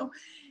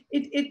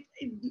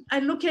 I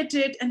look at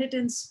it and it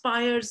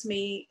inspires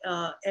me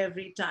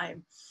every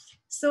time.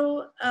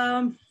 So,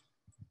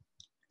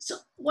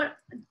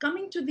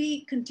 coming to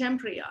the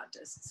contemporary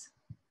artists,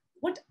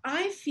 what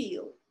I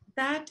feel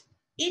that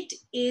it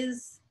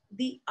is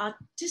the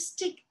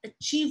artistic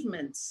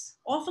achievements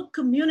of a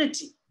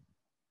community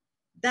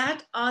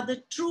that are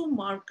the true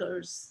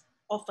markers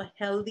of a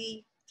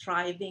healthy,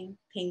 thriving,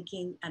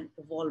 thinking, and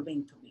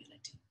evolving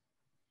community.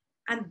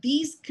 And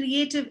these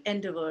creative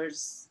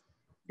endeavors,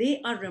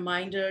 they are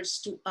reminders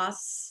to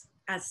us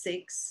as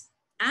Sikhs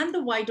and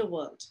the wider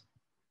world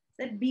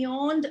that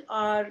beyond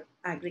our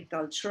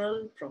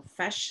agricultural,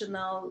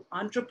 professional,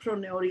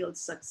 entrepreneurial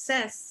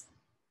success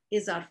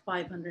is our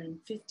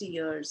 550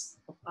 years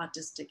of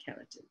artistic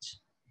heritage.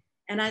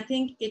 And I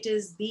think it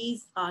is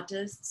these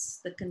artists,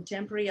 the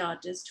contemporary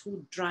artists,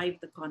 who drive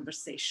the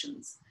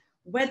conversations,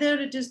 whether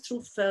it is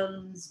through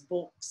films,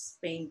 books,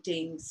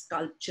 paintings,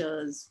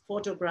 sculptures,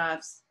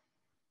 photographs.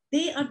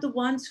 They are the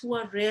ones who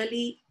are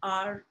really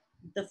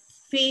the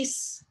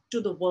face to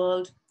the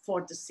world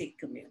for the Sikh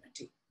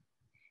community.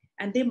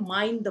 And they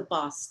mine the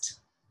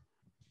past,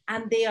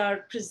 and they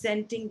are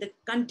presenting the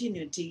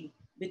continuity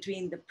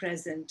between the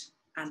present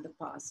and the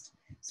past.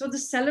 So the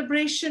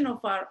celebration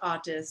of our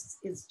artists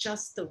is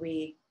just the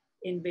way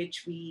in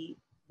which we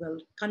will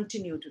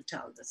continue to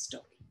tell the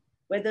story.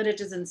 Whether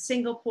it is in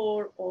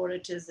Singapore or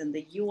it is in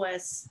the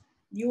US.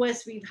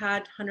 US, we've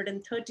had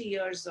 130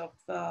 years of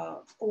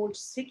old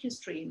Sikh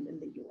history in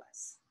the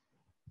US,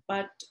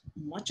 but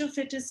much of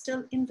it is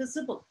still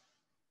invisible.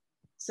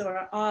 So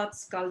our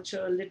arts,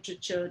 culture,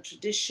 literature,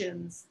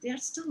 traditions, they are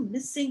still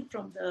missing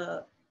from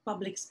the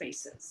public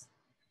spaces.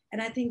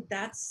 And I think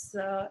that's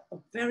a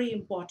very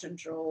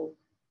important role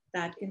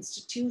that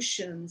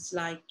institutions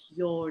like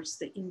yours,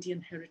 the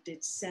Indian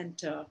Heritage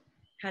Center,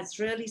 has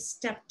really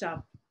stepped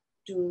up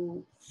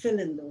to fill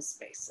in those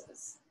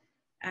spaces.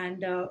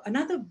 And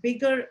another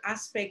bigger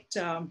aspect,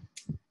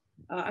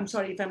 I'm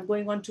sorry if I'm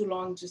going on too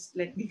long, just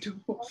let me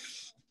know.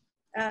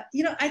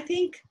 I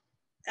think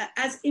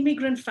as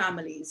immigrant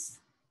families,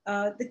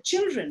 the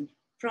children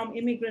from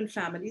immigrant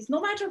families, no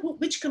matter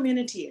which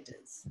community it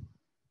is,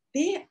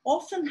 they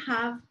often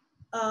have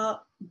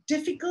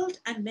difficult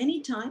and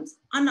many times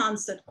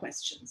unanswered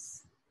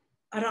questions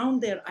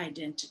around their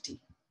identity.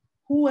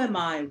 Who am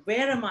I?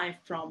 Where am I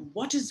from?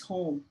 What is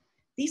home?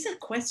 These are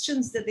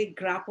questions that they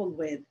grapple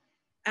with.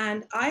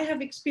 And I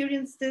have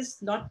experienced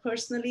this not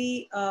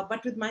personally,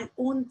 but with my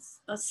own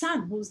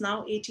son, who's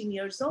now 18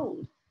 years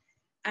old.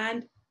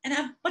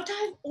 But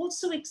I've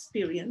also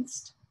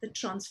experienced the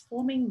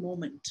transforming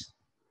moment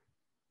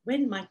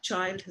when my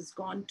child has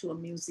gone to a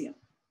museum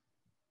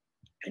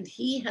and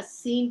he has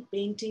seen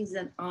paintings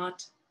and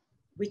art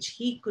which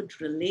he could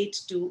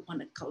relate to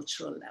on a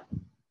cultural level.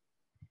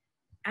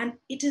 And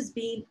it has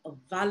been a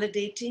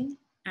validating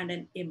and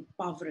an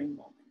empowering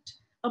moment,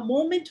 a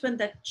moment when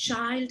that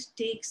child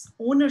takes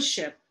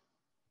ownership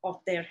of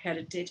their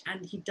heritage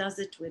and he does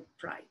it with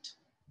pride.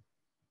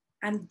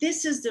 And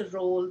this is the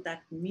role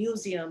that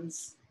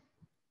museums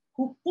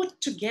who put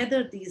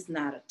together these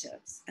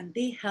narratives, and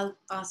they help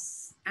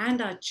us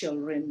and our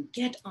children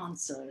get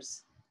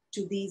answers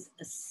to these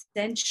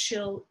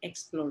essential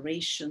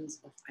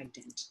explorations of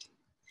identity.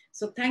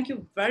 So thank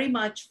you very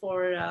much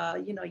for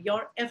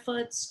your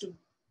efforts to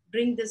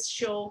bring this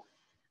show,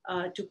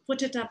 to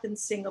put it up in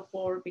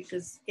Singapore,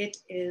 because it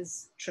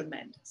is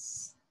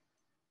tremendous.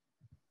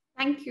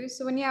 Thank you,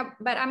 Sonia.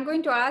 But I'm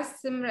going to ask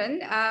Simran,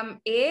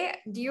 A,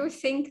 do you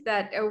think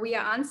that we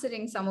are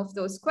answering some of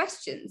those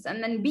questions?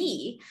 And then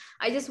B,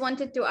 I just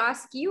wanted to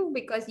ask you,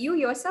 because you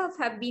yourself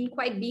have been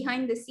quite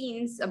behind the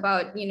scenes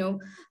about,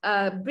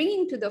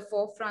 bringing to the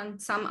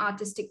forefront some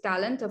artistic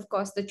talent. Of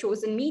course, the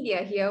chosen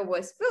media here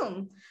was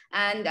film.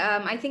 And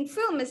I think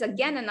film is,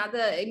 again,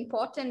 another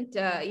important,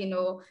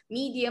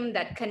 medium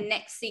that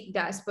connects Sikh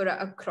diaspora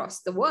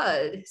across the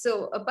world.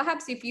 So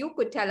perhaps if you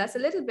could tell us a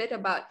little bit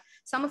about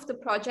some of the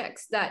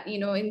projects that,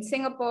 in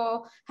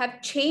Singapore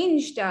have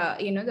changed,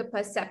 the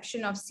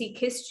perception of Sikh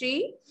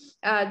history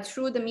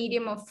through the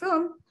medium of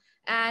film.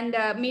 And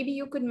maybe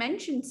you could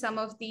mention some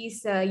of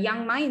these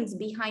young minds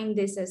behind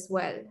this as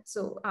well,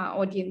 so our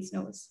audience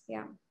knows.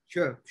 Yeah.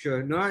 Sure.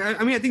 No,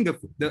 I mean, I think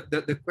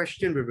the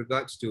question with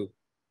regards to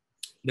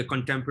the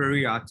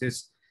contemporary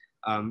artists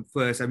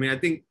first, I mean, I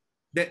think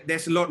that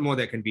there's a lot more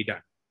that can be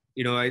done.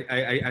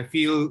 I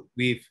feel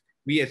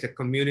we as a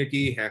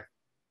community have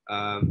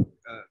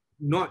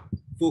not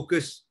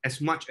focused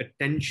as much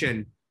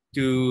attention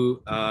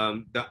to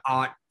the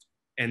art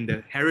and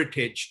the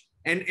heritage,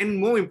 and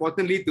more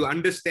importantly, to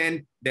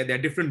understand that there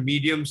are different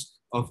mediums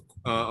of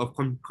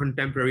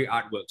contemporary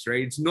artworks,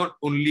 right? It's not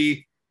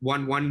only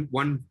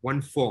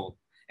one form,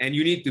 and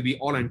you need to be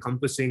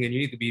all-encompassing, and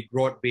you need to be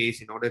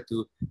broad-based in order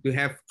to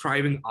have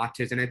thriving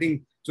artists. And I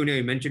think, Sonia,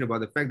 you mentioned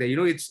about the fact that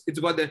it's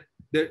about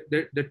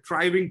the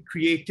thriving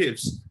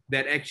creatives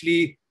that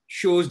actually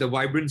shows the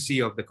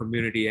vibrancy of the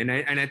community. And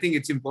I think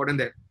it's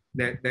important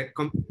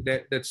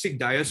that Sikh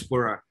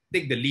diaspora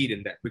take the lead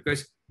in that,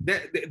 because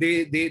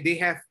they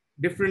have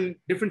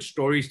different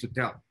stories to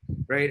tell,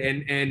 right?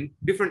 And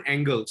different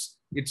angles.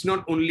 It's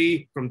not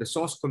only from the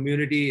source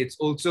community, it's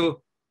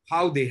also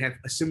how they have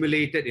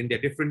assimilated in their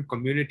different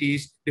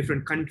communities,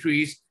 different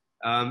countries,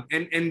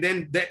 and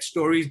then that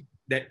stories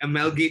that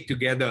amalgate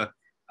together.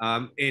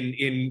 And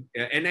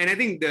I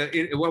think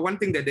one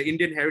thing that the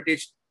Indian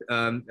Heritage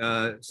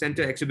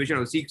Center exhibition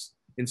of Sikhs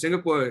in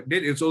Singapore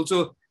did is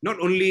also not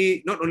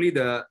only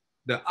the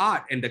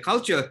art and the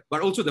culture,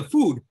 but also the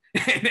food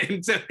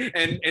and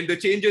the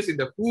changes in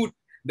the food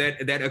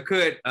that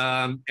occurred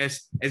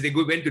as they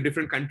went to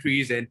different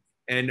countries, and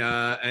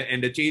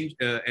the change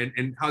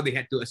and how they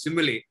had to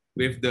assimilate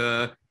with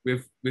the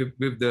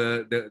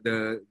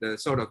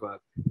sort of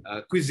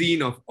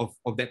cuisine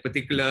of that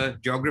particular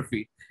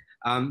geography.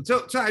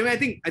 So I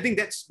mean, I think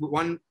that's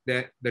one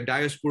that the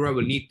diaspora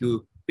will need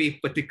to pay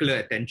particular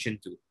attention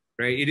to,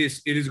 right? It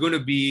is going to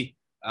be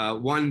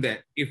one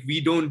that if we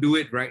don't do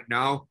it right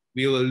now,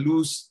 we will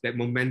lose that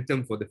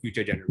momentum for the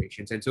future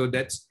generations. And so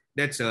that's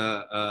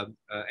an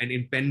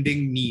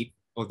impending need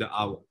of the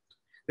hour.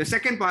 The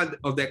second part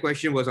of that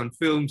question was on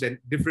films and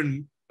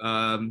different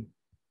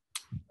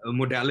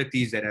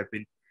modalities that have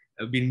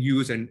been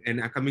used and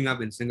are coming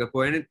up in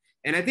Singapore.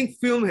 And I think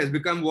film has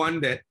become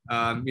one that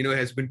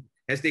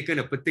has taken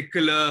a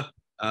particular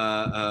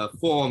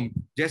form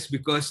just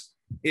because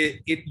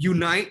it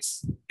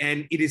unites,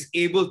 and it is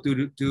able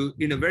to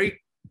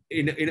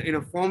in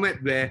a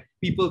format where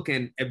people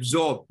can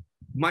absorb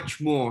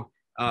much more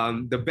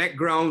the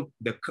background,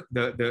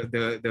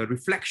 the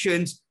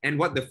reflections, and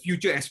what the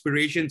future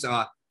aspirations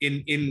are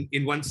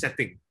in one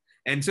setting.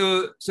 And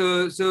so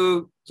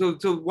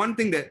one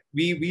thing that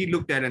we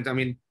looked at, and I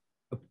mean,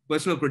 a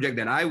personal project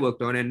that I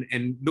worked on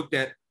and looked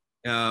at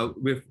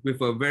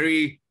with a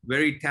very,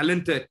 very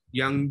talented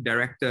young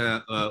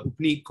director,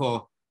 Upneet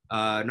Kaur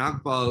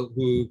Nagpal,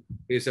 who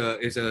is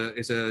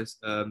a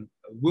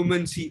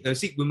woman, a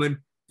Sikh woman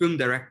film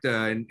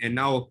director and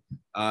now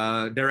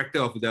director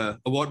of the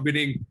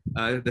award-winning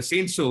The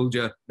Saint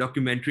Soldier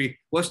documentary,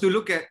 was to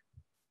look at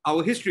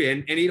our history.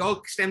 And it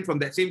all stemmed from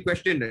that same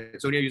question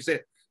that Sonia, you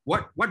said,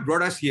 what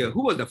brought us here?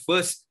 Who was the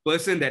first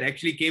person that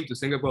actually came to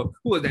Singapore?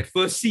 Who was that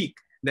first Sikh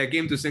that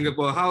came to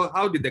Singapore?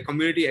 How did the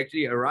community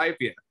actually arrive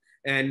here?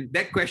 And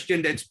that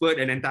question then spurred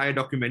an entire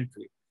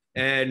documentary.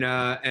 And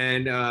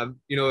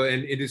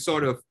it is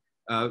sort of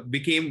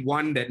became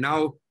one that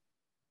now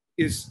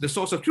is the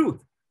source of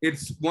truth.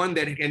 It's one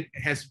that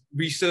has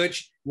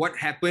researched what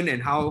happened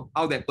and how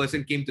that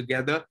person came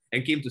together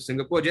and came to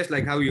Singapore. Just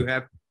like how you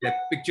have that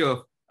picture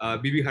of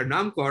Bibi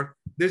Harnam Kaur.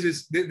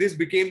 This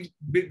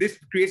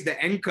creates the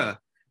anchor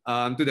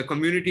to the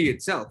community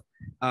itself,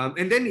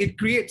 and then it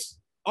creates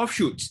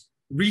offshoots.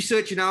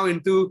 Research now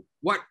into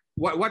what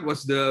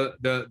was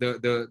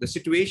the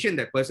situation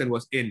that person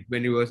was in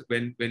when he was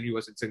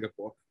in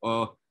Singapore,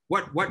 or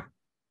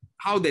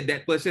how did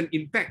that person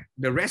impact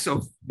the rest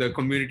of the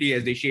community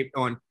as they shaped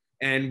on,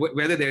 and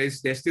whether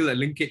there's still a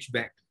linkage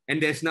back.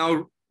 And there's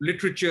now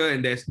literature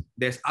and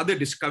there's other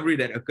discovery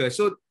that occurs.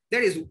 So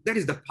that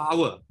is the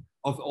power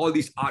of all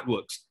these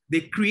artworks.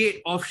 They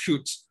create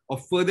offshoots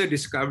of further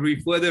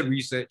discovery, further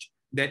research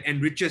that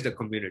enriches the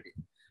community.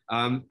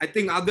 I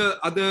think other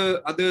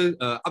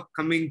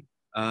upcoming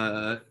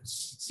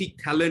Sikh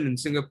talent in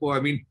Singapore. I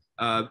mean,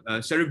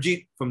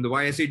 Sarabjit from the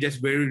YSA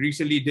just very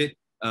recently did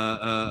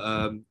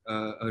a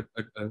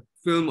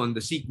film on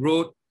the Sikh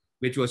Road,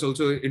 which was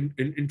also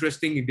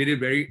interesting. He did it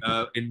very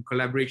in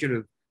collaboration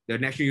with the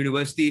National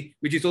University,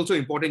 which is also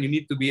important. You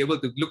need to be able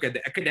to look at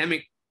the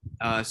academic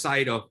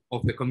side of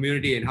the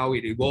community and how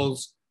it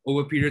evolves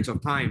over periods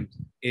of time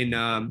in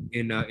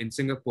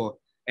Singapore,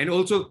 and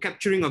also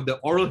capturing of the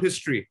oral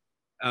history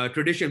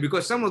tradition,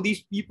 because some of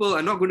these people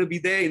are not going to be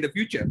there in the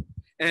future,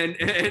 and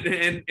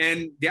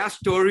their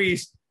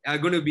stories are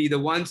going to be the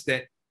ones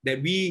that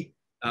we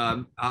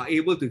are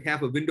able to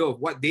have a window of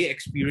what they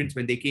experienced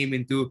when they came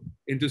into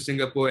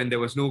Singapore, and there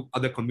was no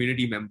other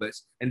community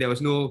members, and there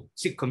was no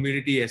Sikh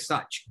community as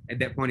such at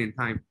that point in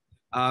time.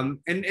 And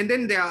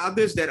then there are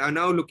others that are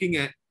now looking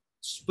at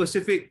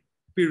specific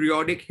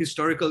periodic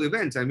historical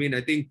events. I mean,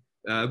 I think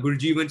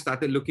Gurjeevan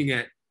started looking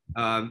at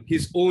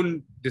his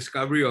own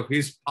discovery of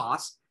his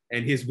past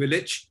and his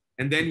village,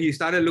 and then he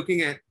started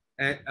looking at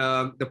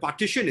the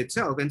partition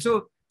itself. And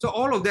so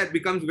all of that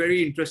becomes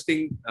very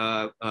interesting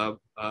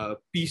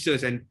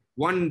pieces. And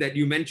one that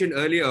you mentioned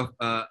earlier,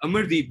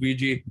 Amardeep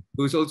Viji,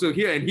 who's also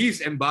here, and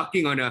he's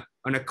embarking on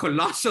a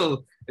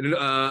colossal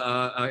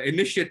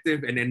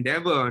initiative and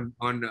endeavor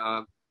on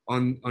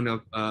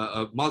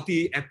a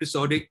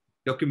multi-episodic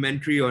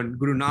documentary on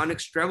Guru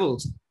Nanak's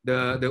travels,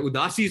 the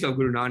Udasis of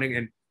Guru Nanak,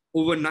 and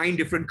over 9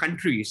 different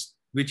countries,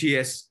 which he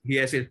has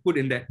put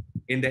in that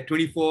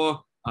 24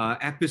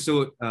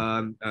 episode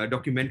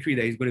documentary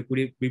that he's going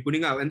to be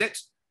putting out. And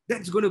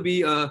that's going to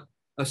be a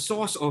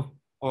source of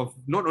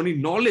not only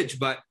knowledge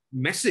but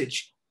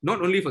message,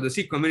 not only for the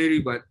Sikh community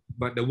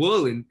but the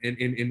world in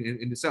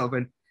itself,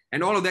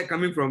 and all of that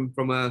coming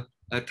from a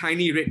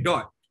tiny red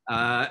dot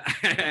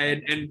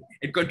and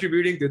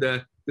contributing to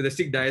the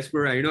Sikh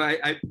diaspora.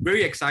 I'm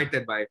very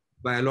excited by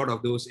a lot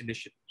of those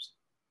initiatives.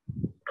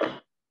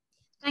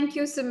 Thank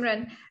you,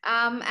 Simran.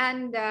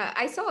 And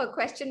I saw a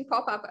question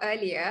pop up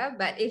earlier,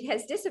 but it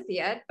has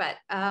disappeared. But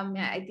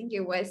I think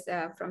it was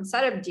from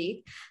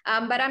Sarabjit.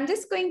 But I'm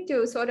just going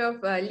to sort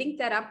of link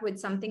that up with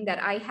something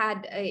that I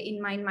had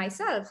in mind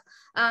myself.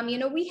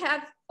 We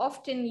have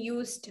often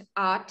used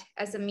art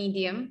as a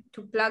medium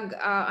to plug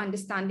our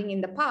understanding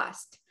in the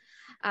past.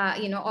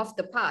 Of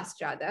the past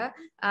rather.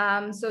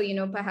 So,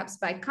 perhaps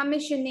by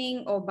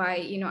commissioning or by,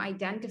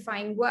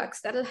 identifying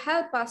works that'll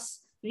help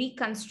us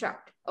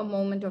reconstruct a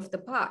moment of the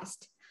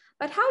past.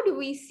 But how do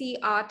we see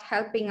art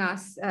helping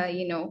us,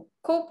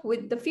 cope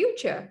with the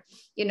future?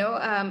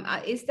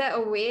 Is there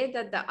a way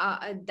that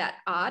that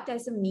art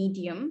as a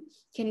medium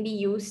can be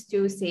used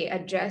to, say,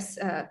 address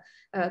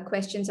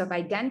questions of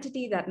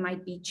identity that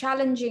might be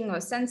challenging or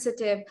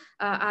sensitive?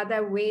 Are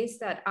there ways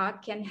that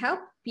art can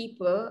help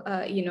people,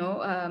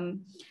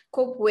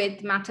 cope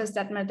with matters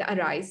that might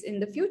arise in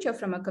the future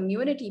from a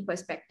community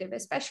perspective,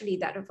 especially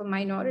that of a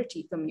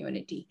minority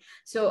community?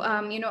 So,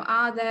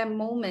 are there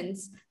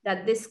moments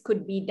that this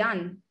could be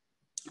done?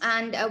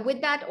 And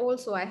with that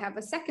also, I have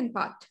a second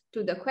part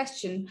to the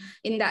question,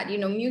 in that,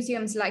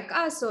 museums like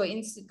us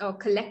or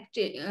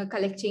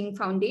collecting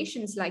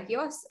foundations like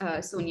yours,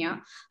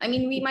 Sonia, I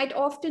mean, we might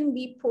often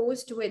be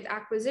posed with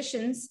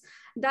acquisitions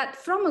that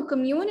from a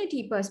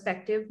community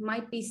perspective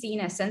might be seen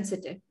as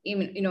sensitive.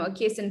 Even, a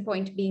case in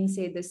point being,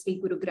 say, the Sri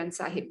Guru Granth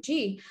Sahib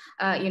Ji,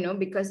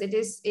 because it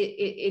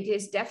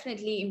is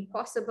definitely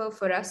impossible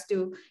for us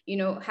to,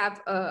 have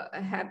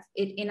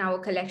it in our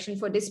collection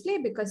for display,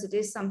 because it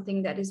is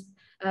something that is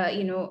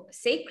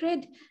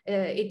sacred.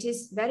 It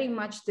is very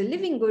much the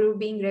living guru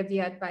being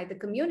revered by the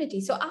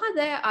community. So are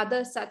there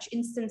other such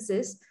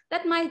instances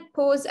that might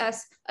pose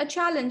as a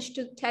challenge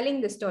to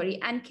telling the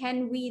story? And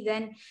can we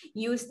then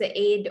use the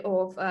aid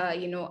of,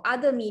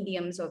 other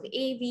mediums of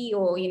AV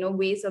or,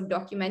 ways of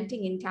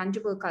documenting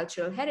intangible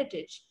cultural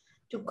heritage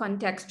to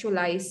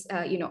contextualize,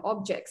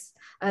 objects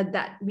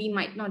that we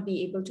might not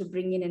be able to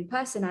bring in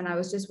person? And I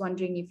was just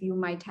wondering if you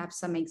might have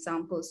some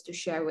examples to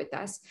share with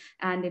us,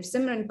 and if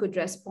Simran could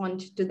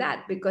respond to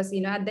that, because,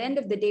 at the end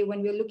of the day,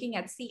 when we're looking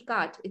at Sikh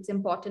art, it's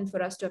important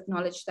for us to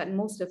acknowledge that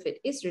most of it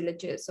is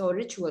religious or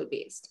ritual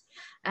based.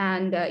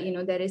 And,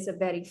 there is a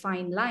very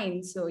fine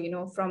line. So,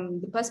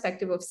 from the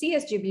perspective of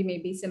CSGB,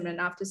 maybe Simran,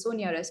 after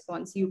Sonia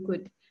responds, you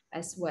could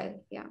as well.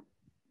 Yeah.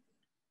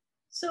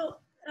 So,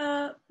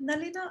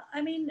 Nalina,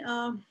 I mean,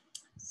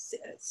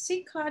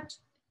 Sikh art,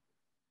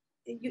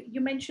 you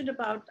mentioned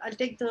about, I'll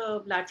take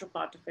the latter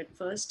part of it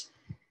first,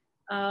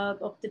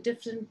 of the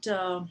different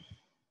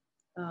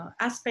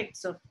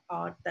aspects of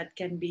art that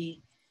can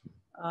be,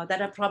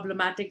 that are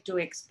problematic to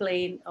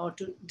explain or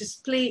to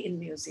display in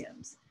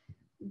museums.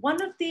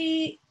 One of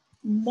the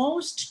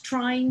most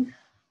trying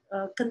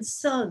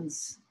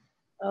concerns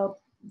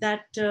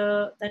that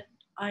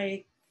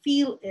I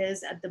feel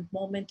is at the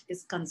moment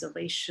is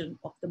conservation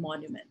of the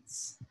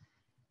monuments.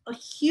 A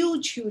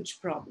huge, huge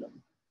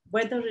problem,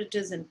 whether it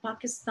is in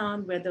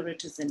Pakistan, whether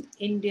it is in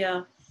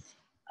India.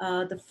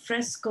 The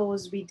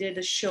frescoes, we did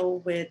a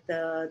show with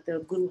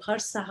the Guru Har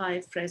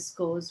Sahai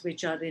frescoes,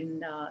 which are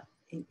in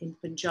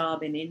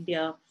Punjab, in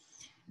India.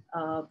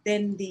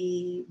 Then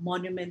the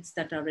monuments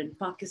that are in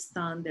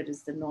Pakistan, there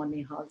is the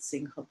Nonihal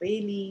Singh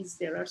Havelis.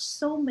 There are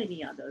so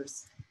many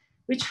others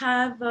which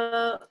have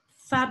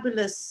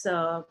fabulous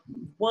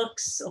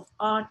works of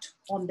art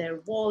on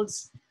their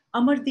walls.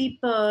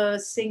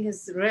 Amardeep Singh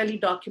has really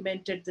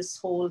documented this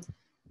whole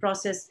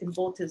process in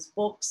both his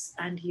books,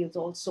 and he is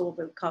also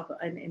will cover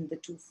in the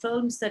two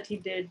films that he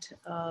did,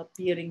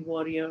 Peering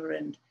Warrior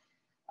and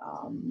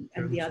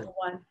the other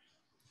one.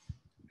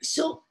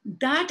 So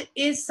that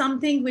is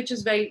something which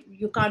is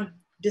you can't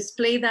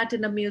display that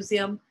in a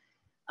museum.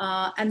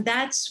 And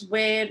that's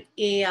where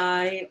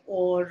AI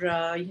or,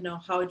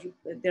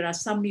 there are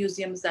some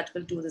museums that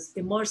will do this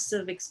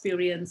immersive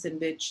experience in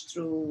which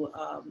through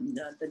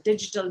the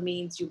digital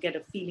means, you get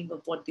a feeling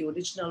of what the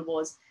original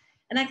was.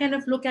 And I kind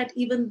of look at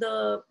even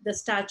the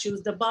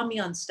statues, the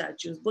Bamiyan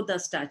statues, Buddha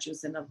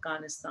statues in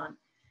Afghanistan,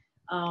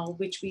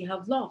 which we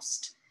have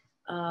lost.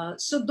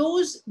 So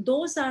those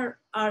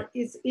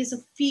is a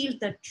field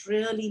that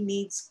really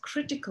needs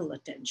critical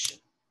attention.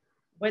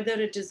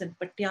 Whether it is in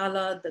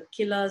Patiala, the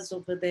killas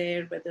over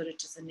there, whether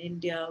it is in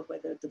India,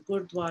 whether the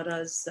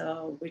gurdwaras,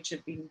 which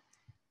have been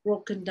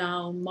broken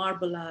down,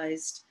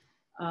 marbleized.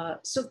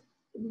 So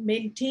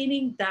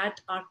maintaining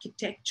that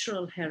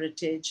architectural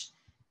heritage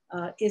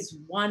is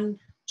one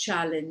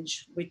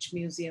challenge which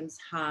museums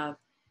have.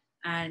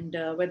 And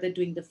whether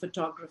doing the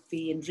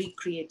photography and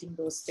recreating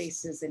those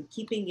spaces and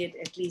keeping it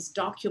at least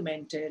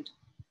documented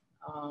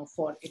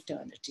for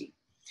eternity.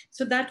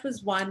 So that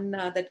was one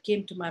that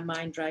came to my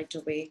mind right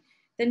away.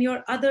 Then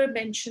your other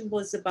mention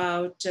was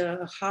about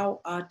how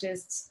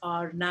artists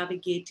are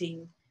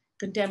navigating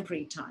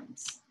contemporary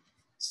times.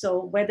 So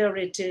whether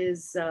it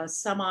is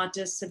some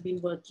artists have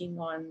been working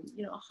on,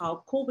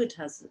 how COVID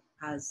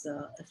has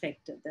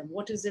affected them.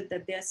 What is it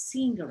that they're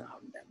seeing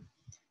around them?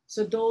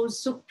 So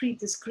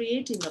Sukhpreet is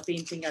creating a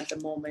painting at the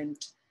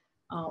moment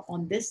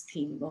on this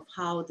theme of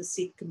how the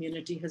Sikh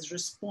community has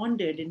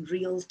responded in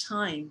real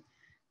time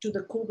to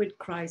the COVID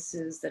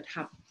crisis that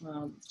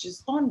which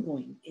is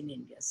ongoing in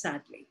India,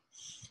 sadly.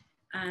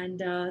 And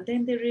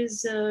then there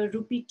is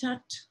Rupi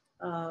Tutt,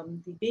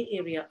 the Bay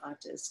Area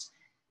artist.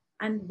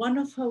 And one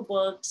of her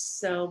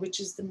works, which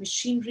is The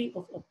Machinery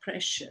of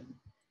Oppression,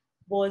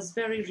 was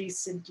very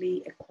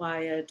recently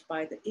acquired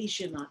by the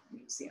Asian Art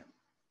Museum.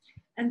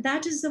 And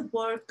that is a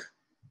work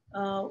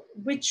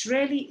which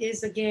really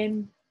is,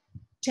 again,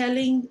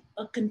 telling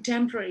a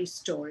contemporary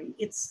story.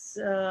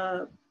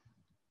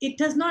 It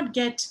does not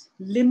get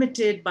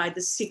limited by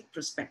the Sikh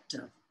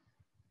perspective.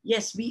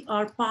 Yes, we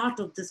are part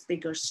of this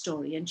bigger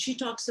story. And she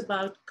talks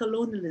about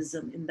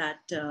colonialism in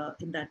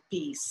that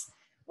piece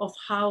of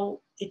how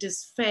it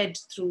is fed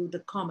through the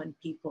common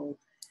people,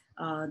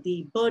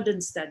 the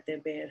burdens that they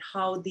bear,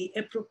 how the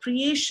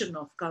appropriation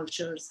of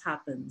cultures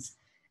happens.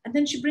 And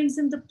then she brings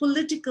in the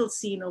political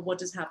scene of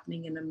what is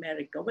happening in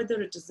America,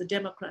 whether it is the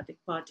Democratic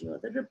Party or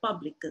the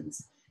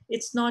Republicans.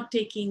 It's not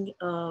taking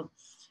a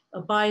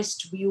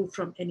biased view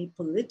from any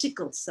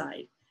political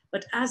side.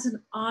 But as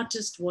an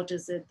artist, what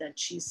is it that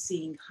she's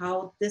seeing?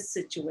 How this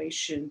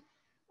situation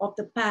of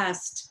the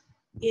past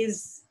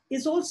is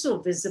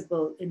also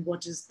visible in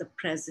what is the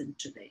present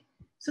today.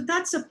 So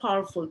that's a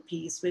powerful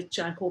piece, which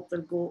I hope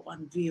will go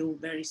on view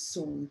very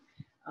soon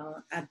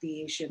at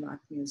the Asian Art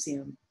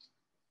Museum.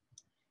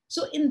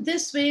 So in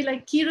this way,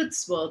 like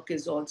Kirat's work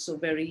is also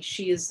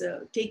she is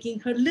taking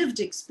her lived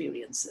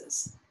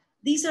experiences.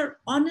 These are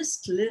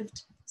honest,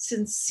 lived,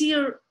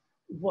 sincere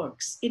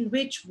works in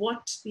which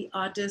what the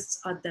artists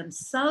are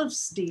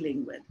themselves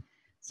dealing with,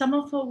 Some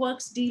of her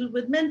works deal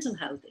with mental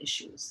health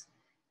issues.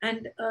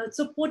 And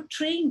so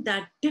portraying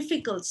that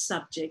difficult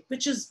subject,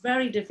 which is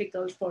very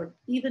difficult for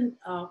even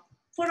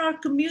for our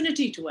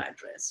community to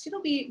address. You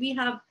know, we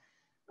have,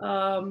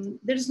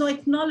 there is no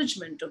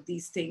acknowledgement of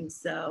these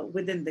things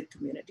within the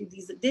community.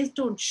 They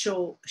don't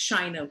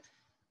shine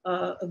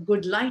a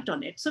good light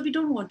on it. So we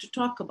don't want to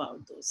talk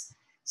about those.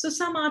 So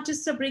some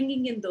artists are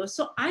bringing in those.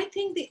 So I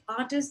think the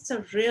artists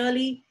are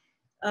really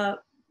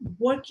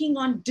working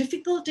on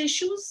difficult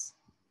issues,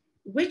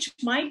 which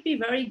might be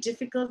very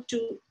difficult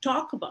to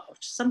talk about.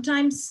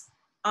 Sometimes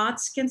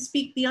arts can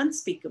speak the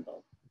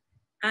unspeakable.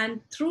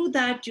 And through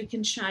that, you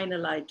can shine a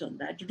light on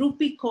that.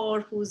 Rupi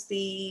Kaur, who's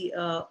the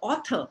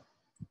author,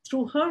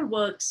 through her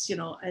works, you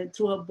know, and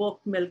through her book,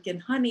 Milk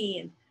and Honey,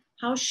 and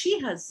how she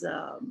has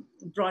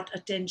brought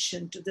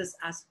attention to this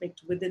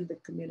aspect within the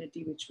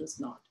community, which was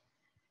not.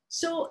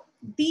 So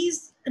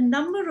a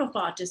number of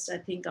artists, I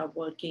think, are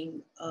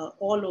working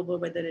all over,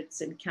 whether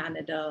it's in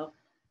Canada,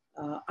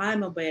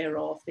 I'm aware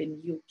of,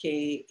 in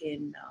UK,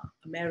 in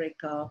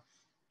America,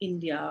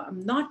 India.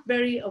 I'm not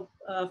very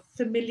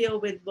familiar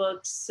with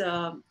works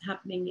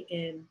happening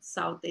in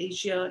South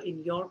Asia,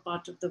 in your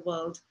part of the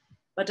world,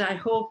 but I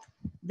hope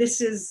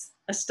this is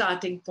a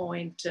starting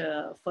point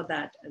for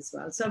that as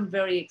well. So I'm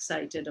very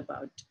excited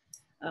about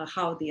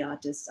how the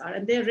artists are.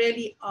 And they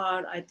really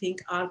are, I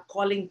think, our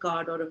calling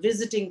card or a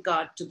visiting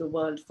card to the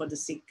world for the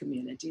Sikh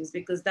communities,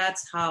 because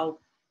that's how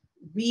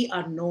we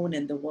are known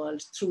in the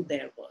world, through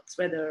their works,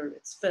 whether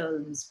it's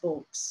films,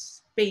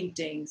 books,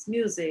 paintings,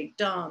 music,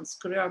 dance,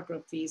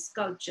 choreography,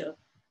 sculpture,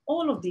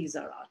 all of these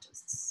are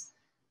artists.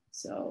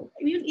 So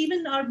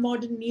even our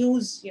modern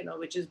news, you know,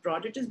 which is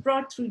brought, it is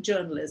brought through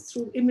journalists,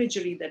 through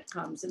imagery that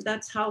comes, and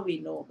that's how we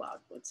know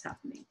about what's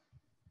happening.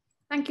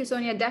 Thank you,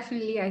 Sonia.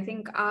 Definitely, I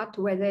think art,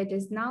 whether it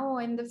is now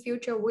or in the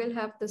future, will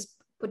have this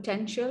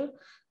potential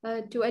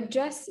to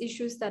address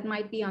issues that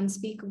might be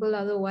unspeakable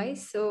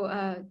otherwise.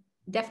 So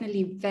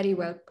definitely very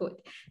well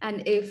put.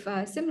 And if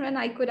Simran,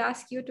 I could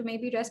ask you to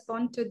maybe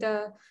respond to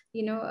the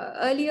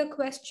earlier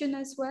question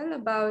as well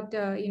about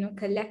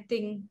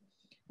collecting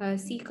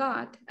Sikh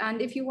art,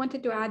 and if you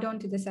wanted to add on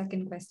to the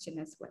second question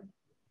as well.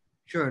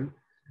 Sure.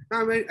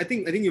 No, I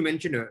think you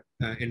mentioned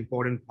an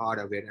important part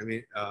of it. I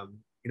mean,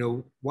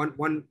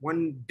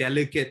 one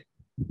delicate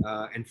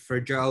and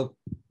fragile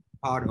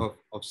part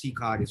of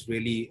Sikh art is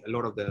really a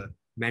lot of the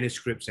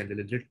manuscripts and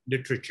the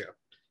literature.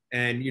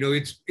 And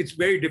it's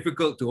very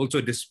difficult to also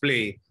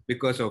display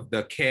because of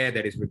the care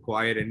that is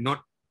required, and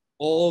not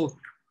all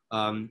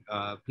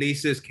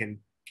places can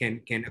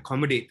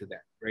accommodate to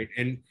that, right?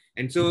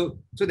 And so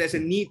there's a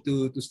need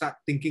to start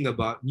thinking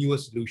about newer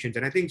solutions.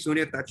 And I think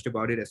Sonia touched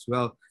about it as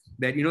well,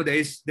 that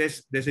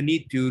there's a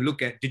need to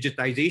look at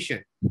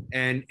digitization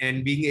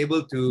and being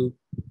able to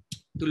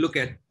look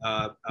at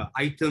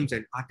items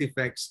and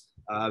artifacts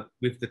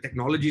with the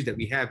technologies that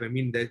we have. I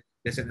mean,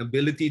 there's an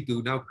ability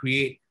to now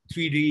create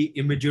 3D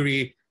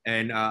imagery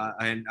and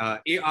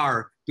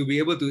AR to be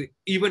able to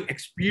even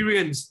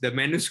experience the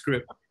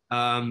manuscript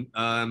on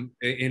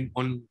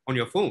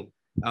your phone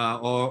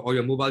or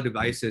your mobile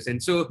devices.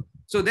 And so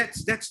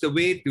that's the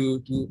way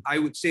to I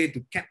would say, to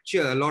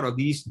capture a lot of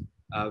these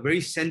very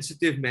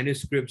sensitive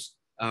manuscripts,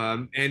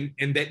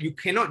 and that you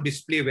cannot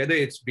display, whether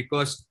it's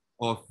because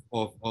of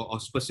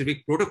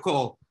specific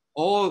protocol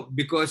or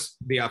because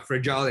they are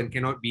fragile and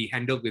cannot be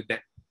handled with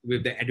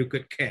the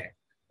adequate care.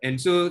 And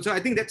so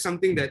I think that's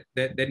something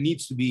that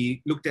needs to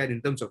be looked at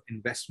in terms of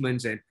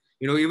investments. And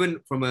even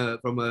from a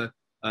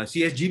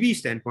CSGB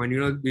standpoint,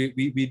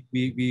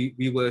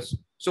 we were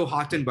so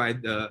heartened by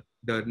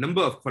the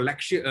number of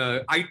collection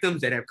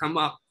items that have come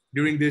up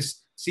during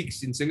this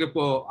Sikhs in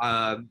Singapore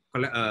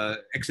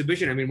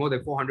exhibition. I mean, more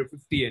than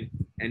 450,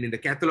 and in the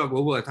catalog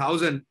over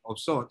 1,000 of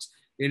sorts.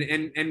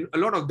 And a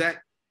lot of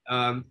that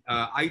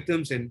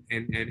items and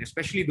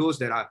especially those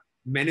that are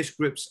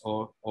manuscripts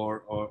or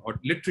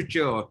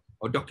literature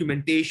or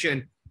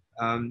documentation,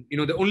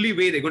 the only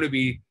way they're going to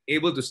be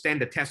able to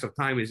stand the test of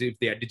time is if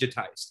they are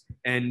digitized.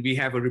 And we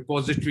have a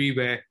repository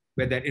where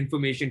that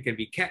information can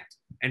be kept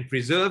and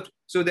preserved,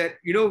 so that,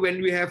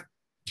 when we have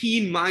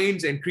keen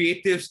minds and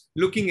creatives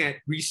looking at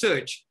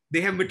research, they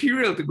have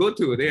material to go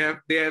to. They have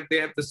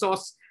the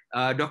source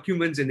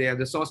documents, and they have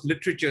the source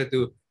literature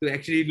to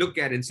actually look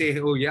at and say,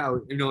 oh yeah,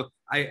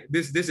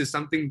 this is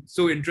something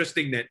so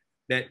interesting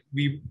that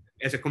we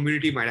as a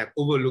community might have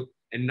overlooked,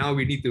 and now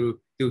we need to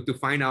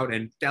find out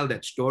and tell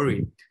that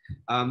story.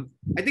 I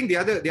think the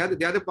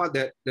other part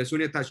that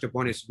Sonia touched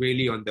upon is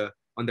really on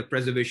the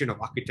preservation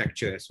of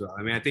architecture as well.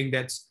 I mean, I think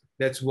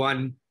that's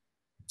one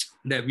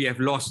that we have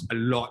lost a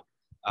lot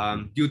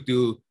due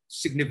to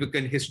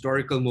significant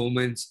historical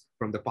moments,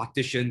 from the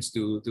partitions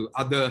to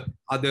other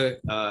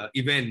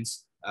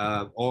events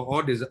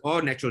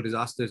or natural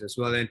disasters as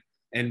well.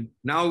 And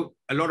now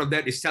a lot of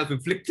that is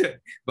self-inflicted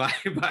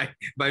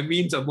by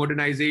means of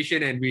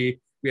modernization, and we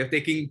are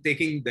taking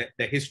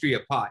the history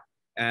apart.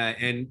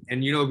 And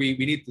we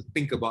need to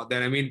think about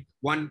that. I mean,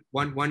 one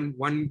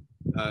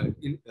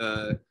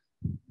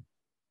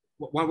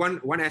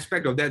one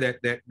aspect of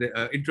that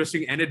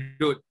interesting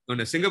anecdote on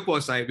the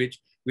Singapore side,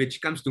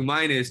 which comes to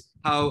mind, is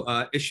how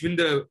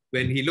Ishwinder,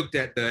 when he looked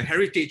at the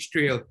heritage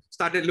trail,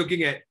 started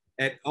looking at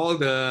all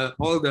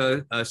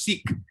the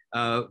Sikh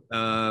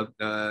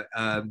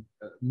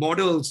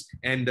models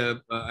and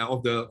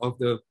of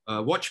the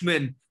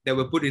watchmen that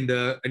were put in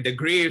the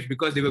grave,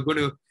 because they're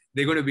going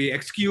to be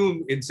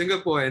exhumed in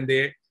Singapore, and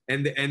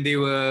they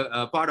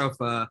were part of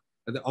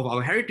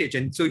our heritage.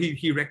 And so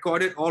he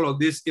recorded all of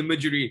this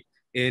imagery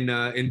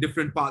in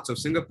different parts of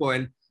Singapore,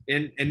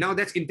 and now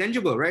that's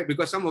intangible, right?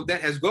 Because some of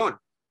that has gone,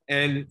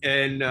 and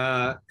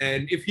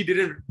if he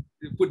didn't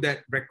put that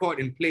record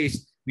in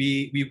place,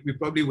 we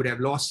probably would have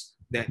lost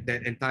that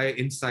entire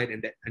insight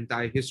and that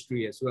entire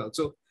history as well.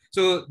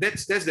 So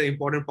that's the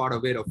important part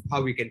of it, of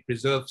how we can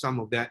preserve some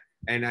of that.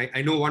 And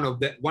I know one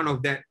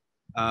of that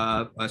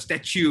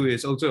statue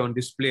is also on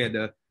display at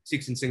the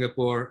Sikhs in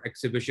Singapore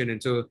exhibition,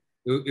 and so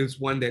it's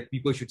one that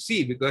people should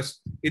see, because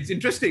it's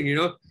interesting.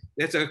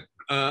 That's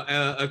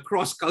a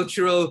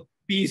cross-cultural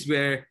piece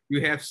where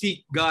you have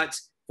Sikh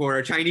guards for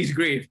a Chinese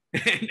grave,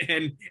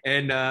 and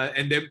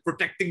them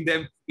protecting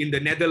them in the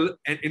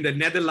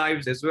nether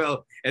lives, as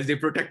well as they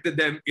protected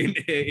them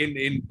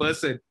in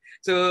person.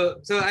 So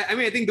I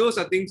mean, I think those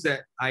are things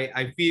that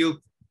I feel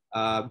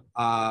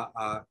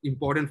are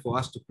important for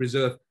us to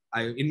preserve.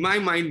 In my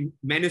mind,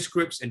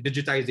 manuscripts and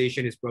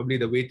digitization is probably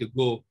the way to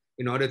go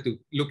in order to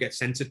look at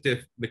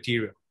sensitive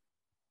material.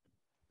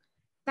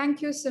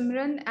 Thank you,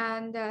 Simran,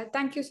 and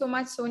thank you so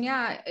much,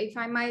 Sonia. If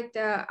I might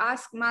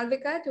ask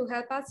Malvika to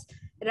help us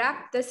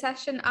wrap the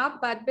session up.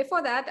 But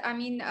before that, I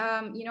mean,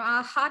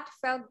 our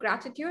heartfelt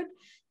gratitude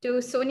to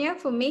Sonia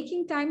for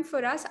making time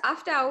for us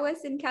after hours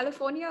in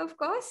California, of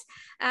course,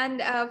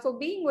 and for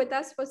being with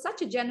us for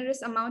such a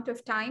generous amount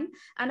of time.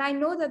 And I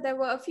know that there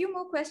were a few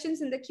more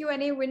questions in the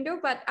Q&A window,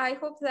 but I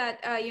hope that,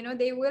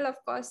 they will, of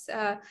course,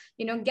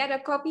 get a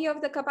copy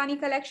of the Kapany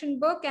collection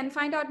book and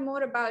find out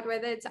more about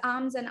whether it's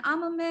arms and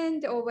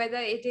armament, or whether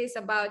it is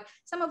about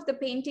some of the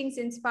paintings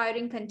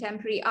inspiring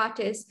contemporary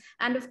artists.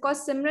 And of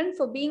course, Simran,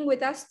 for being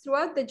with us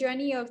throughout the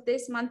journey of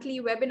this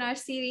monthly webinar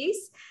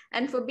series,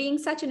 and for being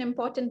such an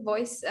important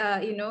voice,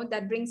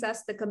 that brings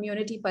us the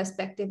community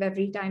perspective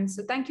every time.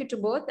 So thank you to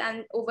both,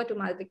 and over to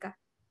Malvika.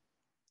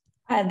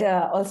 I'd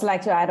also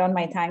like to add on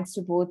my thanks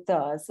to both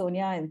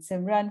Sonia and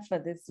Simran for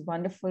this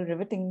wonderful,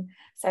 riveting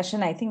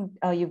session. I think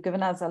you've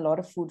given us a lot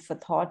of food for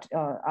thought,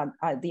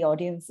 the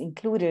audience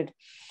included.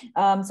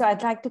 So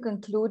I'd like to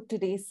conclude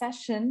today's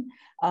session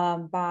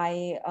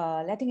by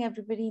letting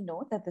everybody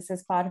know that this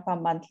is part of our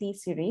monthly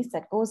series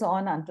that goes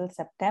on until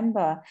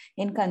September,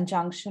 in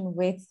conjunction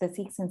with the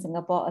Sikhs in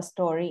Singapore, A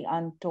Story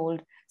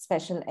Untold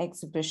special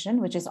exhibition,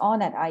 which is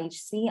on at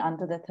IHC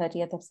until the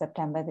 30th of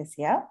September this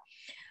year.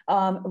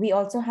 We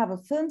also have a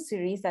film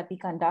series that we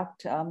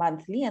conduct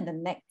monthly, and the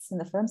next in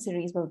the film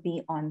series will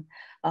be on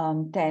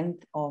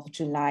 10th of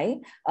July.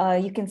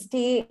 You can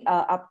stay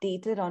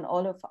updated on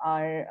all of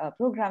our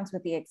programs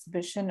with the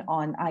exhibition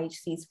on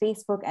IHC's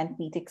Facebook and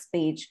PTIX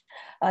page.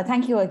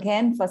 Thank you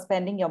again for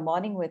spending your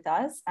morning with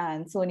us,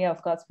 and Sonia,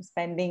 of course, for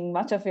spending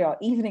much of your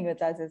evening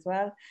with us as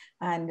well.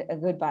 And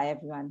goodbye,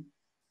 everyone.